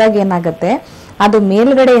ಕ್ರೀಮ್ ಹಚ್ಚಿದಾಗ ಏನಾಗುತ್ತೆ, ಅದು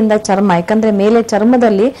ಮೇಲ್ಗಡೆಯಿಂದ ಚರ್ಮ, ಯಾಕಂದ್ರೆ ಮೇಲೆ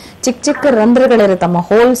ಚರ್ಮದಲ್ಲಿ ಚಿಕ್ಕ ಚಿಕ್ಕ ರಂಧ್ರಗಳಿರುತ್ತಮ್ಮ,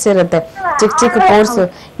 ಹೋಲ್ಸ್ ಇರುತ್ತೆ, ಚಿಕ್ಕ ಚಿಕ್ಕ ಪೋರ್ಸ್.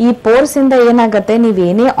 ಈ ಪೋರ್ಸ್ ಇಂದ ಏನಾಗತ್ತೆ,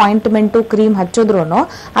 ನೀವೇನೇ ಆಯಿಂಟ್ಮೆಂಟ್ ಕ್ರೀಮ್ ಹಚ್ಚಿದ್ರು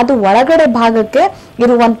ಅದು ಒಳಗಡೆ ಭಾಗಕ್ಕೆ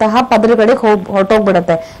ಇರುವಂತಹ ಪದರಗಳಿಗೆ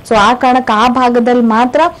ಹೊರಟೋಗ್ಬಿಡತ್ತೆ. ಸೊ ಆ ಕಾರಣಕ್ಕೆ ಆ ಭಾಗದಲ್ಲಿ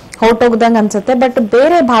ಮಾತ್ರ ಹೊರಟೋಗ್ದಂಗ ಅನ್ಸುತ್ತೆ, ಬಟ್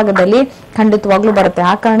ಬೇರೆ ಭಾಗದಲ್ಲಿ ಖಂಡಿತವಾಗ್ಲೂ ಬರುತ್ತೆ.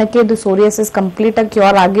 ಆ ಕಾರಣಕ್ಕೆ ಇದು ಸೋರಿಯಾಸಿಸ್ ಕಂಪ್ಲೀಟ್ ಆಗಿ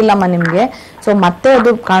ಕ್ಯೂರ್ ಆಗಿಲ್ಲಮ್ಮ ನಿಮ್ಗೆ. ಸೊ ಮತ್ತೆ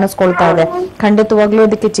ಅದು ಕಾಣಿಸ್ಕೊಳ್ತಾ ಇದೆ. ಖಂಡಿತವಾಗ್ಲೂ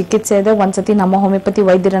ಇದಕ್ಕೆ ಚಿಕಿತ್ಸೆ ಇದೆ. ಒಂದ್ಸತಿ ನಮ್ಮ ಹೋಮಿಯೋಪತಿ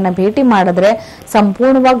ವೈದ್ಯರನ್ನ ಭೇಟಿ ಮಾಡಿದ್ರೆ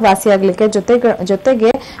ಸಂಪೂರ್ಣವಾಗಿ ವಾಸಿ ಆಗ್ಲಿಕ್ಕೆ.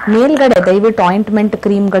 ಜೊತೆಗೆ ಮೇಲ್ಗಡೆ ದಯವಿಟ್ಟು ಆಯಿಂಟ್ಮೆಂಟ್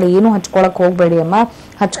ಕ್ರೀಮ್ಗಳು ಏನು ಹಚ್ಕೊಳಕ್ ಹೋಗ್ಬೇಡಿ ಅಮ್ಮ.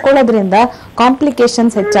 ಹಚ್ಕೊಳ್ಳೋದ್ರಿಂದ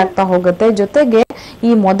ಕಾಂಪ್ಲಿಕೇಶನ್ಸ್ ಹೆಚ್ಚಾಗ್ತಾ ಹೋಗುತ್ತೆ. ಜೊತೆಗೆ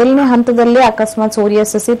ಈ ಮೊದಲನೇ ಹಂತದಲ್ಲೇ ಅಕಸ್ಮಾತ್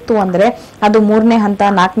ಸೋರಿಯಾಸಿಸ್ ಇತ್ತು ಅಂದ್ರೆ ಅದು 3ನೇ ಹಂತ,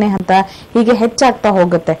 4ನೇ ಹಂತ ಹೀಗೆ ಹೆಚ್ಚಾಗ್ತಾ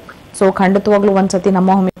ಹೋಗುತ್ತೆ. ಸೊ ಖಂಡಿತವಾಗ್ಲೂ ಒಂದ್ಸತಿ ನಮ್ಮ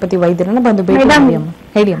ಹೋಮಿಯೋಪತಿ ವೈದ್ಯರನ್ನ ಬಂದು ಭೇಟಿ ಮಾಡಿ ಅಮ್ಮ.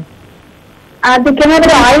 ಹೇಳಿ ಅಮ್ಮ.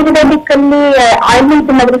 ಅದಕ್ಕೇನಾದ್ರೂ ಆಯುರ್ವೇದಿಕ್ ಅಲ್ಲಿ ಆಯಿಂಟ್ಮೆಂಟ್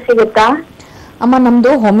ಏನಾದ್ರೂ ಸಿಗುತ್ತಾ ಅಮ್ಮ?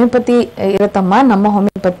 ನಮ್ದು ಹೋಮಿಯೋಪತಿ ಇರುತ್ತಮ್ಮ, ನಮ್ಮ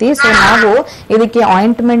ಹೋಮಿಯೋಪತಿ. ಸೊ ನಾವು ಇದಕ್ಕೆ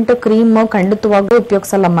ಆಯಿಂಟ್ಮೆಂಟ್ ಕ್ರೀಮ್ ಖಂಡಿತವಾಗ್ಲೂ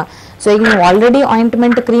ಉಪಯೋಗಿಸಲ್ಲಮ್ಮ. ಸೊ ಈಗ ನೀವು ಆಲ್ರೆಡಿ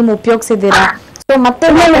ಆಯಿಂಟ್ಮೆಂಟ್ ಕ್ರೀಮ್ ಉಪಯೋಗಿಸಿದ್ದೀರಾ, ಸೊ ಮತ್ತೆ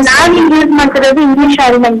ನಾವ್ ಯೂಸ್ ಮಾಡ್ತಿರೋದು ಇಂಗ್ಲಿಷ್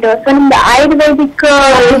ಆಯಿಂಟ್ಮೆಂಟ್. ಸೊ ನಿಮ್ದು ಆಯುರ್ವೇದಿಕ್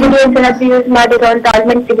ಯೂಸ್ ಮಾಡಿರೋ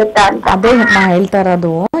ಆಯಿಂಟ್ಮೆಂಟ್ ಸಿಗುತ್ತಾ ಅಂತ? ಅದೇ ನಾ ಹೇಳ್ತಾ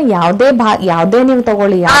ಇರೋದು. ಯಾವ್ದೇ ನೀವು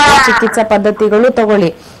ತಗೊಳ್ಳಿ, ಯಾವ್ದೇ ಚಿಕಿತ್ಸಾ ಪದ್ಧತಿಗಳು ತಗೊಳ್ಳಿ,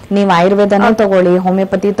 ನೀವು ಆಯುರ್ವೇದನೂ ತಗೊಳ್ಳಿ,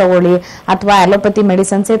 ಹೋಮಿಯೋಪತಿ ತಗೊಳ್ಳಿ, ಅಥವಾ ಅಲೋಪತಿ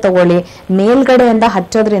ಮೆಡಿಸಿನ್ಸೇ ತಗೊಳ್ಳಿ, ಮೇಲ್ಗಡೆಯಿಂದ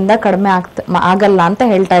ಹಚ್ಚೋದ್ರಿಂದ ಕಡಿಮೆ ಆಗಲ್ಲ ಅಂತ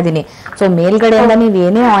ಹೇಳ್ತಾ ಇದೀನಿ. ಸೊ ಮೇಲ್ಗಡೆಯಿಂದ ನೀವ್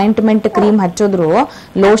ಏನೇ ಆಯಿಂಟ್ಮೆಂಟ್ ಕ್ರೀಮ್ ಹಚ್ಚಿದ್ರು,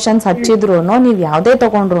 ಲೋಷನ್ಸ್ ಹಚ್ಚಿದ್ರು, ನೀವ್ ಯಾವ್ದೇ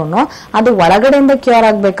ತಗೊಂಡ್ರು ಅದು ಒಳಗಡೆಯಿಂದ ಕ್ಯೂರ್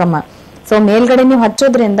ಆಗ್ಬೇಕಮ್ಮ. ಸೊ ಮೇಲ್ಗಡೆ ನೀವು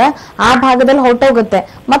ಹಚ್ಚೋದ್ರಿಂದ ಆ ಭಾಗದಲ್ಲಿ ಹೊರಟೋಗುತ್ತೆ,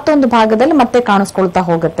 ಮತ್ತೊಂದು ಭಾಗದಲ್ಲಿ ಮತ್ತೆ ಕಾಣಿಸ್ಕೊಳ್ತಾ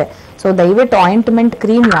ಹೋಗುತ್ತೆ. ಸೊ ದಯವಿಟ್ಟು ಆಯಿಂಟ್ಮೆಂಟ್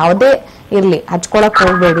ಕ್ರೀಮ್ ಯಾವುದೇ ಇರ್ಲಿ ಹಚ್ಕೊಳಕ್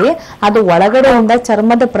ಹೋಗ್ಬೇಡಿ. ಅದು ಒಳಗಡೆಯಿಂದ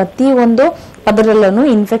ಚರ್ಮದ ಪ್ರತಿ ಒಂದು ಪದರಲ್ಲೂ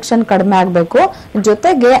ಇನ್ಫೆಕ್ಷನ್ ಕಡಿಮೆ ಆಗ್ಬೇಕು.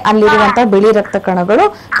 ಜೊತೆಗೆ ಅಲ್ಲಿರುವಂತ ಬಿಳಿ ರಕ್ತ ಕಣಗಳು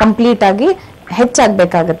ಕಂಪ್ಲೀಟ್ ಆಗಿ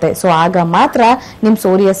ಹೆಚ್ಚಾಗ್ಬೇಕಾಗತ್ತೆ. ಸೊ ಆಗ ಮಾತ್ರ ನಿಮ್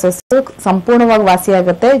ಸೋರಿಯಾಸಿಸ್ ಸಂಪೂರ್ಣವಾಗಿ ವಾಸಿ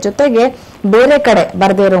ಆಗುತ್ತೆ. ಜೊತೆಗೆ ಬೇರೆ ಕಡೆ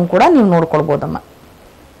ಬರ್ದೇ ಇರೋ ಕೂಡ ನೀವು ನೋಡ್ಕೊಳ್ಬಹುದಮ್ಮ.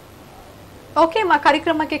 ಓಕೆ ಅಮ್ಮ,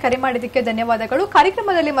 ಕಾರ್ಯಕ್ರಮಕ್ಕೆ ಕರೆ ಮಾಡಿದ್ದಕ್ಕೆ ಧನ್ಯವಾದಗಳು.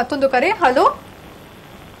 ಕಾರ್ಯಕ್ರಮದಲ್ಲಿ ಮತ್ತೊಂದು ಕರೆ. ಹಲೋ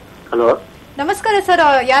ಹಲೋ, ನಮಸ್ಕಾರ ಸರ್,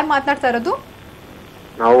 ಯಾರು ಮಾತನಾಡ್ತಾ ಇರೋದು?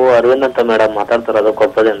 ನಾವು ಅರವಿಂದ್ ಅಂತ ಮೇಡಮ್ ಮಾತಾಡ್ತಾ ಇರೋದು,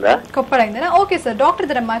 ಕೊಪ್ಪಳದಿಂದ. ಕೊಪ್ಪಳದಿಂದ. ಓಕೆ ಸರ್, ಡಾಕ್ಟರ್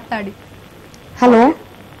ಇದ್ದಾರೆ, ಮಾತನಾಡಿ. ಹಲೋ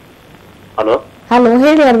ಹಲೋ ಹಲೋ,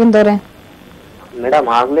 ಹೇಳಿ ಅರವಿಂದ್ ಅವರೇ. ಮೇಡಮ್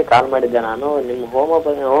ಆಗ್ಲೇ ಕಾಲ್ ಮಾಡಿದ್ದೆ ನಾನು. ನಿಮ್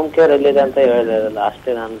ಹೋಮ್ ಕೇರ್ ಎಲ್ಲಿದೆ ಅಂತ ಹೇಳಿಲ್ಲ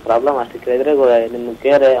ಅಷ್ಟೇ. ನಾನು ಪ್ರಾಬ್ಲಮ್ ಅಷ್ಟೇ ಕೇಳಿದ್ರೆ ನಿಮ್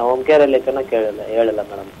ಹೋಮ್ ಕೇರ್ ಎಲ್ಲಿ ಹೇಳಿಲ್ಲ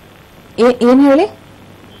ಮೇಡಮ್. ಏನ್ ಹೇಳಿ?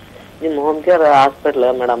 ನಿಮ್ ಹೋಮ್ ಕೇರ್ ಹಾಸ್ಪಿಟಲ್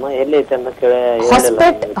ಮೇಡಮ್ ಎಲ್ಲಿ ಐತೆ ಅಂತ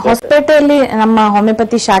ಹಾಸ್ಪಿಟಲ್ ನಮ್ಮ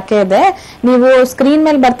ಹೋಮಿಯೋಪತಿ ಶಾಖೆ ಇದೆ. ನೀವು ಸ್ಕ್ರೀನ್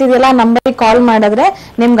ಮೇಲೆ ಬರ್ತಿದೆಯಲ್ಲ ನಂಬರ್ ಕಾಲ್ ಮಾಡಿದ್ರೆ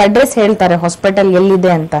ನಿಮ್ಗೆ ಅಡ್ರೆಸ್ ಹೇಳ್ತಾರೆ ಹಾಸ್ಪಿಟಲ್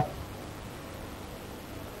ಎಲ್ಲಿದೆ ಅಂತ.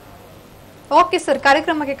 ಓಕೆ ಸರ್,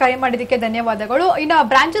 ಕಾರ್ಯಕ್ರಮಕ್ಕೆ ಕರೆ ಮಾಡಿದ್ದಕ್ಕೆ ಧನ್ಯವಾದಗಳು. ಇನ್ನ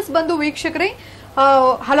ಬ್ರಾಂಚಸ್ ಬಂದು ವೀಕ್ಷಕರೇ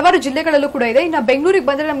ಹಲವಾರು ಜಿಲ್ಲೆಗಳಲ್ಲೂ ಕೂಡ ಇದೆ. ಇನ್ನು ಬೆಂಗಳೂರಿಗೆ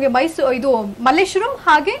ಬಂದ್ರೆ ನಮಗೆ ಇದು ಮಲ್ಲೇಶ್ವರಂ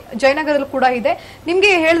ಹಾಗೆ ಜಯನಗರಲ್ಲೂ ಕೂಡ ಇದೆ. ನಿಮ್ಗೆ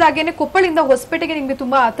ಹೇಳ್ದಾಗೇನೆ ಕೊಪ್ಪಳಿಂದ ಹೊಸಪೇಟೆಗೆ ನಿಮ್ಗೆ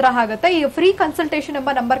ತುಂಬಾ ಹತ್ರ ಆಗುತ್ತೆ. ಈ ಫ್ರೀ ಕನ್ಸಲ್ಟೇಷನ್ ಎಂಬ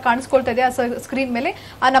ನಂಬರ್ ಕಾಣಿಸ್ಕೊಳ್ತಾ ಇದೆ ಆ ಸ್ಕ್ರೀನ್ ಮೇಲೆ.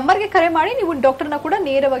 ಆ ನಂಬರ್ಗೆ ಕರೆ ಮಾಡಿ ನೀವು ಡಾಕ್ಟರ್ನ ಕೂಡ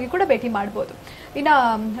ನೇರವಾಗಿ ಕೂಡ ಭೇಟಿ ಮಾಡಬಹುದು. ಇನ್ನ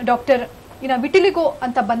ಡಾಕ್ಟರ್, ಇನ್ನ ವಿಟಿಲಿಗೋ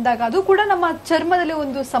ಅಂತ ಬಂದಾಗ ಅದು ಕೂಡ ನಮ್ಮ ಚರ್ಮದಲ್ಲಿ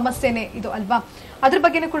ಒಂದು ಸಮಸ್ಯೆನೆ ಇದು ಅಲ್ವಾ? ಅದ್ರ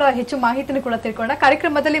ಬಗ್ಗೆನೂ ಕೂಡ ಹೆಚ್ಚು ಮಾಹಿತಿನೂ ಕೂಡ ತಿಳ್ಕೊಳ್ಳೋಣ.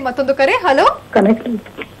 ಕಾರ್ಯಕ್ರಮದಲ್ಲಿ ಮತ್ತೊಂದು ಕರೆ. ಹಲೋ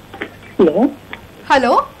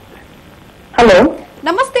ಹಲೋ ಹಲೋ,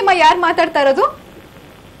 ನಮಸ್ತೆ ಅಮ್ಮ, ಯಾರು ಮಾತಾಡ್ತಾ ಇರೋದು?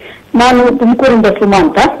 ನಾನು ತುಮಕೂರಿಂದ ಸುಮಾ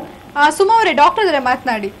ಅಂತ. ಸುಮಾ ಅವರೇ, ಡಾಕ್ಟರ್ ಇದ್ರೆ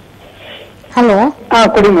ಮಾತನಾಡಿ. ಹಲೋ.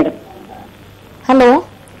 ಕೊಡಿ ಮೇಡಮ್. ಹಲೋ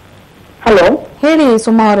ಹಲೋ, ಹೇಳಿ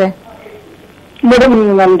ಸುಮಾ ಅವರೇ. ಮೇಡಮ್,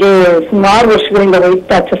 ನನ್ಗೆ ಸುಮಾರು ವರ್ಷಗಳಿಂದ ವೈಟ್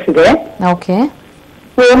ಪ್ಯಾಚಸ್ ಇದೆ. Okay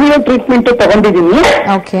homeo treatment ತಗೊಂಡಿದೀನಿ.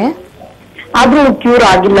 ಓಕೆ, ಆದ್ರೂ ಕ್ಯೂರ್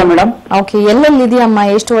ಆಗಿಲ್ಲ ಮೇಡಮ್. ಓಕೆ, ಎಲ್ಲೆಲ್ಲಿ ಇದೆಯಮ್ಮ?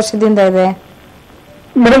 ಎಷ್ಟು ವರ್ಷದಿಂದ ಇದೆ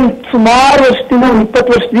ಮೇಡಮ್? ಸುಮಾರು ವರ್ಷದಿಂದ 20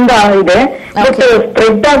 ವರ್ಷದಿಂದ ಇದೆ. ಬಟ್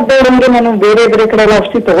ಸ್ಪ್ರೆಡ್ ಆಗದಂಗೆ ನಾನು ಬೇರೆ ಬೇರೆ ಕಡೆ ಎಲ್ಲ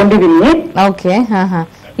ಔಷಧಿ ತಗೊಂಡಿದೀನಿ. ಓಕೆ,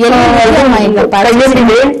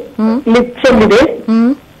 ಕೈಯಲ್ಲಿದೆ, ಲಿಪ್ಸ್ ಅಲ್ಲಿದೆ.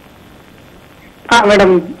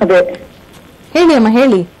 ಮೇಡಮ್ ಅದೇ ಹೇಳಿ ಅಮ್ಮ,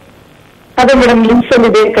 ಹೇಳಿ. ಅದೇ ಮೇಡಮ್, ಲಿಪ್ಸ್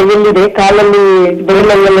ಅಲ್ಲಿದೆ, ಕೈಯಲ್ಲಿದೆ, ಕಾಲಲ್ಲಿ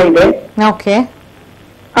ಬೆರಳಲ್ಲೆಲ್ಲ ಇದೆ. ಓಕೆ,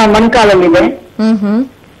 ಮೊಣಕಾಲಲ್ಲಿದೆ.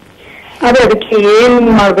 ಅದೇ ಅದಕ್ಕೆ ಏನ್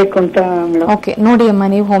ಮಾಡ್ಬೇಕು ಅಂತ ಮೇಡಮ್. ಓಕೆ, ನೋಡಿ ಅಮ್ಮ,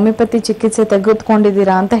 ನೀವು ಹೋಮಿಯೋಪತಿ ಚಿಕಿತ್ಸೆ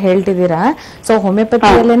ತೆಗೆದುಕೊಂಡಿದ್ದೀರಾ ಅಂತ ಹೇಳ್ತಿದ್ದೀರಾ. ಸೊ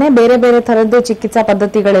ಹೋಮಿಯೋಪತಿಯಲ್ಲೇನೆ ಬೇರೆ ಬೇರೆ ತರದ್ದು ಚಿಕಿತ್ಸಾ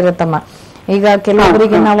ಪದ್ಧತಿಗಳಿರುತ್ತಮ್ಮ. ಈಗ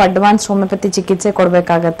ಕೆಲವೊಬ್ಬರಿಗೆ ನಾವು ಅಡ್ವಾನ್ಸ್ ಹೋಮಿಯೋಪತಿ ಚಿಕಿತ್ಸೆ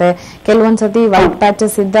ಕೊಡ್ಬೇಕಾಗತ್ತೆ. ಕೆಲವೊಂದ್ಸತಿ ವೈಟ್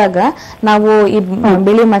ಪ್ಯಾಚಸ್ ಇದ್ದಾಗ ನಾವು ಈ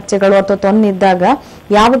ಬಿಳಿ ಮಚ್ಚೆಗಳು ಅಥವಾ ತೊನ್ನಿದ್ದಾಗ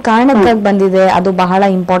ಯಾವ ಕಾರಣಕ್ಕಾಗಿ ಬಂದಿದೆ ಅದು ಬಹಳ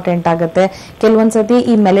ಇಂಪಾರ್ಟೆಂಟ್ ಆಗುತ್ತೆ. ಕೆಲವೊಂದ್ಸತಿ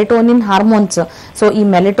ಈ ಮೆಲೆಟೋನಿನ್ ಹಾರ್ಮೋನ್ಸ್, ಸೊ ಈ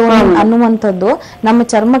ಮೆಲೆಟೋನಿನ್ ಅನ್ನುವಂಥದ್ದು ನಮ್ಮ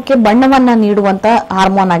ಚರ್ಮಕ್ಕೆ ಬಣ್ಣವನ್ನ ನೀಡುವಂತ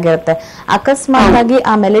ಹಾರ್ಮೋನ್ ಆಗಿರುತ್ತೆ. ಅಕಸ್ಮಾತ್ ಆಗಿ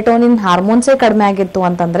ಆ ಮೆಲೆಟೋನಿನ್ ಹಾರ್ಮೋನ್ಸೇ ಕಡಿಮೆ ಆಗಿತ್ತು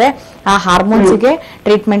ಅಂತಂದ್ರೆ ಆ ಹಾರ್ಮೋನ್ಸ್ಗೆ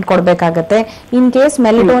treatment ಕೊಡ್ಬೇಕಾಗತ್ತೆ. In case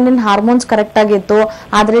melatonin hormones correct ಆಗಿತ್ತು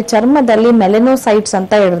ಆದ್ರೆ ಚರ್ಮದಲ್ಲಿ ಮೆಲನೋಸೈಟ್ಸ್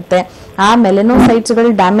ಅಂತ ಇರುತ್ತೆ, ಆ ಮೆಲನೋಸೈಟ್ಸ್ ಗಳು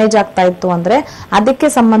ಡ್ಯಾಮೇಜ್ ಆಗ್ತಾ ಇತ್ತು ಅಂದ್ರೆ ಅದಕ್ಕೆ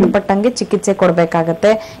ಸಂಬಂಧಪಟ್ಟಂಗೆ ಚಿಕಿತ್ಸೆ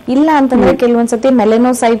ಕೊಡ್ಬೇಕಾಗತ್ತೆ. ಇಲ್ಲ ಅಂತಂದ್ರೆ ಕೆಲವೊಂದ್ಸತಿ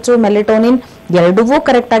ಮೆಲನೋಸೈಟ್ಸ್ ಮೆಲೆಟೋನಿನ್ ಎರಡೂ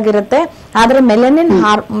ಕರೆಕ್ಟ್ ಆಗಿರುತ್ತೆ, ಆದ್ರೆ ಮೆಲನಿನ್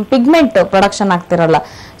ಪಿಗ್ಮೆಂಟ್ ಪ್ರೊಡಕ್ಷನ್ ಆಗ್ತಿರಲ್ಲ.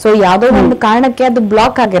 ಸೊ ಯಾವ್ದೋ ಒಂದು ಕಾರಣಕ್ಕೆ ಅದು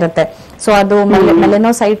ಬ್ಲಾಕ್ ಆಗಿರುತ್ತೆ. ಸೊ ಅದು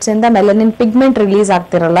ಮೆಲನೋಸೈಟ್ಸ್ ಇಂದ ಮೆಲನಿನ್ ಪಿಗ್ಮೆಂಟ್ ರಿಲೀಸ್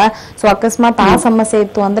ಆಗ್ತಿರಲ್ಲ. ಸೊ ಅಕಸ್ಮಾತ್ ಆ ಸಮಸ್ಯೆ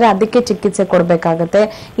ಇತ್ತು ಅಂದ್ರೆ ಅದಕ್ಕೆ ಚಿಕಿತ್ಸೆ ಕೊಡ್ಬೇಕಾಗತ್ತೆ.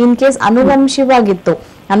 ಇನ್ ಕೇಸ್ ಅನುವಂಶಿವಾಗಿತ್ತು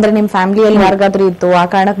ಅಂದ್ರೆ ನಿಮ್ ಫ್ಯಾಮಿಲಿಯಲ್ಲಿ ಯಾರಿಗಾದ್ರೂ ಇತ್ತು, ಆ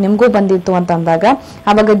ಕಾರಣಕ್ಕೆ ನಿಮ್ಗೂ ಬಂದಿತ್ತು ಅಂತ ಅಂದಾಗ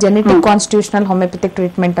ಅವಾಗ ಜೆನೆಟಿಕ್ ಕಾನ್ಸ್ಟಿಟ್ಯೂಷನಲ್ ಹೋಮಿಯೋಪತಿಕ್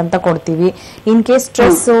ಟ್ರೀಟ್ಮೆಂಟ್ ಅಂತ ಕೊಡ್ತೀವಿ. ಇನ್ ಕೇಸ್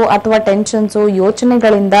ಸ್ಟ್ರೆಸ್ ಅಥವಾ ಟೆನ್ಷನ್ಸ್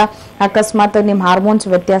ಯೋಚನೆಗಳಿಂದ ಅಕಸ್ಮಾತ್ ನಿಮ್ ಹಾರ್ಮೋನ್ಸ್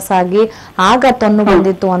ವ್ಯತ್ಯಾಸ ಆಗಿ ಆಗ ತೊನ್ನು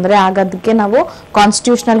ಬಂದಿತ್ತು ಅಂದ್ರೆ ಆಗ ಅದಕ್ಕೆ ನಾವು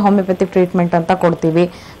ಕಾನ್ಸ್ಟಿಟ್ಯೂಷನಲ್ ಹೋಮಿಯೋಪತಿಕ್ ಟ್ರೀಟ್ಮೆಂಟ್ ಅಂತ ಕೊಡ್ತೀವಿ.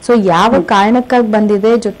 ಸೊ ಯಾವ ಕಾರಣಕ್ಕಾಗಿ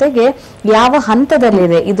ಬಂದಿದೆ ಜೊತೆಗೆ ಯಾವ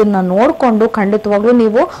ಹಂತದಲ್ಲಿದೆ ಇದನ್ನ ನೋಡ್ಕೊಂಡು ಖಂಡಿತವಾಗ್ಲೂ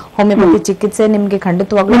ನೀವು ಹೋಮಿಯೋಪತಿ ಚಿಕಿತ್ಸೆ ನಿಮ್ಗೆ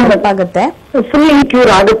ಖಂಡಿತವಾಗ್ಲೂ ಹೆಲ್ಪ್ ಆಗುತ್ತೆ.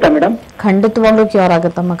 ಖಂಡಿತವಾಗ್ಲೂ ಕ್ಯೂರ್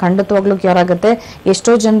ಆಗುತ್ತಮ್ಮ, ಖಂಡಿತವಾಗ್ಲೂ ಕ್ಯೂರ್ ಆಗುತ್ತೆ.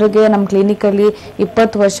 ಎಷ್ಟೋ ಜನರಿಗೆ ನಮ್ ಕ್ಲಿನಿಕ್ ಅಲ್ಲಿ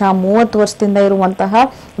 20 ವರ್ಷ 30 ವರ್ಷದಿಂದ ಇರುವಂತಹ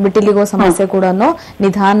ವಿಟಿಲಿಗೋ ಸಮಸ್ಯೆ ಕೂಡ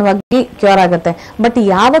ನಿಧಾನವಾಗಿ ಕ್ಯೂರ್ ಆಗುತ್ತೆ. ಬಟ್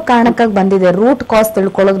ಯಾವ ಕಾರಣಕ್ಕಾಗಿ ಬಂದಿದೆ ರೂಟ್ ಕಾಸ್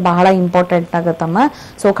ತಿಳ್ಕೊಳ್ಳೋದು ಬಹಳ ಇಂಪಾರ್ಟೆಂಟ್ ಆಗುತ್ತಮ್ಮ.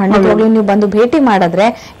 ಸೊ ಖಂಡಿತವಾಗ್ಲೂ ನೀವು ಬಂದು ಭೇಟಿ ಮಾಡಿದ್ರೆ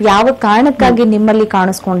ಯಾವ ಕಾರಣಕ್ಕಾಗಿ ನಿಮ್ಮಲ್ಲಿ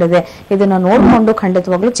ಕಾಣಿಸ್ಕೊಂಡಿದೆ ಇದನ್ನ ನೋಡ್ಕೊಂಡು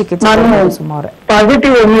ಖಂಡಿತವಾಗ್ಲೂ ಚಿಕಿತ್ಸೆ ಸುಮಾರು.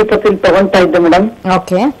 ಪಾಸಿಟಿವ್ ಹೋಮಿಯೋಪತಿ ತಗೊಂತಾ ಇದ್ದೆ ಮೇಡಮ್.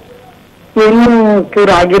 ಓಕೆ, ಏನು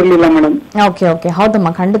ಕ್ಯೂರ್ ಆಗಿರ್ಲಿಲ್ಲ ಮೇಡಮ್. ಓಕೆ ಓಕೆ, ಹೌದಮ್ಮ,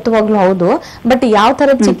 ಖಂಡಿತವಾಗ್ಲೂ ಹೌದು. ಬಟ್ ಯಾವ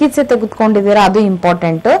ತರ ಚಿಕಿತ್ಸೆ ತೆಗೆದುಕೊಂಡಿದ್ದೀರಾ ಅದು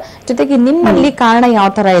ಇಂಪಾರ್ಟೆಂಟ್. ಜೊತೆಗೆ ನಿಮ್ಮಲ್ಲಿ ಕಾರಣ ಯಾವ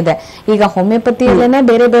ತರ ಇದೆ. ಈಗ ಹೋಮಿಯೋಪತಿಯಲ್ಲೇನೆ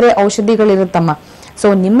ಬೇರೆ ಬೇರೆ ಔಷಧಿಗಳಿರುತ್ತಮ್ಮ. ಸೊ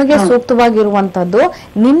ನಿಮಗೆ ಸೂಕ್ತವಾಗಿರುವಂತದ್ದು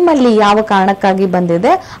ನಿಮ್ಮಲ್ಲಿ ಯಾವ ಕಾರಣಕ್ಕಾಗಿ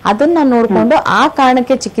ಬಂದಿದೆ ಅದನ್ನ ನೋಡ್ಕೊಂಡು ಆ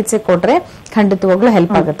ಕಾರಣಕ್ಕೆ ಚಿಕಿತ್ಸೆ ಕೊಟ್ರೆ ಖಂಡಿತವಾಗ್ಲೂ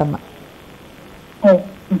ಹೆಲ್ಪ್ ಆಗುತ್ತಮ್ಮ.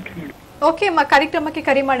 ಓಕೆ ಅಮ್ಮ, ಕಾರ್ಯಕ್ರಮಕ್ಕೆ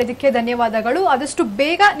ಕರೆ ಮಾಡಿದ್ದಕ್ಕೆ ಧನ್ಯವಾದಗಳು. ಆದಷ್ಟು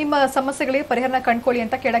ಬೇಗ ನಿಮ್ಮ ಸಮಸ್ಯೆಗಳಿಗೆ ಪರಿಹಾರ ಕಂಡುಕೊಳ್ಳಿ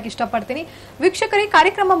ಅಂತ ಕೇಳಕ್ ಇಷ್ಟಪಡ್ತೀನಿ. ವೀಕ್ಷಕರೇ,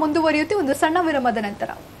 ಕಾರ್ಯಕ್ರಮ ಮುಂದುವರಿಯುತ್ತೆ ಒಂದು ಸಣ್ಣ ವಿರಾಮದ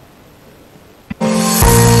ನಂತರ.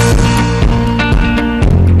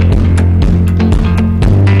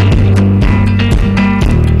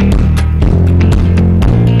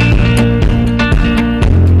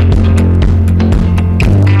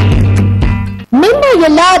 ನಿಮ್ಮ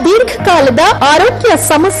ಎಲ್ಲಾ ದೀರ್ಘಕಾಲದ ಆರೋಗ್ಯ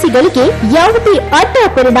ಸಮಸ್ಯೆಗಳಿಗೆ ಯಾವುದೇ ಅಡ್ಡ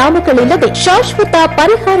ಪರಿಣಾಮಗಳಿಲ್ಲದೆ ಶಾಶ್ವತ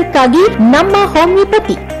ಪರಿಹಾರಕ್ಕಾಗಿ ನಮ್ಮ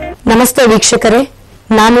ಹೋಮಿಯೋಪತಿ. ನಮಸ್ತೆ ವೀಕ್ಷಕರೇ,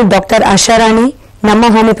 ನಾನು ಡಾಕ್ಟರ್ ಆಶಾರಾಣಿ, ನಮ್ಮ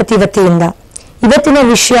ಹೋಮಿಯೋಪತಿ ವತಿಯಿಂದ. ಇವತ್ತಿನ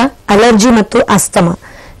ವಿಷಯ ಅಲರ್ಜಿ ಮತ್ತು ಅಸ್ತಮಾ.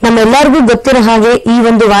 ನಮ್ಮೆಲ್ಲರಿಗೂ ಗೊತ್ತಿರೋ ಹಾಗೆ ಈ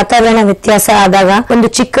ಒಂದು ವಾತಾವರಣ ವ್ಯತ್ಯಾಸ ಆದಾಗ ಒಂದು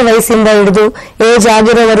ಚಿಕ್ಕ ವಯಸ್ಸಿಂದ ಹಿಡಿದು ಏಜ್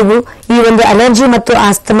ಆಗಿರೋವರೆಗೂ ಈ ಒಂದು ಅಲರ್ಜಿ ಮತ್ತು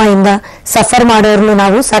ಆಸ್ತಮಾ ಇಂದ ಸಫರ್ ಮಾಡೋರ್ನು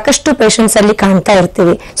ನಾವು ಸಾಕಷ್ಟು ಪೇಷಂಟ್ಸ್ ಅಲ್ಲಿ ಕಾಣ್ತಾ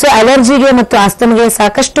ಇರ್ತೀವಿ. ಸೊ ಅಲರ್ಜಿಗೆ ಮತ್ತು ಆಸ್ತಮಗೆ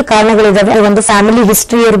ಸಾಕಷ್ಟು ಕಾರಣಗಳಿದಾವೆ. ಒಂದು ಫ್ಯಾಮಿಲಿ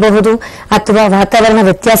ಹಿಸ್ಟ್ರಿ ಇರಬಹುದು, ಅಥವಾ ವಾತಾವರಣ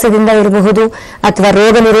ವ್ಯತ್ಯಾಸದಿಂದ ಇರಬಹುದು, ಅಥವಾ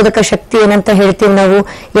ರೋಗ ನಿರೋಧಕ ಶಕ್ತಿ ಏನಂತ ಹೇಳ್ತೀವಿ ನಾವು,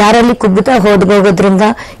 ಯಾರಲ್ಲಿ ಕುಗ್ಗುತ್ತಾ ಹೋಗೋದ್ರಿಂದ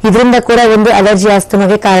ಇದರಿಂದ ಕೂಡ ಒಂದು ಅಲರ್ಜಿ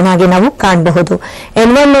ಆಸ್ತಮಗೆ ಕಾರಣ ಆಗಿ ನಾವು ಕಾಣಬಹುದು.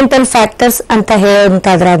 ಎನ್ವೈರನ್ಮೆಂಟಲ್ ಫ್ಯಾಕ್ಟರ್ಸ್ ಅಂತ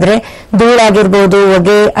ಹೇಳಂತಾದ್ರೆ ನೋಡೋದಾದ್ರೆ ಧೂಳಾಗಿರ್ಬೋದು,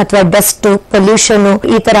 ಹೊಗೆ ಅಥವಾ ಡಸ್ಟ್, ಪೊಲ್ಯೂಷನ್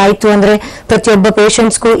ಈ ತರ ಆಯ್ತು ಅಂದ್ರೆ ಪ್ರತಿಯೊಬ್ಬ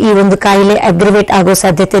ಪೇಷಂಟ್ಸ್ಗೂ ಈ ಒಂದು ಕಾಯಿಲೆ ಅಗ್ರಿವೇಟ್ ಆಗೋ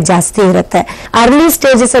ಸಾಧ್ಯತೆ ಜಾಸ್ತಿ ಇರುತ್ತೆ. ಅರ್ಲಿ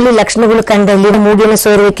ಸ್ಟೇಜಸ್ ಅಲ್ಲಿ ಲಕ್ಷಣಗಳು ಕಂಡಲ್ಲಿ ಮೂಗಿನ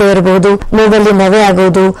ಸೋರುವಿಕೆ ಇರಬಹುದು, ಮೂಗಲ್ಲಿ ನವೆ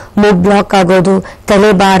ಆಗೋದು, ಮೂಗ್ ಬ್ಲಾಕ್ ಆಗೋದು,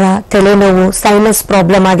 ತಲೆಭಾರ, ತಲೆನೋವು, ಸೈನಸ್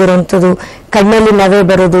ಪ್ರಾಬ್ಲಮ್ ಆಗಿರುವಂತದ್ದು, ಕಣ್ಣಲ್ಲಿ ನವೆ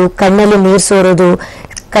ಬರೋದು, ಕಣ್ಣಲ್ಲಿ ನೀರು ಸೋರೋದು,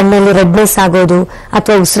 ಕಣ್ಣಲ್ಲಿ ರೆಡ್ನೆಸ್ ಆಗೋದು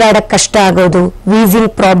ಅಥವಾ ಉಸಿರಾಡಕ್ ಕಷ್ಟ ಆಗೋದು,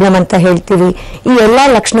 ವೀಸಿಂಗ್ ಪ್ರಾಬ್ಲಮ್ ಅಂತ ಹೇಳ್ತೀವಿ. ಈ ಎಲ್ಲಾ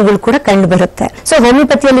ಲಕ್ಷಣಗಳು ಕೂಡ ಕಂಡು ಬರುತ್ತೆ. ಸೊ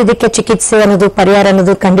ಹೋಮಿಯೋಪತಿಯಲ್ಲಿ ಇದಕ್ಕೆ ಚಿಕಿತ್ಸೆ ಅನ್ನೋದು, ಪರಿಹಾರ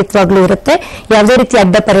ಅನ್ನೋದು ಖಂಡಿತವಾಗ್ಲೂ ಇರುತ್ತೆ. ಯಾವುದೇ ರೀತಿ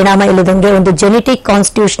ಅಡ್ಡ ಪರಿಣಾಮ ಇಲ್ಲದಂಗೆ ಒಂದು ಜೆನೆಟಿಕ್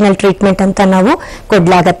ಕಾನ್ಸ್ಟಿಟ್ಯೂಷನಲ್ ಟ್ರೀಟ್ಮೆಂಟ್ ಅಂತ ನಾವು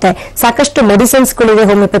ಕೊಡ್ಲಾಗತ್ತೆ. ಸಾಕಷ್ಟು ಮೆಡಿಸಿನ್ಸ್ ಗಳಿವೆ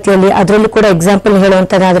ಹೋಮಿಯೋಪತಿಯಲ್ಲಿ. ಅದರಲ್ಲೂ ಕೂಡ ಎಕ್ಸಾಂಪಲ್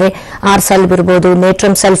ಹೇಳುವಂತದಾದ್ರೆ ಆರ್ ಸಲ್ವ್ ಇರ್ಬೋದು,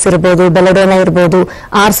 ನೇಟ್ರಮ್ ಸಲ್ಫ್ ಇರ್ಬೋದು, ಬೆಲಡೋನಾ ಇರ್ಬೋದು,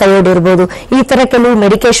 ಆರ್ ಸಯೋಡ್ ಇರ್ಬೋದು. ಈ ತರ ಕೆಲವು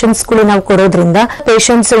ಮೆಡಿಕೇಶನ್ಸ್ ಗಳು ನಾವು ಕೊಡೋದ್ರಿಂದ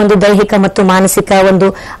ಪೇಷಂಟ್ಸ್ ಒಂದು ದೈಹಿಕ ಮತ್ತು ಮಾನಸಿಕ ಒಂದು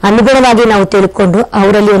ಅನುಗುಣವಾಗಿ ನಾವು ತಿಳ್ಕೊಂಡು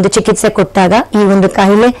ಅವರಲ್ಲಿ ಒಂದು ಚಿಕಿತ್ಸೆ ಕೊಟ್ಟಾಗ ಈ ಒಂದು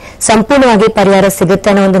ಕಾಯಿಲೆ ಸಂಪೂರ್ಣವಾಗಿ ಪರಿಹಾರ ಸಿಗುತ್ತೆ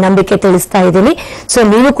ಅನ್ನೋ ಒಂದು ನಂಬಿಕೆ ತಿಳಿಸ್ತಾ ಇದ್ದೀನಿ. ಸೊ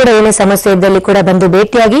ನೀವು ಕೂಡ ಏನೇ ಸಮಸ್ಯೆ ಇದ್ದಲ್ಲಿ ಕೂಡ ಬಂದು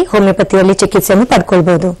ಭೇಟಿಯಾಗಿ ಹೋಮಿಯೋಪತಿಯಲ್ಲಿ ಚಿಕಿತ್ಸೆಯನ್ನು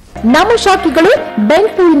ಪಡ್ಕೊಳ್ಬಹುದು. ನಮ್ಮ ಶಾಖೆಗಳು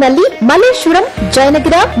ಬೆಂಗಳೂರಿನಲ್ಲಿ, ಮಲ್ಲೇಶ್ವರಂ,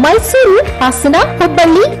 ಜಯನಗರ, ಮೈಸೂರು, ಹಾಸನ,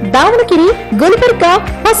 ಹುಬ್ಬಳ್ಳಿ, ದಾವಣಗೆರೆ, ಗುಲ್ಬರ್ಗ,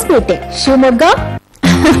 ಹೊಸಪೇಟೆ, ಶಿವಮೊಗ್ಗ.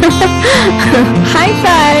 ಹಾಯ್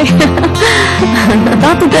ಬಾಯ್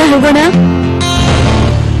ಹೋಗೋಣ.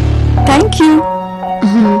 Thank you.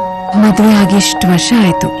 ಮದುವೆ ಆಗಿ ಇಷ್ಟು ವರ್ಷ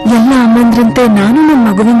ಆಯ್ತು. ಎಲ್ಲ ಅಮ್ಮಂದ್ರಂತೆ ನಾನು ನನ್ನ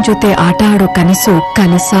ಮಗುವಿನ ಜೊತೆ ಆಟ ಆಡೋ ಕನಸು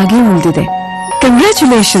ಕನಸಾಗಿ ಉಳಿದಿದೆ.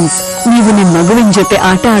 ಕಂಗ್ರ್ಯಾಚುಲೇಷನ್ಸ್, ನೀವು ನಿಮ್ಮ ಮಗುವಿನ ಜೊತೆ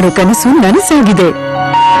ಆಟ ಆಡೋ ಕನಸು ನನಸಾಗಿದೆ.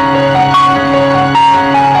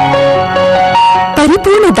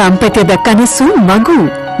 ಪರಿಪೂರ್ಣ ದಾಂಪತ್ಯದ ಕನಸು ಮಗು.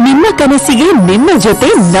 ನಿಮ್ಮ ಕನಸಿಗೆ ನಿಮ್ಮ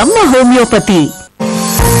ಜೊತೆ ನಮ್ಮ ಹೋಮಿಯೋಪತಿ.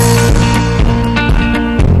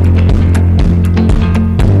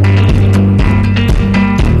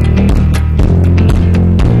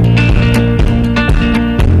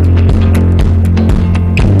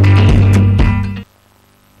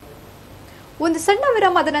 ಒಂದು ಸಣ್ಣ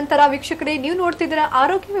ವಿರಾಮದ ನಂತರ ವೀಕ್ಷಕರೇ, ನೀವು ನೋಡ್ತಿದ್ದೀರಾ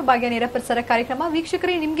ಆರೋಗ್ಯ ವಿಭಾಗ ನೇರ ಪ್ರಸಾರ ಕಾರ್ಯಕ್ರಮ.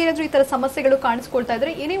 ವೀಕ್ಷಕರೇ, ನಿಮ್ಗೆ ಏನಾದ್ರೂ ಈ ತರ ಸಮಸ್ಯೆಗಳು ಕಾಣಿಸ್ಕೊಳ್ತಾ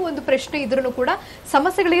ಇದ್ರೆ, ಏನೇ ಒಂದು ಪ್ರಶ್ನೆ ಇದ್ರೂ ಕೂಡ,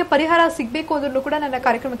 ಸಮಸ್ಯೆಗಳಿಗೆ ಪರಿಹಾರ ಸಿಗಬೇಕು ಅಂದ್ರೂ ಕೂಡ ನನ್ನ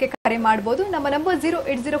ಕಾರ್ಯಕ್ರಮಕ್ಕೆ ಕರೆ ಮಾಡಬಹುದು. ನಮ್ಮ ನಂಬರ್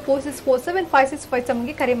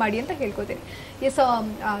 08046475657ಗೆ ಕರೆ ಮಾಡಿ ಅಂತ ಹೇಳ್ಕೋತೀನಿ. ಎಸ್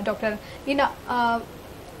ಡಾಕ್ಟರ್, ಇನ್ನ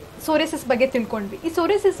ಸೋರಿಯಾಸಿಸ್ ಬಗ್ಗೆ ತಿಳ್ಕೊಂಡ್ವಿ. ಈ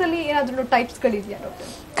ಸೋರಿಯಾಸಿಸ್ ಅಲ್ಲಿ ಏನಾದ್ರೂ ಟೈಪ್ಸ್ ಗಳಿದೆಯಾ ಡಾಕ್ಟರ್?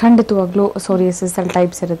 ಖಂಡಿತವಾಗ್ಲೂ ಸೋರಿಯಾಸಿಸ್ ಅಲ್ಲಿ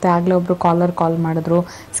ಟೈಪ್ಸ್ ಇರುತ್ತೆ. ಆಗ್ಲೇ ಒಬ್ರು ಕಾಲ್ ಮಾಡಿದ್ರು,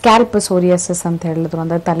 ಸ್ಕ್ಯಾಲ್ಪ್ ಸೋರಿಯಾಸಿಸ್ ಅಂತ ಹೇಳಿದ್ರು.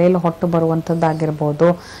 ಅಂದ್ರೆ ತಲೆಯಲ್ಲಿ ಹೊಟ್ಟು ಬರುವಂತದ್ದಾಗಿರ್ಬೋದು.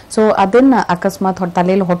 ಸೊ ಅದನ್ನ ಅಕಸ್ಮಾತ್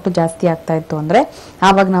ತಲೆಯಲ್ಲಿ ಹೊಟ್ಟು ಜಾಸ್ತಿ ಆಗ್ತಾ ಇತ್ತು ಅಂದ್ರೆ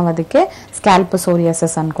ಆವಾಗ ನಾವು ಅದಕ್ಕೆ ಸ್ಕ್ಯಾಲ್ಪ್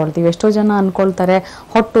ಸೋರಿಯಾಸಿಸ್ ಅನ್ಕೊಳ್ತೀವಿ. ಎಷ್ಟೋ ಜನ ಅನ್ಕೊಳ್ತಾರೆ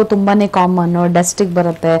ಹೊಟ್ಟು ತುಂಬಾನೇ ಕಾಮನ್, ಡಸ್ಟಿಗೆ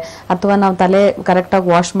ಬರುತ್ತೆ, ಅಥವಾ ನಾವು ತಲೆ ಕರೆಕ್ಟಾಗಿ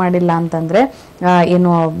ವಾಶ್ ಮಾಡಿಲ್ಲ ಅಂತಂದ್ರೆ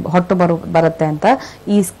ಏನು ಹೊಟ್ಟು ಬರುತ್ತೆ ಅಂತ.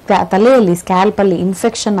 ಈ ತಲೆಯಲ್ಲಿ ಸ್ಕ್ಯಾಲ್ಪ್ ಅಲ್ಲಿ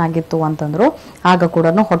ಇನ್ಫೆಕ್ಷನ್ ಆಗಿತ್ತು ಅಂತಂದ್ರು ಆಗ ಕೂಡ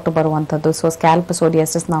ಹೊಟ್ಟು ಬರುವಂತದ್ದು. ಸೊ ಸ್ಕ್ಯಾಲ್ಪ್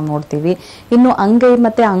ಸೋರಿಯಾಸಿಸ್ ನಾವು ನೋಡ್ತೀವಿ. ಇನ್ನು ಅಂಗೈ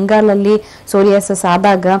ಮತ್ತೆ ಅಂಗಾಲಲ್ಲಿ ಸೋರಿಯಾಸಿಸ್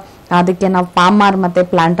ಆದಾಗ ಅದಕ್ಕೆ ನಾವು ಪಾಮಾರ್ ಮತ್ತೆ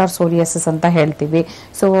ಪ್ಲಾಂಟಾರ್ ಸೋರಿಯಾಸಿಸ್ ಅಂತ ಹೇಳ್ತೀವಿ.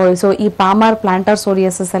 ಸೊ ಈ ಪಾಮಾರ್ ಪ್ಲಾಂಟಾರ್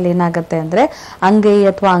ಸೋರಿಯಾಸಿಸ್ ಅಲ್ಲಿ ಏನಾಗುತ್ತೆ ಅಂದ್ರೆ ಅಂಗೈ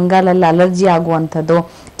ಅಥವಾ ಅಂಗಾಲಲ್ಲಿ ಅಲರ್ಜಿ ಆಗುವಂಥದ್ದು,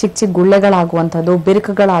 ಚಿಕ್ಕ ಚಿಕ್ಕ ಗುಳ್ಳೆಗಳಾಗುವಂಥದ್ದು,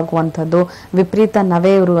 ಬಿರುಕುಗಳಾಗುವಂಥದ್ದು, ವಿಪರೀತ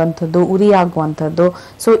ನವೆ ಇರುವಂಥದ್ದು, ಉರಿ ಆಗುವಂಥದ್ದು.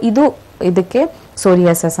 ಸೊ ಇದಕ್ಕೆ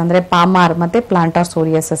ಸೋರಿಯಾಸಿಸ್ ಅಂದ್ರೆ ಪಾಮಾರ್ ಮತ್ತೆ ಪ್ಲಾಂಟಾರ್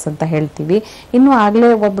ಸೋರಿಯಾಸಿಸ್ ಅಂತ ಹೇಳ್ತೀವಿ. ಇನ್ನು ಆಗ್ಲೇ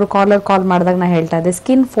ಒಬ್ರು ಕಾಲ್ ಮಾಡಿದಾಗ ನಾ ಹೇಳ್ತಾ ಇದ್ದೆ,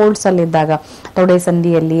 ಸ್ಕಿನ್ ಫೋಲ್ಡ್ಸ್ ಅಲ್ಲಿ ಇದ್ದಾಗ ತೊಡೆ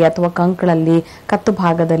ಸಂದಿಯಲ್ಲಿ ಅಥವಾ ಕಂಕಳಲ್ಲಿ, ಕತ್ತು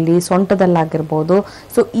ಭಾಗದಲ್ಲಿ, ಸೊಂಟದಲ್ಲಾಗಿರ್ಬೋದು.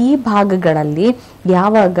 ಸೊ ಈ ಭಾಗಗಳಲ್ಲಿ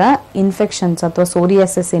ಯಾವಾಗ ಇನ್ಫೆಕ್ಷನ್ಸ್ ಅಥವಾ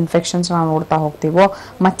ಸೋರಿಯಾಸಿಸ್ ಇನ್ಫೆಕ್ಷನ್ಸ್ ನಾವು ನೋಡ್ತಾ ಹೋಗ್ತೀವೋ,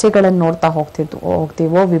 ಮಚ್ಚೆಗಳನ್ನು ನೋಡ್ತಾ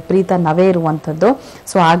ಹೋಗ್ತೀವೋ, ವಿಪರೀತ ನವೆ ಇರುವಂಥದ್ದು,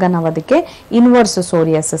 ಸೊ ಆಗ ನಾವು ಅದಕ್ಕೆ ಇನ್ವರ್ಸ್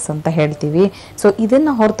ಸೋರಿಯಾಸಿಸ್ ಅಂತ ಹೇಳ್ತೀವಿ. ಸೊ ಇದನ್ನ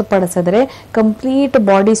ಹೊರತುಪಡಿಸಿದ್ರೆ ಕಂಪ್ಲೀಟ್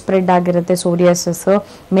ಬಾಡಿ ಸ್ಪ್ರೆಡ್ ಆಗಿರುತ್ತೆ ಸೋರಿಯಾಸಿಸ್,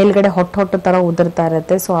 ಮೇಲ್ಗಡೆ ಹೊಟ್ಟು ತರ ಉದುರ್ತಾ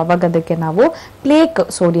ಇರುತ್ತೆ. ಸೊ ಅವಾಗ ಅದಕ್ಕೆ ನಾವು ಪ್ಲೇಕ್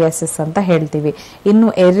ಸೋರಿಯಾಸಿಸ್ ಅಂತ ಹೇಳ್ತೀವಿ. ಇನ್ನು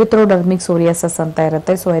ಎರಿಥ್ರೋಡರ್ಮಿಕ್ ಸೋರಿಯಾಸಿಸ್ ಅಂತ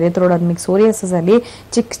ಇರುತ್ತೆ. ಸೊ ಎರಿಥ್ರೋಡರ್ಮಿಕ್ ಸೋರಿಯಾಸಿಸ್ ಅಲ್ಲಿ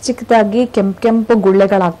ಚಿಕ್ಕದಾಗಿ ಕೆಂಪು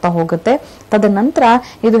ಗುಳ್ಳೆಗಳಾಗ್ತಾ ಹೋಗುತ್ತೆ. ತದನಂತರ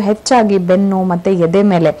ಇದು ಹೆಚ್ಚಾಗಿ ಬೆನ್ನು ಮತ್ತೆ ಎದೆ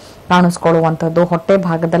ಮೇಲೆ ಕಾಣಿಸ್ಕೊಳ್ಳುವಂಥದ್ದು, ಹೊಟ್ಟೆ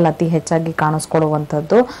ಭಾಗದಲ್ಲಿ ಅತಿ ಹೆಚ್ಚಾಗಿ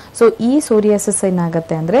ಕಾಣಿಸ್ಕೊಳ್ಳುವಂಥದ್ದು. ಸೊ ಈ ಸೋರಿಯಾಸಿಸ್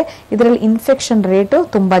ಏನಾಗುತ್ತೆ ಅಂದ್ರೆ ಇದರಲ್ಲಿ ಇನ್ಫೆಕ್ಷನ್ ರೇಟ್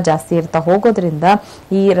ತುಂಬಾ ಜಾಸ್ತಿ ಇರ್ತಾ ಹೋಗೋದ್ರಿಂದ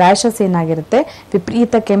ಈ ರ್ಯಾಷಸ್ ಏನಾಗಿರುತ್ತೆ,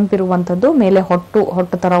 ವಿಪರೀತ ಕೆಂಪಿರುವಂಥದ್ದು, ಮೇಲೆ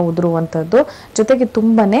ಹೊಟ್ಟು ತರ ಉದುರುವಂಥದ್ದು, ಜೊತೆಗೆ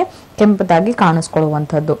ತುಂಬಾನೇ ಕೆಂಪದಾಗಿ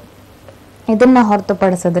ಕಾಣಿಸ್ಕೊಳ್ಳುವಂಥದ್ದು. ಇದನ್ನ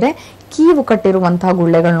ಹೊರತುಪಡಿಸಿದ್ರೆ ಕೀವು ಕಟ್ಟಿರುವಂತಹ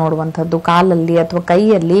ಗುಳ್ಳೆಗಳು ನೋಡುವಂಥದ್ದು, ಕಾಲಲ್ಲಿ ಅಥವಾ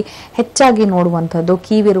ಕೈಯಲ್ಲಿ ಹೆಚ್ಚಾಗಿ ನೋಡುವಂಥದ್ದು,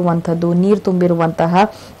 ಕೀವಿರುವಂಥದ್ದು, ನೀರು ತುಂಬಿರುವಂತಹ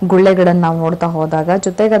ಗುಳ್ಳೆಗಳನ್ನು ನಾವು ನೋಡ್ತಾ ಹೋದಾಗ,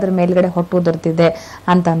 ಜೊತೆಗೆ ಅದ್ರ ಮೇಲ್ಗಡೆ ಹೊಟ್ಟು ಉದುರ್ತಿದೆ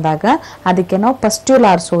ಅಂತಂದಾಗ ಅದಕ್ಕೆ ನಾವು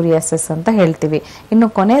ಪಸ್ಟ್ಯುಲಾರ್ ಸೋರಿಯಾಸಿಸ್ ಅಂತ ಹೇಳ್ತೀವಿ. ಇನ್ನು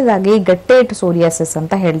ಕೊನೆಯದಾಗಿ ಗಟ್ಟೇಟ್ ಸೋರಿಯಾಸಿಸ್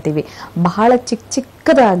ಅಂತ ಹೇಳ್ತೀವಿ. ಬಹಳ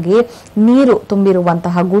ಚಿಕ್ಕದಾಗಿ ನೀರು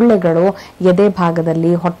ತುಂಬಿರುವಂತಹ ಗುಳ್ಳೆಗಳು ಎದೆ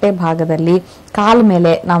ಭಾಗದಲ್ಲಿ, ಹೊಟ್ಟೆ ಭಾಗದಲ್ಲಿ, ಕಾಲ್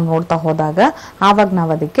ಮೇಲೆ ನಾವು ನೋಡ್ತಾ ಹೋದಾಗ ಆವಾಗ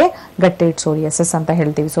ನಾವು ಅದಕ್ಕೆ ಗಟ್ಟೇಟ್ ಸೋರಿಯಾಸಿಸ್ ಅಂತ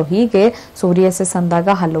ಹೇಳ್ತೀವಿ. ಸೊ ಹೀಗೆ ಸೋರಿಯಾಸಿಸ್ ಅಂದಾಗ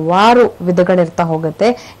ಹಲವಾರು ವಿಧಗಳಿರ್ತಾ ಹೋಗುತ್ತೆ.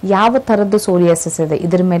 ಯಾವ ತರದ್ದು ಸೋರಿಯಾಸಿಸ್ ಇದೆ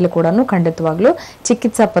ಇದ್ರ ಮೇಲೆ ಕೂಡ ಖಂಡಿತವಾಗ್ಲೂ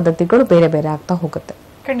ಚಿಕಿತ್ಸಾ ಪದ್ಧತಿಗಳು ಬೇರೆ ಬೇರೆ ಆಗ್ತಾ ಹೋಗುತ್ತೆ.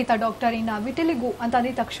 ಖಂಡಿತ ಡಾಕ್ಟರ್. ಇನ್ನು ವಿಟಿಲಿಗೋ ಅಂತ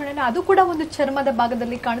ಅಂದ ತಕ್ಷಣನೇ ಅದು ಕೂಡ ಒಂದು ಚರ್ಮದ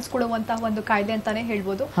ಭಾಗದಲ್ಲಿ ಕಾಣಿಸ್ಕೊಳ್ಳುವಂತಹ ಒಂದು ಕಾಯಿಲೆ ಅಂತಾನೆ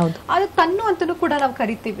ಹೇಳ್ಬೋದು. ಅದು ತನ್ನು ಅಂತಲೂ ಕೂಡ ನಾವು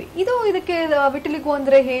ಕರಿತೀವಿ. ಇದಕ್ಕೆ ವಿಟಿಲಿಗೋ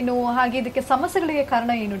ಅಂದ್ರೆ ಏನು, ಹಾಗೆ ಇದಕ್ಕೆ ಸಮಸ್ಯೆಗಳಿಗೆ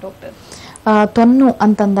ಕಾರಣ ಏನು ಡಾಕ್ಟರ್? ತೊನ್ನು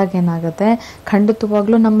ಅಂತಂದಾಗ ಏನಾಗುತ್ತೆ,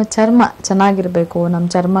 ಖಂಡಿತವಾಗ್ಲೂ ನಮ್ಮ ಚರ್ಮ ಚೆನ್ನಾಗಿರ್ಬೇಕು, ನಮ್ಮ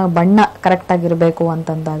ಚರ್ಮ ಬಣ್ಣ ಕರೆಕ್ಟ್ ಆಗಿರ್ಬೇಕು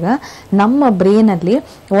ಅಂತಂದಾಗ ನಮ್ಮ ಬ್ರೈನಲ್ಲಿ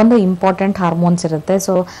ಒಂದು ಇಂಪಾರ್ಟೆಂಟ್ ಹಾರ್ಮೋನ್ಸ್ ಇರುತ್ತೆ.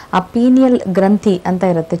 ಸೊ ಆ ಪೀನಿಯಲ್ ಗ್ರಂಥಿ ಅಂತ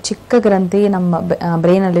ಇರುತ್ತೆ, ಚಿಕ್ಕ ಗ್ರಂಥಿ ನಮ್ಮ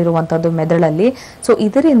ಬ್ರೈನಲ್ಲಿ ಇರುವಂತದ್ದು ಮೆದುಳಲ್ಲಿ. ಸೊ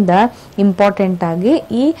ಇದರಿಂದ ಇಂಪಾರ್ಟೆಂಟ್ ಆಗಿ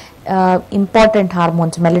ಈ ಇಂಪಾರ್ಟೆಂಟ್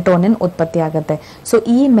ಹಾರ್ಮೋನ್ಸ್ ಮೆಲಿಟೋನಿನ್ ಉತ್ಪತ್ತಿ ಆಗುತ್ತೆ. ಸೊ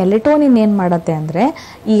ಈ ಮೆಲಿಟೋನಿನ್ ಏನ್ ಮಾಡತ್ತೆ ಅಂದ್ರೆ,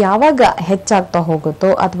 ಈ ಯಾವಾಗ ಹೆಚ್ಚಾಗ್ತಾ ಹೋಗುತ್ತೋ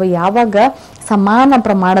ಅಥವಾ ಯಾವಾಗ ಸಮಾನ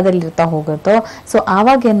ಪ್ರಮಾಣದಲ್ಲಿ ಇರ್ತಾ ಹೋಗುತ್ತೋ, ಸೊ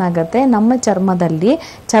ಆವಾಗ ಏನಾಗುತ್ತೆ, ನಮ್ಮ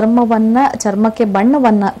ಚರ್ಮಕ್ಕೆ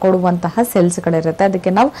ಬಣ್ಣವನ್ನ ಕೊಡುವಂತಹ ಸೆಲ್ಸ್ಗಳಿರುತ್ತೆ.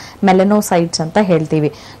 ಅದಕ್ಕೆ ನಾವು ಮೆಲನೋಸೈಟ್ಸ್ ಅಂತ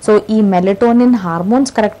ಹೇಳ್ತೀವಿ. ಸೊ ಈ ಮೆಲಿಟೋನಿನ್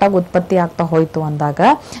ಹಾರ್ಮೋನ್ಸ್ ಕರೆಕ್ಟ್ ಆಗಿ ಉತ್ಪತ್ತಿ ಆಗ್ತಾ ಹೋಯ್ತು ಅಂದಾಗ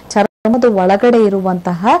ಚರ್ಮದ ಒಳಗಡೆ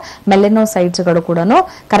ಇರುವಂತಹ ಮೆಲನೋಸೈಟ್ಸ್ ಗಳು ಕೂಡ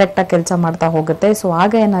ಕರೆಕ್ಟ್ ಆಗಿ ಕೆಲಸ ಮಾಡ್ತಾ ಹೋಗುತ್ತೆ. ಸೊ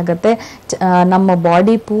ಆಗ ಏನಾಗುತ್ತೆ, ನಮ್ಮ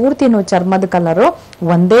ಬಾಡಿ ಪೂರ್ತಿನೂ ಚರ್ಮದ ಕಲರು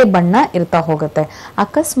ಒಂದೇ ಬಣ್ಣ ಇರ್ತಾ ಹೋಗುತ್ತೆ.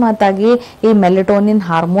 ಅಕಸ್ಮಾತ್ ಆಗಿ ಈ ಮೆಲಿಟೋನಿನ್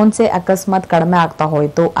ಹಾರ್ಮೋನ್ಸೇ ಅಕಸ್ಮಾತ್ ಕಡಿಮೆ ಆಗ್ತಾ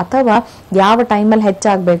ಹೋಯ್ತು, ಅಥವಾ ಯಾವ ಟೈಮಲ್ಲಿ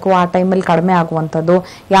ಹೆಚ್ಚಾಗಬೇಕು ಆ ಟೈಮಲ್ಲಿ ಕಡಿಮೆ ಆಗುವಂಥದ್ದು,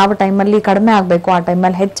 ಯಾವ ಟೈಮಲ್ಲಿ ಕಡಿಮೆ ಆಗಬೇಕು ಆ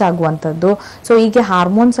ಟೈಮಲ್ಲಿ ಹೆಚ್ಚಾಗುವಂಥದ್ದು. ಸೊ ಹೀಗೆ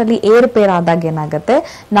ಹಾರ್ಮೋನ್ಸ್ ಅಲ್ಲಿ ಏರ್ಪೇರ್ ಆದಾಗ ಏನಾಗುತ್ತೆ,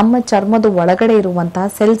 ನಮ್ಮ ಚರ್ಮದ ಒಳಗಡೆ ಇರುವಂತಹ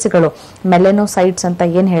ಸೆಲ್ಸ್ಗಳು ಮೆಲನೋಸೈಟ್ಸ್ ಅಂತ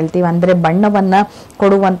ಏನ್ ಹೇಳ್ತೀವಿ, ಅಂದ್ರೆ ಬಣ್ಣವನ್ನ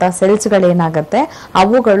ಕೊಡುವಂತಹ ಸೆಲ್ಸ್ಗಳೇನಾಗತ್ತೆ,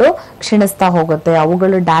 ಅವುಗಳು ಕ್ಷೀಣಿಸ್ತಾ ಹೋಗುತ್ತೆ,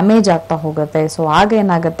 ಅವುಗಳು ಡ್ಯಾಮೇಜ್ ಆಗ್ತಾ ಹೋಗುತ್ತೆ. ಸೊ ಆಗ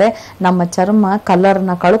ಏನಾಗುತ್ತೆ, ನಮ್ಮ ಚರ್ಮ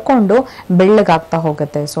ಕಲರ್ನ ಕಳ್ಕೊಂಡು ಬೆಳ್ಳಗಾಗ್ತಾ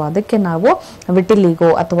ಹೋಗುತ್ತೆ. ಸೊ ಅದಕ್ಕೆ ನಾವು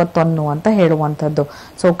ವಿಟಿಲಿಗೋ ಅಥವಾ ತೊನ್ನು ಅಂತ ಹೇಳುವಂಥದ್ದು.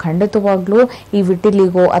 ಸೊ ಖಂಡಿತವಾಗ್ಲೂ ಈ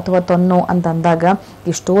ವಿಟಿಲಿಗೋ ಅಥವಾ ತೊನ್ನು ಅಂತಂದಾಗ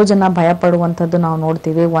ಎಷ್ಟೋ ಜನ ಭಯ ಪಡುವಂಥದ್ದು ನಾವು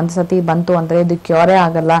ನೋಡ್ತೀವಿ. ಒಂದ್ಸತಿ ಬಂತು ಅಂದ್ರೆ ಇದು ಕ್ಯೂರೇ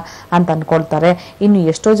ಆಗಲ್ಲ ಅಂತ ಅನ್ಕೊಳ್ತಾರೆ. ಇನ್ನು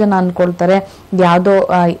ಎಷ್ಟೋ ಜನ ಅನ್ಕೊಳ್ತಾರೆ ಯಾವ್ದೋ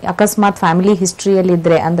ಅಕಸ್ಮಾತ್ ಫ್ಯಾಮಿಲಿ ಹಿಸ್ಟ್ರಿಯಲ್ಲಿ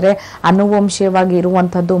ಇದ್ರೆ, ಅಂದ್ರೆ ಅನುವಂಶೀಯವಾಗಿ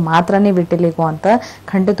ಇರುವಂತದ್ದು ಮಾತ್ರನೇ ವಿಟಿಲಿಗೋ ಅಂತ.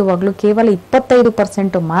 ಖಂಡಿತವಾಗ್ಲೂ ಕೇವಲ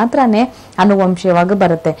 25% ಮಾತ್ರನೇ ಅನುವಂಶೀಯವಾಗಿ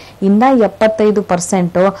ಬರುತ್ತೆ. ಇನ್ನ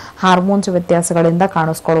 75% ಹಾರ್ಮೋನ್ಸ್ ವ್ಯತ್ಯಾಸಗಳಿಂದ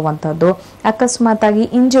ಕಾಣಿಸ್ಕೊಳ್ಳುವಂಥದ್ದು. ಅಕಸ್ಮಾತ್ ಆಗಿ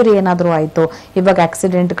ಇಂಜುರಿ ಏನಾದ್ರೂ ಆಯ್ತು, ಇವಾಗ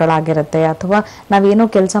ಆಕ್ಸಿಡೆಂಟ್ ಗಳಾಗಿರುತ್ತೆ, ಅಥವಾ ನಾವೇನೋ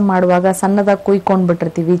ಕೆಲಸ ಮಾಡುವಾಗ ಸಣ್ಣದಾಗಿ ಕುಯ್ಕೊಂಡ್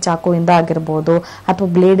ಬಿಟ್ಟಿರ್ತೀವಿ, ಚಾಕುವಿಂದ ಆಗಿರ್ಬೋದು ಅಥವಾ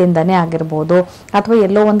ಬ್ಲೇಡ್ ಇಂದಾನೇ ಆಗಿರ್ಬೋದು, ಅಥವಾ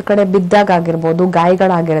ಎಲ್ಲೋ ಒಂದ್ ಕಡೆ ಬಿದ್ದಾಗ ಆಗಿರ್ಬೋದು,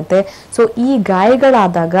 ಗಾಯಗಳಾಗಿರುತ್ತೆ. ಸೊ ಈ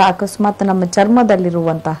ಗಾಯಗಳಾದಾಗ ಅಕಸ್ಮಾತ್ ನಮ್ಮ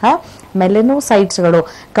ಚರ್ಮದಲ್ಲಿರುವಂತಹ ಮೆಲನೋಸೈಟ್ಸ್ ಗಳು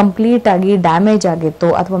ಕಂಪ್ಲೀಟ್ ಆಗಿ ಡ್ಯಾಮೇಜ್ ಆಗಿತ್ತು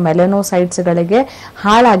ಅಥವಾ ಮೆಲನೋಸೈಟ್ಸ್ ಗಳಿಗೆ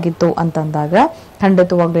ಹಾಳಾಗಿತ್ತು ಅಂತಂದಾಗ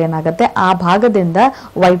ಖಂಡಿತವಾಗ್ಲೂ ಏನಾಗುತ್ತೆ, ಆ ಭಾಗದಿಂದ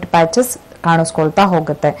ವೈಟ್ ಪ್ಯಾಚಸ್ ಕಾಣಿಸ್ಕೊಳ್ತಾ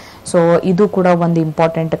ಹೋಗುತ್ತೆ. ಸೊ ಇದು ಕೂಡ ಒಂದು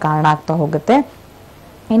ಇಂಪಾರ್ಟೆಂಟ್ ಕಾರಣ ಆಗ್ತಾ ಹೋಗುತ್ತೆ.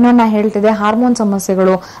 ಇನ್ನು ನಾ ಹೇಳ್ತಿದ್ದೆ ಹಾರ್ಮೋನ್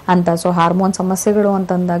ಸಮಸ್ಯೆಗಳು ಅಂತ. ಸೊ ಹಾರ್ಮೋನ್ ಸಮಸ್ಯೆಗಳು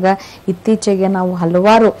ಅಂತಂದಾಗ ಇತ್ತೀಚೆಗೆ ನಾವು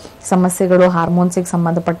ಹಲವಾರು ಸಮಸ್ಯೆಗಳು ಹಾರ್ಮೋನ್ಸಿಗೆ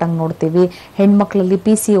ಸಂಬಂಧಪಟ್ಟಂಗೆ ನೋಡ್ತೀವಿ. ಹೆಣ್ಮಕ್ಳಲ್ಲಿ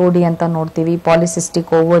PCOD ಅಂತ ನೋಡ್ತೀವಿ,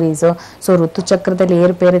 ಪಾಲಿಸಿಸ್ಟಿಕ್ ಓವರೀಸ್. ಸೊ ಋತುಚಕ್ರದಲ್ಲಿ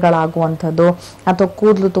ಏರ್ಪೇರುಗಳಾಗುವಂಥದ್ದು, ಅಥವಾ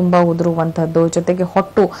ಕೂದಲು ತುಂಬಾ ಉದುರುವಂಥದ್ದು, ಜೊತೆಗೆ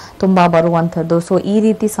ಹೊಟ್ಟು ತುಂಬಾ ಬರುವಂಥದ್ದು. ಸೊ ಈ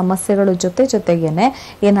ರೀತಿ ಸಮಸ್ಯೆಗಳು ಜೊತೆಗೇನೆ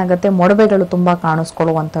ಏನಾಗುತ್ತೆ, ಮೊಡವೆಗಳು ತುಂಬಾ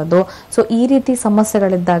ಕಾಣಿಸ್ಕೊಳ್ಳುವಂಥದ್ದು. ಸೊ ಈ ರೀತಿ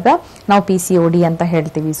ಸಮಸ್ಯೆಗಳಿದ್ದಾಗ ನಾವು PCOD ಅಂತ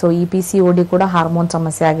ಹೇಳ್ತೀವಿ. ಸೊ ಈ PCOD ಕೂಡ ಹಾರ್ಮೋನ್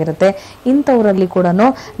ಸಮಸ್ಯೆ ಆಗಿರುತ್ತೆ. ಇಂಥವರಲ್ಲಿ ಕೂಡ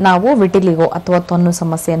ನಾವು ವಿಟಿಲಿಗೋ ಅಥವಾ ತೊನ್ನು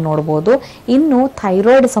ಸಮಸ್ಯೆಯನ್ನು ನೋಡಬಹುದು. ಇನ್ನು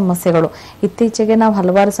ಥೈರಾಯ್ಡ್ ಸಮಸ್ಯೆಗಳು, ಇತ್ತೀಚೆಗೆ ನಾವು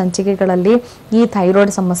ಹಲವಾರು ಸಂಚಿಕೆಗಳಲ್ಲಿ ಈ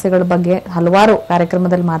ಥೈರಾಯ್ಡ್ ಸಮಸ್ಯೆಗಳ ಬಗ್ಗೆ ಹಲವಾರು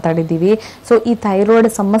ಕಾರ್ಯಕ್ರಮದಲ್ಲಿ ಮಾತಾಡಿದ್ದೀವಿ. ಸೊ ಈ ಥೈರಾಯ್ಡ್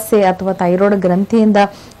ಸಮಸ್ಯೆ ಅಥವಾ ಥೈರಾಯ್ಡ್ ಗ್ರಂಥಿಯಿಂದ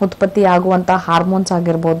ಉತ್ಪತ್ತಿ ಆಗುವಂತಹ ಹಾರ್ಮೋನ್ಸ್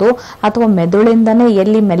ಆಗಿರ್ಬೋದು, ಅಥವಾ ಮೆದುಳಿಂದನೇ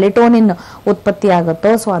ಎಲ್ಲಿ ಮೆಲಿಟೋನಿನ್ ಉತ್ಪತ್ತಿ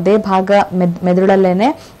ಆಗುತ್ತೋ ಸೊ ಅದೇ ಭಾಗ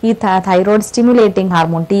ಮೆದುಳಲ್ಲೇನೆ ಈ thyroid stimulating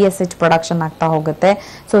hormone TSH production ಆಗ್ತಾ ಹೋಗುತ್ತೆ.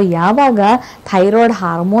 ಸೊ ಯಾವಾಗ ಥೈರಾಯ್ಡ್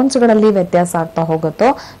ಹಾರ್ಮೋನ್ಸ್ ಗಳಲ್ಲಿ ವ್ಯತ್ಯಾಸ ಆಗ್ತಾ ಹೋಗುತ್ತೋ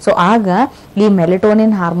ಸೊ ಆಗ ಈ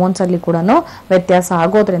ಮೆಲಿಟೋನಿನ್ ಹಾರ್ಮೋನ್ಸ್ ಅಲ್ಲಿ ಕೂಡ ವ್ಯತ್ಯಾಸ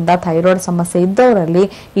ಆಗೋದ್ರಿಂದ ಥೈರಾಯ್ಡ್ ಸಮಸ್ಯೆ ಇದ್ದವರಲ್ಲಿ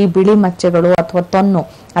ಈ ಬಿಳಿ ಮಚ್ಚೆಗಳು ಅಥವಾ ತೊನ್ನು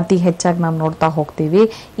ಅತಿ ಹೆಚ್ಚಾಗಿ ನಾವು ನೋಡ್ತಾ ಹೋಗ್ತೀವಿ.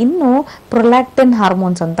 ಇನ್ನು ಪ್ರೊಲ್ಯಾಕ್ಟಿನ್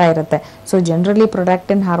ಹಾರ್ಮೋನ್ಸ್ ಅಂತ ಇರುತ್ತೆ. So generally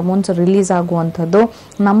prolactin hormones release ಆಗುವಂಥದ್ದು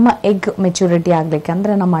ನಮ್ಮ ಎಗ್ ಮೆಚುರಿಟಿ ಆಗ್ಲಿಕ್ಕೆ,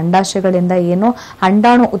 ಅಂದ್ರೆ ನಮ್ಮ ಅಂಡಾಶಯಗಳಿಂದ ಏನು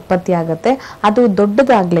ಅಂಡಾಣು ಉತ್ಪತ್ತಿ ಆಗುತ್ತೆ ಅದು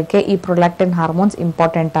ದೊಡ್ಡದಾಗ್ಲಿಕ್ಕೆ ಈ ಪ್ರೊಲ್ಯಾಕ್ಟಿನ್ ಹಾರ್ಮೋನ್ಸ್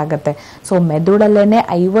ಇಂಪಾರ್ಟೆಂಟ್ ಆಗುತ್ತೆ. ಸೊ ಮೆದುಳಲ್ಲೇನೆ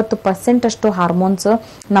 50% ಅಷ್ಟು ಹಾರ್ಮೋನ್ಸ್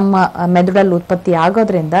ನಮ್ಮ ಮೆದುಳಲ್ಲಿ ಉತ್ಪತ್ತಿ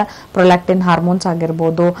ಆಗೋದ್ರಿಂದ ಪ್ರೊಲ್ಯಾಕ್ಟಿನ್ ಹಾರ್ಮೋನ್ಸ್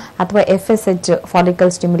ಆಗಿರ್ಬೋದು, ಅಥವಾ FSH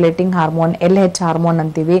follicle stimulating hormone, LH hormone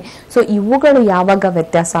ಅಂತೀವಿ. ಸೊ ಇವುಗಳು ಯಾವಾಗ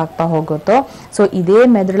ವ್ಯತ್ಯಾಸ ಆಗ್ತಾ ಹೋಗುತ್ತೋ ಸೊ ಇದೇ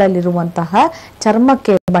ಮೆದುಳಲ್ಲಿರುವಂತಹ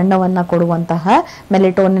ಚರ್ಮಕ್ಕೆ ಬಣ್ಣವನ್ನ ಕೊಡುವಂತಹ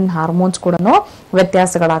ಮೆಲಿಟೋನಿನ್ ಹಾರ್ಮೋನ್ಸ್ ಕೂಡ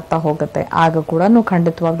ವ್ಯತ್ಯಾಸಗಳಾಗ್ತಾ ಹೋಗುತ್ತೆ. ಆಗ ಕೂಡ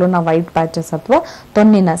ಖಂಡಿತವಾಗ್ಲೂ ನಾವು ವೈಟ್ ಪ್ಯಾಚಸ್ ಅಥವಾ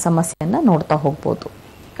ತೊನ್ನಿನ ಸಮಸ್ಯೆಯನ್ನ ನೋಡ್ತಾ ಹೋಗ್ಬೋದು.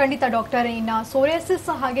 ಖಂಡಿತ ಡಾಕ್ಟರ್. ಇನ್ನ ಸೋರಿಯಾಸಿಸ್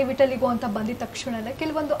ಹಾಗೆ ವಿಟಲಿಗೋ ಅಂತ ಬಂದಿದ ತಕ್ಷಣನೇ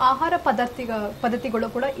ಕೆಲವೊಂದು ಆಹಾರ ಪದ್ಧತಿಗಳು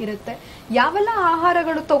ಕೂಡ ಇರುತ್ತೆ. ಯಾವೆಲ್ಲ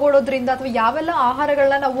ಆಹಾರಗಳು ತಗೊಳ್ಳೋದ್ರಿಂದ ಅಥವಾ ಯಾವೆಲ್ಲ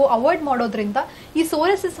ಆಹಾರಗಳನ್ನ ನಾವು ಅವಾಯ್ಡ್ ಮಾಡೋದ್ರಿಂದ ಈ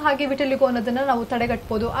ಸೋರಿಯಾಸಿಸ್ ಹಾಗೆ ವಿಟಲಿಗೋ ಅನ್ನೋದನ್ನ ನಾವು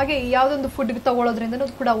ತಡೆಗಟ್ಟಬಹುದು, ಹಾಗೆ ಯಾವ್ದೊಂದು ಫುಡ್ ತಗೊಳ್ಳೋದ್ರಿಂದ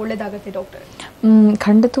ಕೂಡ ಒಳ್ಳೇದಾಗುತ್ತೆ ಡಾಕ್ಟರ್?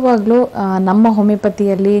 ಖಂಡಿತವಾಗ್ಲೂ ನಮ್ಮ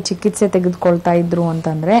ಹೋಮಿಯೋಪತಿಯಲ್ಲಿ ಚಿಕಿತ್ಸೆ ತೆಗೆದುಕೊಳ್ತಾ ಇದ್ರು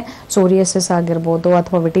ಅಂತಂದ್ರೆ ಸೋರಿಯಾಸಿಸ್ ಆಗಿರ್ಬೋದು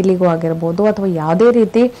ಅಥವಾ ವಿಟಿಲಿಗೋ ಆಗಿರ್ಬೋದು ಅಥವಾ ಯಾವುದೇ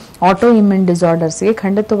ರೀತಿ ಆಟೋ ಇಮ್ಯೂನ್ ಡಿಸಾರ್ಡರ್ಸ್ಗೆ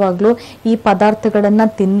ಖಂಡಿತವಾಗ್ಲೂ ಈ ಪದಾರ್ಥಗಳನ್ನ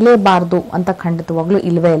ತಿನ್ನಲೇಬಾರ್ದು ಅಂತ ಖಂಡಿತವಾಗ್ಲೂ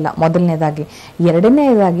ಇಲ್ವೇ ಇಲ್ಲ. ಮೊದಲನೇದಾಗಿ.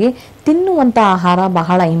 ಎರಡನೇದಾಗಿ ತಿನ್ನುವಂತ ಆಹಾರ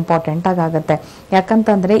ಬಹಳ ಇಂಪಾರ್ಟೆಂಟ್ ಆಗುತ್ತೆ.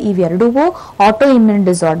 ಯಾಕಂತಂದ್ರೆ ಇವೆರಡೂ ಆಟೋ ಇಮ್ಯೂನ್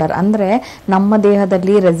ಡಿಸಾರ್ಡರ್ ಅಂದ್ರೆ ನಮ್ಮ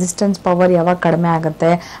ದೇಹದಲ್ಲಿ ರೆಸಿಸ್ಟೆನ್ಸ್ ಪವರ್ ಯಾವಾಗ ಕಡಿಮೆ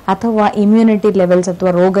ಆಗುತ್ತೆ ಅಥವಾ ಇಮ್ಯುನಿಟಿ ಲೆವೆಲ್ಸ್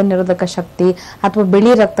ಅಥವಾ ರೋಗ ನಿರೋಧಕ ಶಕ್ತಿ ಅಥವಾ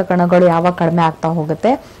ಬಿಳಿ ರಕ್ತ ಕಣಗಳು ಯಾವಾಗ ಕಡಿಮೆ ಆಗ್ತಾ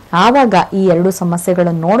ಹೋಗುತ್ತೆ ಆವಾಗ ಈ ಎರಡು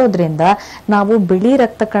ಸಮಸ್ಯೆಗಳನ್ನು ನೋಡೋದ್ರಿಂದ ನಾವು ಬಿಳಿ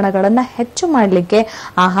ರಕ್ತ ಕಣಗಳನ್ನ ಹೆಚ್ಚು ಮಾಡ್ಲಿಕ್ಕೆ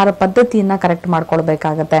ಆಹಾರ ಪದ್ಧತಿಯನ್ನ ಕರೆಕ್ಟ್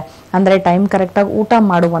ಮಾಡ್ಕೊಳ್ಬೇಕಾಗತ್ತೆ. ಅಂದ್ರೆ ಟೈಮ್ ಕರೆಕ್ಟ್ ಆಗಿ ಊಟ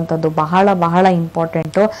ಮಾಡುವಂಥದ್ದು ಬಹಳ ಬಹಳ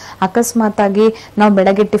ಇಂಪಾರ್ಟೆಂಟ್. ಅಕಸ್ಮಾತ್ ಆಗಿ ನಾವು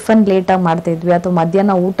ಬೆಳಗ್ಗೆ ಟಿಫನ್ ಲೇಟ್ ಆಗಿ ಮಾಡ್ತಾ ಇದ್ವಿ ಅಥವಾ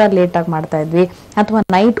ಮಧ್ಯಾಹ್ನ ಊಟ ಲೇಟ್ ಆಗಿ ಮಾಡ್ತಾ ಇದ್ವಿ ಅಥವಾ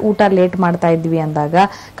ನೈಟ್ ಊಟ ಲೇಟ್ ಮಾಡ್ತಾ ಇದ್ವಿ ಅಂದಾಗ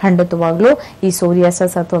ಖಂಡಿತವಾಗ್ಲೂ ಈ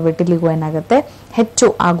ಸೋರಿಯಾಸಿಸ್ ಅಥವಾ ವಿಟಿಲಿಗೋ ಏನಾಗುತ್ತೆ ಹೆಚ್ಚು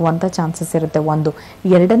ಆಗುವಂತ ಚಾನ್ಸಸ್ ಇರುತ್ತೆ. ಒಂದು.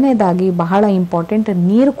 ಎರಡನೇದಾಗಿ ಬಹಳ ಇಂಪಾರ್ಟೆಂಟ್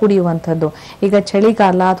ನೀರು ಕುಡಿಯುವಂಥದ್ದು. ಈಗ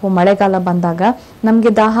ಚಳಿಗಾಲ ಅಥವಾ ಮಳೆಗಾಲ ಬಂದಾಗ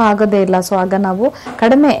ನಮ್ಗೆ ದಾಹ ಆಗೋದೇ ಇಲ್ಲ, ಸೊ ಆಗ ನಾವು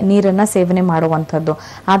ಕಡಿಮೆ ನೀರನ್ನ ಸೇವನೆ ಮಾಡುವಂಥದ್ದು.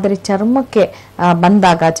 ಆದರೆ ಚರ್ಮಕ್ಕೆ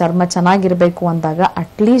ಬಂದಾಗ ಚರ್ಮ ಚೆನ್ನಾಗಿರ್ಬೇಕು ಅಂದಾಗ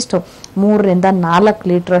ಅಟ್ಲೀಸ್ಟ್ 3 to 4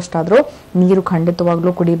 ಲೀಟರ್ ಅಷ್ಟಾದ್ರೂ ನೀರು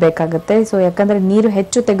ಖಂಡಿತವಾಗ್ಲೂ ಕುಡಿಬೇಕಾಗತ್ತೆ. ಸೊ ಯಾಕಂದ್ರೆ ನೀರು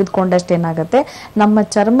ಹೆಚ್ಚು ತೆಗೆದುಕೊಂಡಷ್ಟು ಏನಾಗುತ್ತೆ ನಮ್ಮ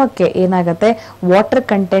ಚರ್ಮಕ್ಕೆ ಏನಾಗುತ್ತೆ ವಾಟರ್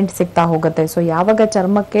ಕಂಟೆಂಟ್ ಸಿಗ್ತಾ ಹೋಗುತ್ತೆ. ಸೊ ಯಾವಾಗ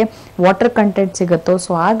ಚರ್ಮಕ್ಕೆ ವಾಟರ್ ಕಂಟೆಂಟ್ ಸಿಗುತ್ತೋ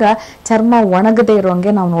ಸೊ ಆಗ ಚರ್ಮ ಒಣಗದೆ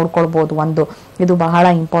ಇರೋಂಗೆ ನಾವು ನೋಡ್ಕೊಳ್ಬಹುದು. ಒಂದು ಇದು ಬಹಳ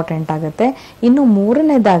ಇಂಪಾರ್ಟೆಂಟ್ ಆಗುತ್ತೆ. ಇನ್ನು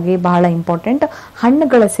ಮೂರನೇದಾಗಿ ಬಹಳ ಇಂಪಾರ್ಟೆಂಟ್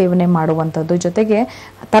ಹಣ್ಣುಗಳ ಸೇವನೆ ಮಾಡುವಂಥದ್ದು, ಜೊತೆಗೆ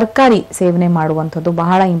ತರಕಾರಿ ಸೇವನೆ ಮಾಡುವಂಥದ್ದು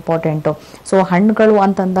ಬಹಳ ಇಂಪಾರ್ಟೆಂಟು. ಸೊ ಹಣ್ಣುಗಳು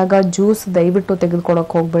ಅಂತಂದಾಗ ಜ್ಯೂಸ್ ದಯವಿಟ್ಟು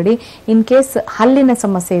ತೆಗೆದುಕೊಳ್ಳೋಕೆ ಹೋಗ್ಬೇಡಿ. ಇನ್ ಕೇಸ್ ಹಲ್ಲಿನ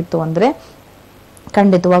ಸಮಸ್ಯೆ ಇತ್ತು ಅಂದ್ರೆ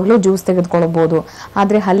ಖಂಡಿತವಾಗ್ಲೂ ಜ್ಯೂಸ್ ತೆಗೆದುಕೊಳ್ಳಬಹುದು.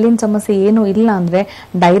 ಆದ್ರೆ ಹಲ್ಲಿನ ಸಮಸ್ಯೆ ಏನು ಇಲ್ಲ ಅಂದ್ರೆ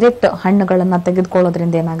ಡೈರೆಕ್ಟ್ ಹಣ್ಣುಗಳನ್ನ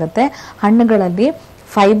ತೆಗೆದುಕೊಳ್ಳೋದ್ರಿಂದ ಏನಾಗುತ್ತೆ ಹಣ್ಣುಗಳಲ್ಲಿ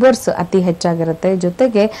ಫೈಬರ್ಸ್ ಅತಿ ಹೆಚ್ಚಾಗಿರುತ್ತೆ,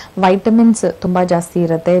 ಜೊತೆಗೆ ವೈಟಮಿನ್ಸ್ ತುಂಬಾ ಜಾಸ್ತಿ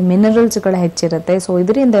ಇರುತ್ತೆ, ಮಿನರಲ್ಸ್ಗಳು ಹೆಚ್ಚಿರುತ್ತೆ. ಸೊ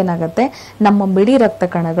ಇದರಿಂದ ಏನಾಗುತ್ತೆ ನಮ್ಮ ಬಿಳಿ ರಕ್ತ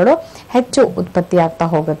ಕಣಗಳು ಹೆಚ್ಚು ಉತ್ಪತ್ತಿ ಆಗ್ತಾ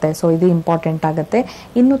ಹೋಗುತ್ತೆ. ಸೊ ಇದು ಇಂಪಾರ್ಟೆಂಟ್ ಆಗುತ್ತೆ.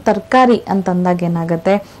 ಇನ್ನು ತರಕಾರಿ ಅಂತಂದಾಗ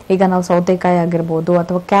ಏನಾಗುತ್ತೆ ಈಗ ನಾವು ಸೌತೆಕಾಯಿ ಆಗಿರ್ಬೋದು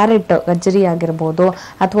ಅಥವಾ ಕ್ಯಾರೆಟ್ ಗಜ್ಜರಿ ಆಗಿರ್ಬೋದು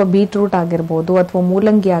ಅಥವಾ ಬೀಟ್ರೂಟ್ ಆಗಿರ್ಬೋದು ಅಥವಾ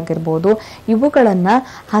ಮೂಲಂಗಿ ಆಗಿರ್ಬೋದು ಇವುಗಳನ್ನ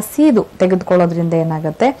ಹಸಿದು ತೆಗೆದುಕೊಳ್ಳೋದ್ರಿಂದ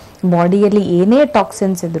ಏನಾಗುತ್ತೆ ಬಾಡಿಯಲ್ಲಿ ಏನೇ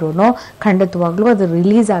ಟಾಕ್ಸಿನ್ಸ್ ಇದ್ರೂ ಖಂಡಿತವಾಗ್ಲೂ ಅದು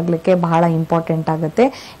ರಿಲೀಸ್ ಆಗ್ಲಿಕ್ಕೆ ಬಹಳ ಇಂಪಾರ್ಟೆಂಟ್ ಆಗುತ್ತೆ.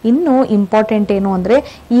 ಇನ್ನು ಇಂಪಾರ್ಟೆಂಟ್ ಏನು ಅಂದ್ರೆ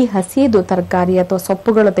ಈ ಹಸಿದು ತರಕಾರಿ ಅಥವಾ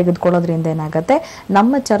ಸೊಪ್ಪುಗಳು ತೆಗೆದುಕೊಳ್ಳೋದ್ರಿಂದ ಏನಾಗುತ್ತೆ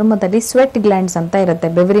ನಮ್ಮ ಚರ್ಮದಲ್ಲಿ ಸ್ವೆಟ್ ಗ್ಲ್ಯಾಂಡ್ಸ್ ಅಂತ ಇರುತ್ತೆ,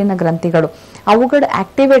 ಬೆವರಿನ ಗ್ರಂಥಿಗಳು. ಅವುಗಳು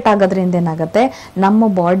ಆಕ್ಟಿವೇಟ್ ಆಗೋದ್ರಿಂದ ಏನಾಗುತ್ತೆ ನಮ್ಮ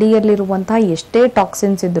ಬಾಡಿಯಲ್ಲಿರುವಂತಹ ಎಷ್ಟೇ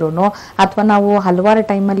ಟಾಕ್ಸಿನ್ಸ್ ಇದ್ರೂ ಅಥವಾ ನಾವು ಹಲವಾರು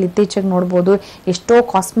ಟೈಮಲ್ಲಿ ಇತ್ತೀಚೆಗೆ ನೋಡ್ಬೋದು ಎಷ್ಟೋ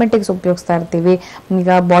ಕಾಸ್ಮೆಟಿಕ್ಸ್ ಉಪಯೋಗಿಸ್ತಾ ಇರ್ತೀವಿ.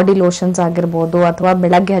 ಈಗ ಬಾಡಿ ಲೋಷನ್ಸ್ ಆಗಿರ್ಬೋದು ಅಥವಾ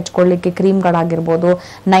ಬೆಳಗ್ಗೆ ಹಚ್ಕೊಳ್ಳಿಕ್ಕೆ ಕ್ರೀಮ್ಗಳಾಗಿರ್ಬೋದು,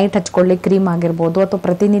 ನೈಟ್ ಹಚ್ಕೊಳ್ಳಿಕ್ಕೆ ಕ್ರೀಮ್ ಆಗಿರ್ಬೋದು ಅಥವಾ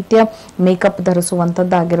ಪ್ರತಿನಿತ್ಯ ಮೇಕಪ್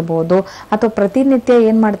ಧರಿಸುವಂಥದ್ದು ಆಗಿರ್ಬೋದು ಅಥವಾ ಪ್ರತಿನಿತ್ಯ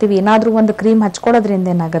ಏನ್ ಮಾಡ್ತೀವಿ ಏನಾದ್ರೂ ಒಂದು ಕ್ರೀಮ್ ಹಚ್ಕೊಳ್ಳೋದ್ರಿಂದ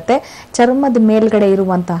ಏನಾಗುತ್ತೆ ಚರ್ಮದ ಮೇಲ್ಗಡೆ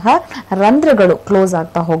ಇರುವಂತಹ ರಂಧ್ರಗಳು ಕ್ಲೋಸ್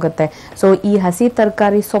ಆಗ್ತಾ ಹೋಗುತ್ತೆ. ಸೊ ಈ ಹಸಿ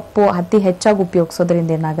ತರಕಾರಿ ಸೊಪ್ಪು ಅತಿ ಹೆಚ್ಚಾಗಿ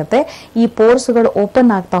ಉಪಯೋಗಿಸೋದ್ರಿಂದ ಏನಾಗುತ್ತೆ ಈ ಪೋರ್ಸ್ಗಳು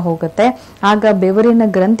ಓಪನ್ ಆಗ್ತಾ ಹೋಗುತ್ತೆ. ಆಗ ಬೆವರಿನ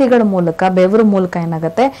ಗ್ರಂಥಿಗಳ ಮೂಲಕ ಬೆವರು ಮೂಲಕ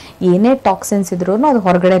ಏನಾಗುತ್ತೆ ಏನೇ ಟಾಕ್ಸಿನ್ಸ್ ಇದ್ರೂ ಅದು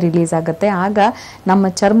ಹೊರಗಡೆ ರಿಲೀಸ್ ಆಗುತ್ತೆ. ಆಗ ನಮ್ಮ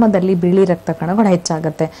ಚರ್ಮದಲ್ಲಿ ಬಿಳಿ ರಕ್ತ ಕಣಗಳು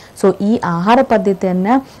ಹೆಚ್ಚಾಗುತ್ತೆ. ಸೊ ಈ ಆಹಾರ ಪದ್ಧತಿಯನ್ನ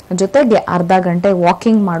ಜೊತೆಗೆ ಅರ್ಧ ಗಂಟೆ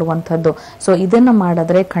ವಾಕಿಂಗ್ ಮಾಡುವಂಥದ್ದು. ಸೊ ಇದನ್ನ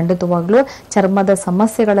ಮಾಡಿದ್ರೆ ಖಂಡಿತವಾಗ್ಲೂ ಚರ್ಮದ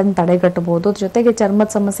ಸಮಸ್ಯೆಗಳನ್ನು ತಡೆಗಟ್ಟಬಹುದು, ಜೊತೆಗೆ ಚರ್ಮದ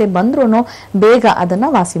ಸಮಸ್ಯೆ ಬಂದ್ರೂ ಬೇಗ ಅದನ್ನ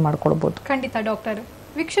ವಾಸಿ ಮಾಡ್ಕೊಳ್ಬಹುದು. ಖಂಡಿತ ಡಾಕ್ಟರ್.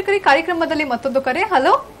 ವೀಕ್ಷಕರಿ ಕಾರ್ಯಕ್ರಮದಲ್ಲಿ ಮತ್ತೊಂದು ಕರೆ.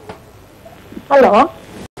 ಹಲೋ ಹಲೋ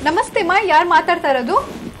ನಮಸ್ತೆ ಮಾ, ಯಾರು ಮಾತಾಡ್ತಾ ಇರೋದು?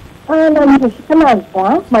 ನಾನು ಶಶಿಕಲಾ ಅಂತ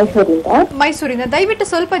ಮೈಸೂರಿಂದ. ದಯವಿಟ್ಟು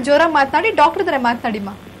ಸ್ವಲ್ಪ ಜೋರ ಮಾತನಾಡಿ, ಡಾಕ್ಟರ್ ಹತ್ರ ಮಾತನಾಡಿ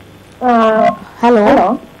ಮಾ. ಹಲೋ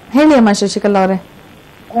ಹೇಳಿ ಅಮ್ಮ ಶಶಿಕಲಾ ಅವರೇ.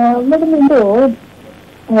 ಮೇಡಮ್ ಇದು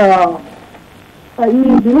ಈ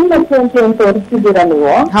ಬಿಳಿ ಮಚ್ಚೆ ಅಂತ ಏನ್ ತೋರಿಸ್ತಿದ್ದೀರಾ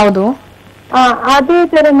ನೀವು? ಹೌದು. ಅದೇ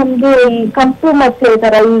ತರ ನಮ್ಗೆ ಈ ಕಪ್ಪು ಮಚ್ಚೆ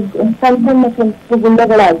ತರ ಈ ಸಣ್ಣ ಸಣ್ಣ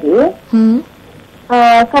ಗುಂಡಗಳಾಗಿ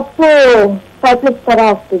ಕಪ್ಪು ಪ್ಯಾಚಸ್ ತರ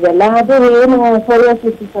ಆಗ್ತಿದೆಯಲ್ಲ, ಅದು ಏನು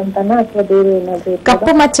ಸೋರಿಯಾಸಿಸ್ ಅಂತಾನ ಅಥವಾ ಬೇರೆ ಏನಾದ್ರು?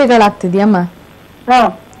 ಕಪ್ಪು ಮಚ್ಚೆಗಳಾಗ್ತಿದ್ಯಮ್ಮ?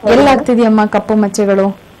 ಎಲ್ಲಾಗ್ತಿದ್ಯಮ್ಮ ಕಪ್ಪು ಮಚ್ಚೆಗಳು?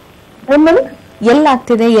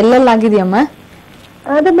 ಎಲ್ಲಾಗ್ತಿದೆ, ಎಲ್ಲೆಲ್ಲಾಗಿದೆಯಮ್ಮ?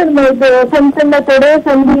 ಅದೇ ಮೇಡಮ್ ಇದು ಸಣ್ಣ ಸಣ್ಣ ತೊಡೆ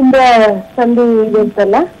ಸಂಧಿಯಿಂದ ಸಂಧಿ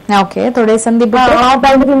ಇರುತ್ತಲ್ಲ, ಓಕೆ, ತೊಡೆ ಸಂಧಿ ಆ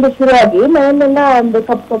ಭಾಗದಿಂದ ಶುರುವಾಗಿ ಮೇಲೆಲ್ಲ ಒಂದು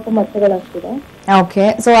ಕಪ್ಪು ಕಪ್ಪು ಮಚ್ಚೆಗಳಾಗ್ತಿದೆ. ಓಕೆ,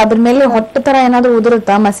 ಸೊ ಅದ್ರ ಮೇಲೆ ಹೊಟ್ಟು ತರ ಏನಾದ್ರು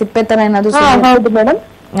ಉದುರುತ್ತಾ, ಸಿಪ್ಪೆ ತರ ಏನಾದ್ರು? ಹೌದು ಮೇಡಮ್.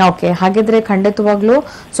 ಓಕೆ, ಹಾಗಿದ್ರೆ ಖಂಡಿತವಾಗ್ಲೂ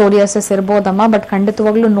ಸೋರಿಯಾಸಿಸ್ ಇರ್ಬೋದಮ್ಮ. ಬಟ್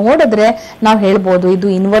ಖಂಡಿತವಾಗ್ಲೂ ನೋಡಿದ್ರೆ ನಾವು ಹೇಳ್ಬೋದು ಇದು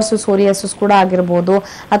ಇನ್ವರ್ಸ್ ಸೋರಿಯಾಸಿಸ್ ಕೂಡ ಆಗಿರ್ಬೋದು,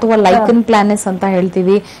 ಅಥವಾ ಲೈಕನ್ ಪ್ಲಾನೆಸ್ ಅಂತ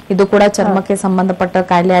ಹೇಳ್ತೀವಿ, ಇದು ಕೂಡ ಚರ್ಮಕ್ಕೆ ಸಂಬಂಧಪಟ್ಟ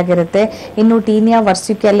ಕಾಯಿಲೆ ಆಗಿರುತ್ತೆ. ಇನ್ನು ಟೀನಿಯಾ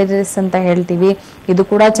ವರ್ಸಿಕ್ಯುಲರಿಸ್ ಅಂತ ಹೇಳ್ತೀವಿ, ಇದು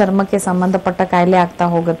ಕೂಡ ಚರ್ಮಕ್ಕೆ ಸಂಬಂಧಪಟ್ಟ ಕಾಯಿಲೆ ಆಗ್ತಾ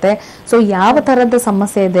ಹೋಗುತ್ತೆ. ಸೊ ಯಾವ ತರದ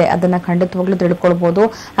ಸಮಸ್ಯೆ ಇದೆ ಅದನ್ನ ಖಂಡಿತವಾಗ್ಲೂ ತಿಳ್ಕೊಳ್ಬಹುದು.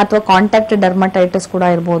 ಅಥವಾ ಕಾಂಟ್ಯಾಕ್ಟ್ ಡರ್ಮಟೈಟಿಸ್ ಕೂಡ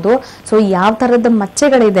ಇರ್ಬೋದು. ಸೊ ಯಾವ ತರದ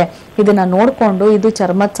ಮಚ್ಚೆಗಳಿದೆ ಇದನ್ನ ನೋಡ್ಕೊಂಡು ಇದು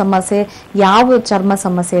ಚರ್ಮದ ಸಮಸ್ಯೆ, ಯಾವ ಚರ್ಮ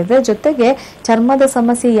ಸಮಸ್ಯೆ ಇದೆ, ಜೊತೆಗೆ ಚರ್ಮದ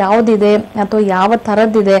ಸಮಸ್ಯೆ ಯಾವ್ದಿದೆ ಅಥವಾ ಯಾವ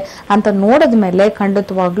ತರದಿದೆ ಅಂತ ನೋಡಿದ್ಮೇಲೆ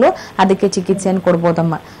ಖಂಡಿತವಾಗ್ಲೂ ಅದಕ್ಕೆ ಚಿಕಿತ್ಸೆಯನ್ನು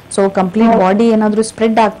ಕೊಡ್ಬೋದಮ್ಮ. ಸೊ ಕಂಪ್ಲೀಟ್ ಬಾಡಿ ಏನಾದ್ರೂ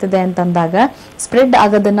ಸ್ಪ್ರೆಡ್ ಆಗ್ತಿದೆ ಅಂತಂದಾಗ ಸ್ಪ್ರೆಡ್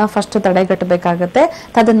ಆಗೋದನ್ನ ಫಸ್ಟ್ ತಡೆಗಟ್ಟಬೇಕಾಗತ್ತೆ.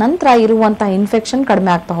 ತದನಂತರ ಇರುವಂತಹ ಇನ್ಫೆಕ್ಷನ್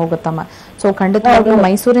ಕಡಿಮೆ ಆಗ್ತಾ ಹೋಗುತ್ತಮ್ಮ. ಸೊ ಖಂಡಿತವಾಗ್ಲೂ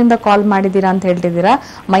ಮೈಸೂರಿಂದ ಕಾಲ್ ಮಾಡಿದೀರಾ ಅಂತ ಹೇಳ್ತಿದ್ದೀರಾ.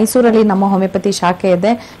 ಮೈಸೂರಲ್ಲಿ ನಮ್ಮ ಹೋಮಿಯೋಪತಿ ಶಾಖೆ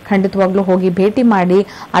ಇದೆ, ಖಂಡಿತವಾಗ್ಲೂ ಹೋಗಿ ಭೇಟಿ ಮಾಡಿ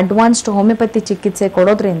ಅಡ್ವಾನ್ಸ್ಡ್ ಹೋಮಿಯೋಪತಿ ಚಿಕಿತ್ಸೆ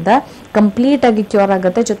ಕೊಡೋದ್ರಿಂದ ಕಂಪ್ಲೀಟ್ ಆಗಿ ಕ್ಯೂರ್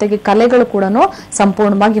ಆಗುತ್ತೆ. ಜೊತೆಗೆ ಕಲೆಗಳು ಕೂಡ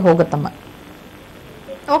ಸಂಪೂರ್ಣವಾಗಿ ಹೋಗುತ್ತಮ್ಮ.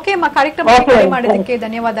 ಓಕೆ ಅಮ್ಮ, ಕಾರ್ಯಕ್ರಮಕ್ಕೆ ಕರೆ ಮಾಡಿದ್ದಕ್ಕೆ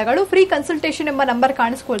ಧನ್ಯವಾದಗಳು. ಫ್ರೀ ಕನ್ಸಲ್ಟೇಷನ್ ಎಂಬ ನಂಬರ್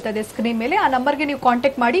ಕಾಣಿಸ್ಕೊಳ್ತಾ ಇದೆ ಸ್ಕ್ರೀನ್ ಮೇಲೆ, ಆ ನಂಬರ್ಗೆ ನೀವು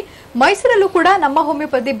ಕಾಂಟ್ಯಾಕ್ಟ್ ಮಾಡಿ. ಮೈಸೂರಲ್ಲೂ ಕೂಡ ನಮ್ಮ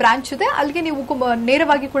ಹೋಮಿಯೋಪತಿ ಬ್ರಾಂಚ್ ಇದೆ, ಅಲ್ಲಿಗೆ ನೀವು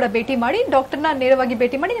ನೇರವಾಗಿ ಕೂಡ ಭೇಟಿ ಮಾಡಿ, ಡಾಕ್ಟರ್ನ ನೇರವಾಗಿ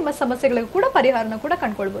ಭೇಟಿ ಮಾಡಿ ನಿಮ್ಮ ಸಮಸ್ಯೆಗಳಿಗೂ ಕೂಡ ಪರಿಹಾರನ ಕೂಡ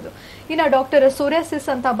ಕಂಡುಕೊಳ್ಬಹುದು. ಇನ್ನು ಡಾಕ್ಟರ್ ಸೋರಿಯಾಸಿಸ್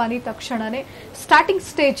ಅಂತ ಬಂದಿದ ತಕ್ಷಣನೇ ಸ್ಟಾರ್ಟಿಂಗ್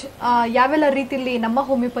ಸ್ಟೇಜ್ ಯಾವೆಲ್ಲ ರೀತಿಯಲ್ಲಿ ನಮ್ಮ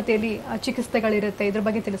ಹೋಮಿಯೋಪತಿಯಲ್ಲಿ ಚಿಕಿತ್ಸೆಗಳಿರುತ್ತೆ, ಇದ್ರ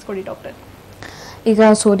ಬಗ್ಗೆ ತಿಳಿಸ್ಕೊಡಿ ಡಾಕ್ಟರ್. ಈಗ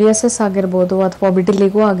ಸೋರಿಯಾಸಿಸ್ ಆಗಿರ್ಬೋದು ಅಥವಾ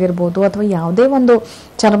ವಿಟಿಲಿಗೋ ಆಗಿರ್ಬೋದು ಅಥವಾ ಯಾವುದೇ ಒಂದು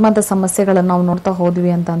ಚರ್ಮದ ಸಮಸ್ಯೆಗಳನ್ನು ನಾವು ನೋಡ್ತಾ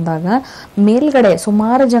ಹೋದ್ವಿ ಅಂತ ಅಂದಾಗ ಮೇಲ್ಗಡೆ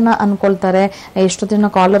ಸುಮಾರು ಜನ ಅನ್ಕೊಳ್ತಾರೆ, ಎಷ್ಟು ದಿನ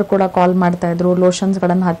ಕಾಲರ್ ಕೂಡ ಕಾಲ್ ಮಾಡ್ತಾ ಇದ್ರು,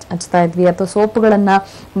 ಲೋಷನ್ಸ್ಗಳನ್ನು ಹಚ್ತಾ ಇದ್ವಿ ಅಥವಾ ಸೋಪ್ಗಳನ್ನ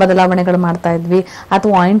ಬದಲಾವಣೆಗಳು ಮಾಡ್ತಾ ಇದ್ವಿ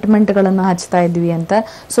ಅಥವಾ ಆಯಿಂಟ್ಮೆಂಟ್ಗಳನ್ನು ಹಚ್ತಾ ಇದ್ವಿ ಅಂತ.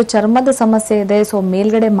 ಸೊ ಚರ್ಮದ ಸಮಸ್ಯೆ ಇದೆ, ಸೊ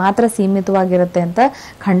ಮೇಲ್ಗಡೆ ಮಾತ್ರ ಸೀಮಿತವಾಗಿರುತ್ತೆ ಅಂತ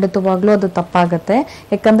ಖಂಡಿತವಾಗ್ಲೂ ಅದು ತಪ್ಪಾಗತ್ತೆ.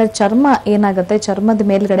 ಯಾಕಂದ್ರೆ ಚರ್ಮ ಏನಾಗುತ್ತೆ, ಚರ್ಮದ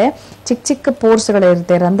ಮೇಲ್ಗಡೆ ಚಿಕ್ಕ ಚಿಕ್ಕ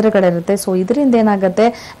ಪೋರ್ಸ್ಗಳಿರುತ್ತೆ, ರಂಧ್ರಗಳಿರುತ್ತೆ. ಸೊ ಇದರಿಂದ ಏನಾಗುತ್ತೆ,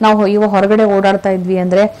 ನಾವು ಇವ ಹೊರಗಡೆ ಓಡಾಡ್ತಾ ಇದ್ವಿ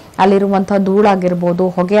ಅಂದ್ರೆ ಅಲ್ಲಿರುವಂತಹ ಧೂಳಾಗಿರ್ಬೋದು,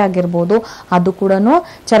 ಹೊಗೆ ಆಗಿರ್ಬೋದು, ಅದು ಕೂಡ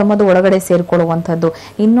ಚರ್ಮದ ಒಳಗಡೆ ಸೇರ್ಕೊಳ್ಳುವಂಥದ್ದು.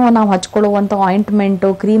 ಇನ್ನು ನಾವು ಹಚ್ಕೊಳ್ಳುವಂತ ಆಯಿಂಟ್ಮೆಂಟ್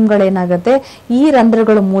ಕ್ರೀಮ್ಗಳೇನಾಗುತ್ತೆ ಈ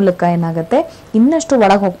ರಂಧ್ರಗಳ ಮೂಲಕ ಏನಾಗುತ್ತೆ ಇನ್ನಷ್ಟು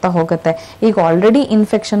ಒಳಗೆ ಹೋಗುತ್ತೆ. ಈಗ ಆಲ್ರೆಡಿ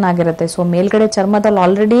ಇನ್ಫೆಕ್ಷನ್ ಆಗಿರುತ್ತೆ, ಸೊ ಮೇಲ್ಗಡೆ ಚರ್ಮದಲ್ಲಿ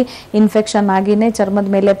ಆಲ್ರೆಡಿ ಇನ್ಫೆಕ್ಷನ್ ಆಗಿನೇ ಚರ್ಮದ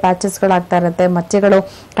ಮೇಲೆ ಪ್ಯಾಚಸ್ ಗಳಾಗ್ತಾ ಇರುತ್ತೆ, ಮಚ್ಚೆಗಳು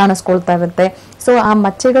ಕಾಣಿಸ್ಕೊಳ್ತಾ ಇರುತ್ತೆ. ಸೊ ಆ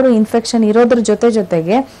ಮಚ್ಚೆಗಳು ಇನ್ಫೆಕ್ಷನ್ ಇರೋದ್ರ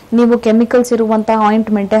ಜೊತೆಗೆ ನೀವು ಕೆಮಿಕಲ್ಸ್ ಇರುವಂತಹ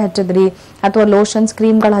ಆಯಿಂಟ್ಮೆಂಟೇ ಹಚ್ಚಿದ್ರಿ ಅಥವಾ ಲೋಷನ್ಸ್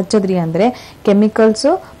ಕ್ರೀಮ್ಗಳು ಹಚ್ಚಿದ್ರಿ ಅಂದ್ರೆ ಕೆಮಿಕಲ್ಸ್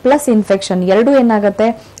ಪ್ಲಸ್ ಇನ್ಫೆಕ್ಷನ್ ಎರಡು ಏನಾಗುತ್ತೆ,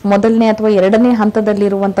 ಮೊದಲನೇ ಅಥವಾ ಎರಡನೇ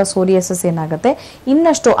ಹಂತದಲ್ಲಿರುವಂತಹ ಸೋರಿಯಾಸಿಸ್ ಏನಾಗುತ್ತೆ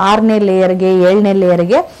ಇನ್ನಷ್ಟು 6ನೇ ಲೇಯರ್ಗೆ 7ನೇ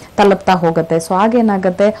ಲೇಯರ್ಗೆ ತಲುಪ್ತಾ ಹೋಗುತ್ತೆ. ಸೊ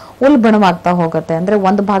ಆಗೇನಾಗುತ್ತೆ ಉಲ್ಬಣವಾಗ್ತಾ ಹೋಗುತ್ತೆ, ಅಂದ್ರೆ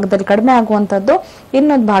ಒಂದು ಭಾಗದಲ್ಲಿ ಕಡಿಮೆ ಆಗುವಂತದ್ದು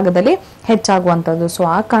ಇನ್ನೊಂದು ಭಾಗದಲ್ಲಿ ಹೆಚ್ಚಾಗುವಂಥದ್ದು. ಸೊ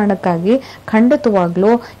ಆ ಕಾರಣಕ್ಕಾಗಿ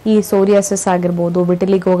ಖಂಡಿತವಾಗ್ಲೂ ಈ ಸೋರಿಯಾಸಿಸ್ ಆಗಿರ್ಬೋದು,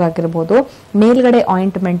 ವಿಟಿಲಿಗೋ ಆಗಿರ್ಬೋದು, ಮೇಲ್ಗಡೆ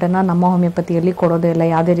ಆಯಿಂಟ್ಮೆಂಟ್ ಅನ್ನ ನಮ್ಮ ಹೋಮಿಯೋಪತಿಯಲ್ಲಿ ಕೊಡೋದೇ ಇಲ್ಲ.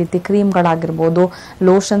 ಯಾವುದೇ ರೀತಿ ಕ್ರೀಮ್ಗಳಾಗಿರ್ಬೋದು,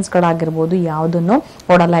 ಲೋಷನ್ಸ್ಗಳಾಗಿರ್ಬೋದು ಯಾವುದನ್ನು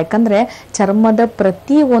ಕೊಡಲ್ಲ. ಯಾಕಂದ್ರೆ ಚರ್ಮದ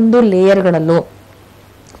ಪ್ರತಿ ಒಂದು ಲೇಯರ್ಗಳಲ್ಲೂ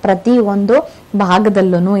ಪ್ರತಿ ಒಂದು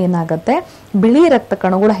ಭಾಗದಲ್ಲೂ ಏನಾಗುತ್ತೆ ಬಿಳಿ ರಕ್ತ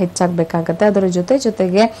ಕಣಗಳು ಹೆಚ್ಚಾಗಬೇಕಾಗತ್ತೆ. ಅದರ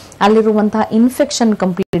ಜೊತೆಗೆ ಅಲ್ಲಿರುವಂತಹ ಇನ್ಫೆಕ್ಷನ್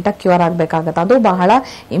ಕಂಪ್ಲೀಟ್ ಆಗಿ ಕ್ಯೂರ್ ಆಗ್ಬೇಕಾಗತ್ತೆ. ಅದು ಬಹಳ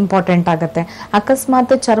ಇಂಪಾರ್ಟೆಂಟ್ ಆಗುತ್ತೆ.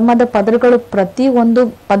 ಅಕಸ್ಮಾತ್ ಚರ್ಮದ ಪದರಗಳು ಪ್ರತಿ ಒಂದು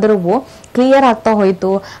ಪದರವು ಕ್ಲಿಯರ್ ಆಗ್ತಾ ಹೋಯ್ತು,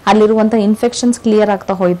 ಅಲ್ಲಿರುವಂತಹ ಇನ್ಫೆಕ್ಷನ್ಸ್ ಕ್ಲಿಯರ್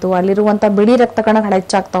ಆಗ್ತಾ ಹೋಯ್ತು, ಅಲ್ಲಿರುವಂತಹ ಬಿಳಿ ರಕ್ತ ಕಣಗಳು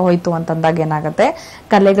ಹೆಚ್ಚಾಗ್ತಾ ಹೋಯ್ತು ಅಂತಂದಾಗ ಏನಾಗುತ್ತೆ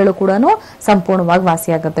ಕಲೆಗಳು ಕೂಡ ಸಂಪೂರ್ಣವಾಗಿ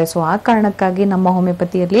ವಾಸಿಯಾಗುತ್ತೆ. ಸೊ ಆ ಕಾರಣಕ್ಕಾಗಿ ನಮ್ಮ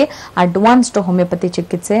ಹೋಮಿಯೋಪತಿಯಲ್ಲಿ ಅಡ್ವಾನ್ಸ್ಡ್ ಹೋಮಿಯೋಪತಿ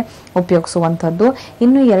ಚಿಕಿತ್ಸೆ ಉಪಯೋಗಿಸುವಂತದ್ದು.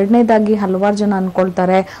 ಇನ್ನು ಎರಡನೇದಾಗಿ ಹಲವಾರು ಜನ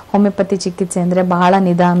ಅನ್ಕೊಳ್ತಾರೆ ಹೋಮಿಯೋಪತಿ ಚಿಕಿತ್ಸೆ ಅಂದ್ರೆ ಬಹಳ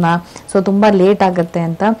ನಿಧಾನ, ಸೊ ತುಂಬಾ ಲೇಟ್ ಆಗುತ್ತೆ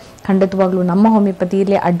ಅಂತ. ಖಂಡಿತವಾಗ್ಲೂ ನಮ್ಮ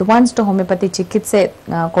ಹೋಮಿಯೋಪತಿಯಲ್ಲಿ ಅಡ್ವಾನ್ಸ್ಡ್ ಹೋಮಿಯೋಪತಿ ಚಿಕಿತ್ಸೆ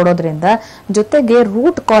ಕೊಡೋದ್ರಿಂದ ಜೊತೆಗೆ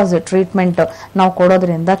ರೂಟ್ ಕಾಸ್ ಟ್ರೀಟ್ಮೆಂಟ್ ನಾವು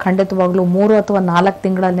ಕೊಡೋದ್ರಿಂದ ಖಂಡಿತವಾಗ್ಲೂ 3 ಅಥವಾ 4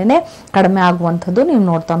 ತಿಂಗಳಲ್ಲೇನೆ ಕಡಿಮೆ ಆಗುವಂಥದ್ದು ನೀವು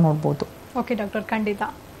ನೋಡ್ಬೋದು. ಓಕೆ ಡಾಕ್ಟರ್, ಖಂಡಿತ.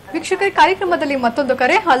 ವೀಕ್ಷಕರ, ಕಾರ್ಯಕ್ರಮದಲ್ಲಿ ಮತ್ತೊಂದು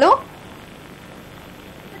ಕರೆ. ಹಲೋ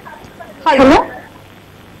ಹಲೋ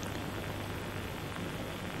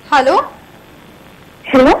ಹಲೋ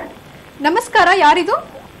ಹಲೋ, ನಮಸ್ಕಾರ, ಯಾರಿದು?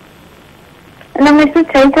 ನಮ್ಮ ಹೆಸರು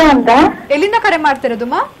ಚೈತ್ರ ಅಂತ. ಎಲ್ಲಿಂದ ಕರೆ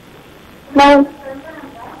ಮಾಡ್ತಿರೋದಮ್ಮ? ನಾವು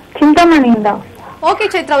ಚಿಂತಾಮಣಿಯಿಂದ. ಓಕೆ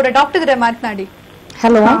ಚೈತ್ರ ಅವರೇ, ಡಾಕ್ಟರ್ ಇದ್ರೆ ಮಾತನಾಡಿ.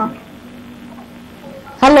 ಹಲೋ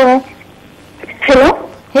ಹಲೋ ಹಲೋ,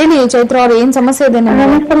 ಹೇಳಿ ಚೈತ್ರ ಅವ್ರ, ಏನ್ ಸಮಸ್ಯೆ ಇದೆ ನಿಮ್ಗೆ?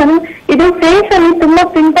 ನಮಸ್ತೆ ಮೇಡಮ್. ಇದು ಫೇಸ್ ಅಲ್ಲಿ ತುಂಬಾ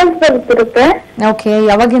ಪಿಂಪಲ್ಸ್ ಬರುತ್ತಿರುತ್ತೆ. ಓಕೆ,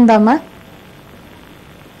 ಯಾವಾಗಿಂದ ಅಮ್ಮ?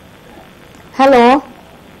 ಹಲೋ,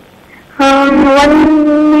 1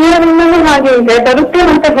 year ಇಂದಲೂ ಹಾಗೆ ಇದೆ, ಬರುತ್ತೆ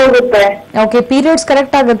ಮತ್ತೆ ಹೋಗುತ್ತೆ. ಓಕೆ, ಪೀರಿಯಡ್ಸ್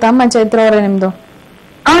ಕರೆಕ್ಟ್ ಆಗುತ್ತಾ ಅಮ್ಮ ಚೈತ್ರ ಅವರೇ ನಿಮ್ದು?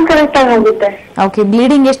 ಕರೆಕ್ಟ್ ಆಗಿ ಹೋಗುತ್ತೆ. ಓಕೆ,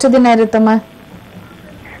 ಬ್ಲೀಡಿಂಗ್ ಎಷ್ಟು ದಿನ ಇರುತ್ತಮ್ಮ?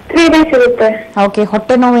 3 days ಇರುತ್ತೆ. ಓಕೆ,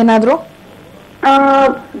 ಹೊಟ್ಟೆ ನೋವು ಏನಾದ್ರು?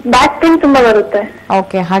 ಬ್ಯಾಕ್ ಪೇನ್ ತುಂಬಾ ಬರುತ್ತೆ.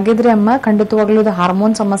 ಓಕೆ, ಹಾಗಿದ್ರೆ ಅಮ್ಮ ಖಂಡಿತವಾಗ್ಲೂ ಇದು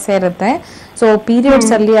ಹಾರ್ಮೋನ್ ಸಮಸ್ಯೆ ಇರುತ್ತೆ. ಸೊ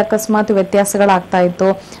ಪೀರಿಯಡ್ಸ್ ಅಲ್ಲಿ ಅಕಸ್ಮಾತ್ ವ್ಯತ್ಯಾಸಗಳಾಗ್ತಾ ಇತ್ತು,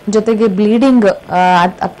 ಜೊತೆಗೆ ಬ್ಲೀಡಿಂಗ್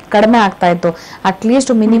ಕಡಿಮೆ ಆಗ್ತಾ ಇತ್ತು,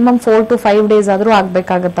 ಅಟ್ಲೀಸ್ಟ್ ಮಿನಿಮಮ್ 4 to 5 days ಆದ್ರೂ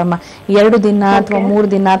ಆಗ್ಬೇಕಾಗತ್ತಮ್ಮ. 2 ದಿನ ಅಥವಾ 3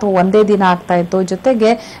 ದಿನ ಅಥವಾ ಒಂದೇ ದಿನ ಆಗ್ತಾ ಇತ್ತು,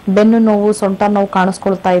 ಜೊತೆಗೆ ಬೆನ್ನು ನೋವು, ಸೊಂಟ ನೋವು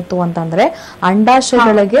ಕಾಣಿಸ್ಕೊಳ್ತಾ ಇತ್ತು ಅಂತಂದ್ರೆ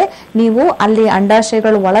ಅಂಡಾಶಯಗಳಿಗೆ ನೀವು ಅಲ್ಲಿ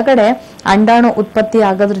ಅಂಡಾಶಯಗಳ ಒಳಗಡೆ ಅಂಡಾಣು ಉತ್ಪತ್ತಿ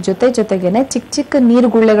ಆಗೋದ್ರ ಜೊತೆಗೇನೆ ಚಿಕ್ಕ ಚಿಕ್ಕ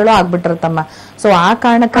ನೀರುಗುಳ್ಳೆಗಳು ಆಗ್ಬಿಟ್ಟಿರುತ್ತಮ್ಮ. ಸೊ ಆ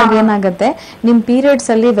ಕಾರಣಕ್ಕಾಗಿ ಏನಾಗುತ್ತೆ, ನಿಮ್ ಪೀರಿಯಡ್ಸ್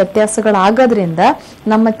ಅಲ್ಲಿ ವ್ಯತ್ಯಾಸಗಳಾಗೋದ್ರಿಂದ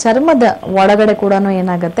ನಮ್ಮ ಚರ್ಮದ ಒಳಗಡೆ ಕೂಡ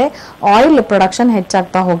ಏನಾಗುತ್ತೆ, ಆಯಿಲ್ ಪ್ರೊಡಕ್ಷನ್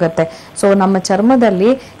ಹೆಚ್ಚಾಗ್ತಾ ಹೋಗುತ್ತೆ. ಸೊ ನಮ್ಮ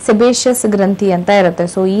ಚರ್ಮದಲ್ಲಿ ಸೆಬೇಷಿಯಸ್ ಗ್ರಂಥಿ ಅಂತ ಇರುತ್ತೆ.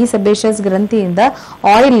 ಸೊ ಈ ಸೆಬೇಷಿಯಸ್ ಗ್ರಂಥಿಯಿಂದ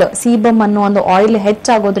ಆಯಿಲ್, ಸೀಬಮ್ ಅನ್ನೋ ಒಂದು ಆಯಿಲ್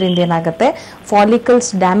ಹೆಚ್ಚಾಗೋದ್ರಿಂದ ಏನಾಗುತ್ತೆ,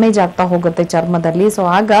 ಫಾಲಿಕಲ್ಸ್ ಡ್ಯಾಮೇಜ್ ಆಗ್ತಾ ಹೋಗುತ್ತೆ ಚರ್ಮದಲ್ಲಿ. ಸೊ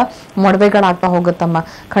ಆಗ ಮೊಡವೆಗಳಾಗ್ತಾ ಹೋಗುತ್ತಮ್ಮ.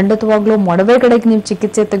 ಖಂಡಿತವಾಗ್ಲೂ ಮೊಡವೆಗಳಿಗೆ ನೀವು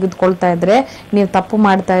ಚಿಕಿತ್ಸೆ ತೆಗೆದುಕೊಳ್ತಾ ಇದ್ರೆ ನೀವು ತಪ್ಪು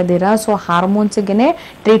ಮಾಡ್ತಾ ಇದ್ದೀರಾ. So ಹಾರ್ಮೋನ್ಸ್ಗೆನೆ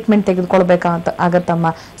treatment ತೆಗೆದುಕೊಳ್ಬೇಕಾಗತ್ತಮ್ಮ.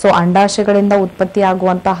 ಸೊ ಅಂಡಾಶಯಗಳಿಂದ ಉತ್ಪತ್ತಿ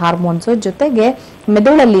ಆಗುವಂತ ಹಾರ್ಮೋನ್ಸ್ ಜೊತೆಗೆ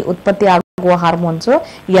ಮೆದುಳಲ್ಲಿ ಉತ್ಪತ್ತಿ ಆಗುವ ಹಾರ್ಮೋನ್ಸ್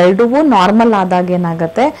ಎರಡೂ ನಾರ್ಮಲ್ ಆದಾಗ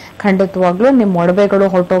ಏನಾಗುತ್ತೆ, ಖಂಡಿತವಾಗ್ಲೂ ನಿಮ್ ಮೊಡವೆಗಳು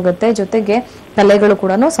ಹೊರಟೋಗುತ್ತೆ, ಜೊತೆಗೆ ಕಲೆಗಳು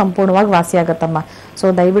ಕೂಡ ಸಂಪೂರ್ಣವಾಗಿ ವಾಸಿ ಆಗತ್ತಮ್ಮ. ಸೊ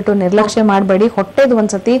ದಯವಿಟ್ಟು ನಿರ್ಲಕ್ಷ್ಯ ಮಾಡಬೇಡಿ. ಹೊಟ್ಟೆದು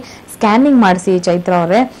ಒಂದ್ಸತಿ ಸ್ಕ್ಯಾನಿಂಗ್ ಮಾಡಿಸಿ ಚೈತ್ರ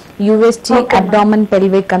ಅವರೇ. USG ಅಬ್ಡಾಮನ್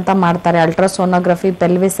ಪೆಲ್ವಿಕ್ ಅಂತ ಮಾಡ್ತಾರೆ, ಅಲ್ಟ್ರಾಸೋನೋಗ್ರಫಿ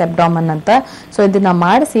ಪೆಲ್ವಿಸ್ ಅಬ್ಡಾಮನ್ ಅಂತ. ಸೊ ಇದನ್ನ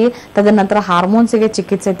ಮಾಡಿಸಿ ತದನಂತರ ಹಾರ್ಮೋನ್ಸ್ಗೆ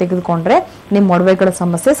ಚಿಕಿತ್ಸೆ ತೆಗೆದುಕೊಂಡ್ರೆ ನಿಮ್ ಮೊಡವೆಗಳ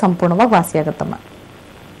ಸಮಸ್ಯೆ ಸಂಪೂರ್ಣವಾಗಿ ವಾಸಿ ಆಗತ್ತಮ್ಮ.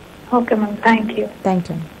 Okay ma'am, thank you. Thank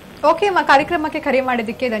you. Okay ಅಮ್ಮ, ಕಾರ್ಯಕ್ರಮಕ್ಕೆ ಕರೆ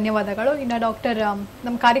ಮಾಡಿದ್ದಕ್ಕೆ ಧನ್ಯವಾದಗಳು. ಇನ್ನು ಡಾಕ್ಟರ್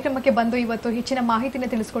ನಮ್ಮ ಕಾರ್ಯಕ್ರಮಕ್ಕೆ ಬಂದು ಇವತ್ತು ಹೆಚ್ಚಿನ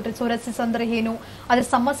ಮಾಹಿತಿನ ತಿಳಿಸ್ಕೊಟ್ರೆ, ಸೋರಿಯಾಸಿಸ್ ಅಂದ್ರೆ ಏನು, ಅದರ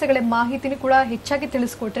ಸಮಸ್ಯೆಗಳ ಮಾಹಿತಿನೂ ಕೂಡ ಹೆಚ್ಚಾಗಿ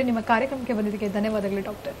ತಿಳಿಸ್ಕೊಟ್ರೆ. ನಿಮ್ಮ ಕಾರ್ಯಕ್ರಮಕ್ಕೆ ಬಂದಿದ್ದಕ್ಕೆ ಧನ್ಯವಾದಗಳು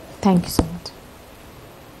doctor. Thank you so much.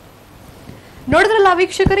 ನೋಡಿದ್ರಲ್ಲ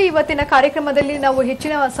ವೀಕ್ಷಕರು, ಇವತ್ತಿನ ಕಾರ್ಯಕ್ರಮದಲ್ಲಿ ನಾವು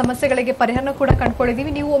ಹೆಚ್ಚಿನ ಸಮಸ್ಯೆಗಳಿಗೆ ಪರಿಹಾರ ಕೂಡ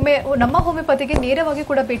ಕಂಡುಕೊಂಡಿದ್ದೀವಿ. ನೀವು ಒಮ್ಮೆ ನಮ್ಮ ಹೋಮಿಯೋಪತಿಗೆ ನೇರವಾಗಿ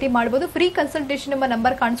ಕೂಡ ಭೇಟಿ ಮಾಡಬಹುದು. ಫ್ರೀ ಕನ್ಸಲ್ಟೇಷನ್ ನಮ್ಮ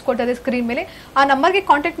ನಂಬರ್ ಕಾಣಿಸ್ಕೊಳ್ತದೆ ಸ್ಕ್ರೀನ್ ಮೇಲೆ. ಆ ನಂಬರ್ಗೆ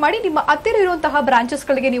ಕಾಂಟ್ಯಾಕ್ಟ್ ಮಾಡಿ ನಿಮ್ಮ ಹತ್ತಿರ ಇರುವಂತಹ ಬ್ರಾಂಚಸ್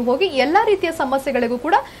ಗಳಿಗೆ ನೀವು ಹೋಗಿ ಎಲ್ಲಾ ರೀತಿಯ ಸಮಸ್ಯೆಗಳಿಗೂ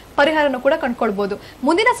ಕೂಡ ಪರಿಹಾರನ ಕೂಡ ಕಂಡುಕೊಳ್ಬಹುದು.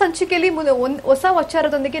 ಮುಂದಿನ ಸಂಚಿಕೆಯಲ್ಲಿ ಹೊಸ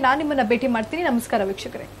ವಿಚಾರದೊಂದಿಗೆ ನಾನು ನಿಮ್ಮನ್ನ ಭೇಟಿ ಮಾಡ್ತೀನಿ. ನಮಸ್ಕಾರ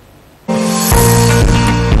ವೀಕ್ಷಕರೇ.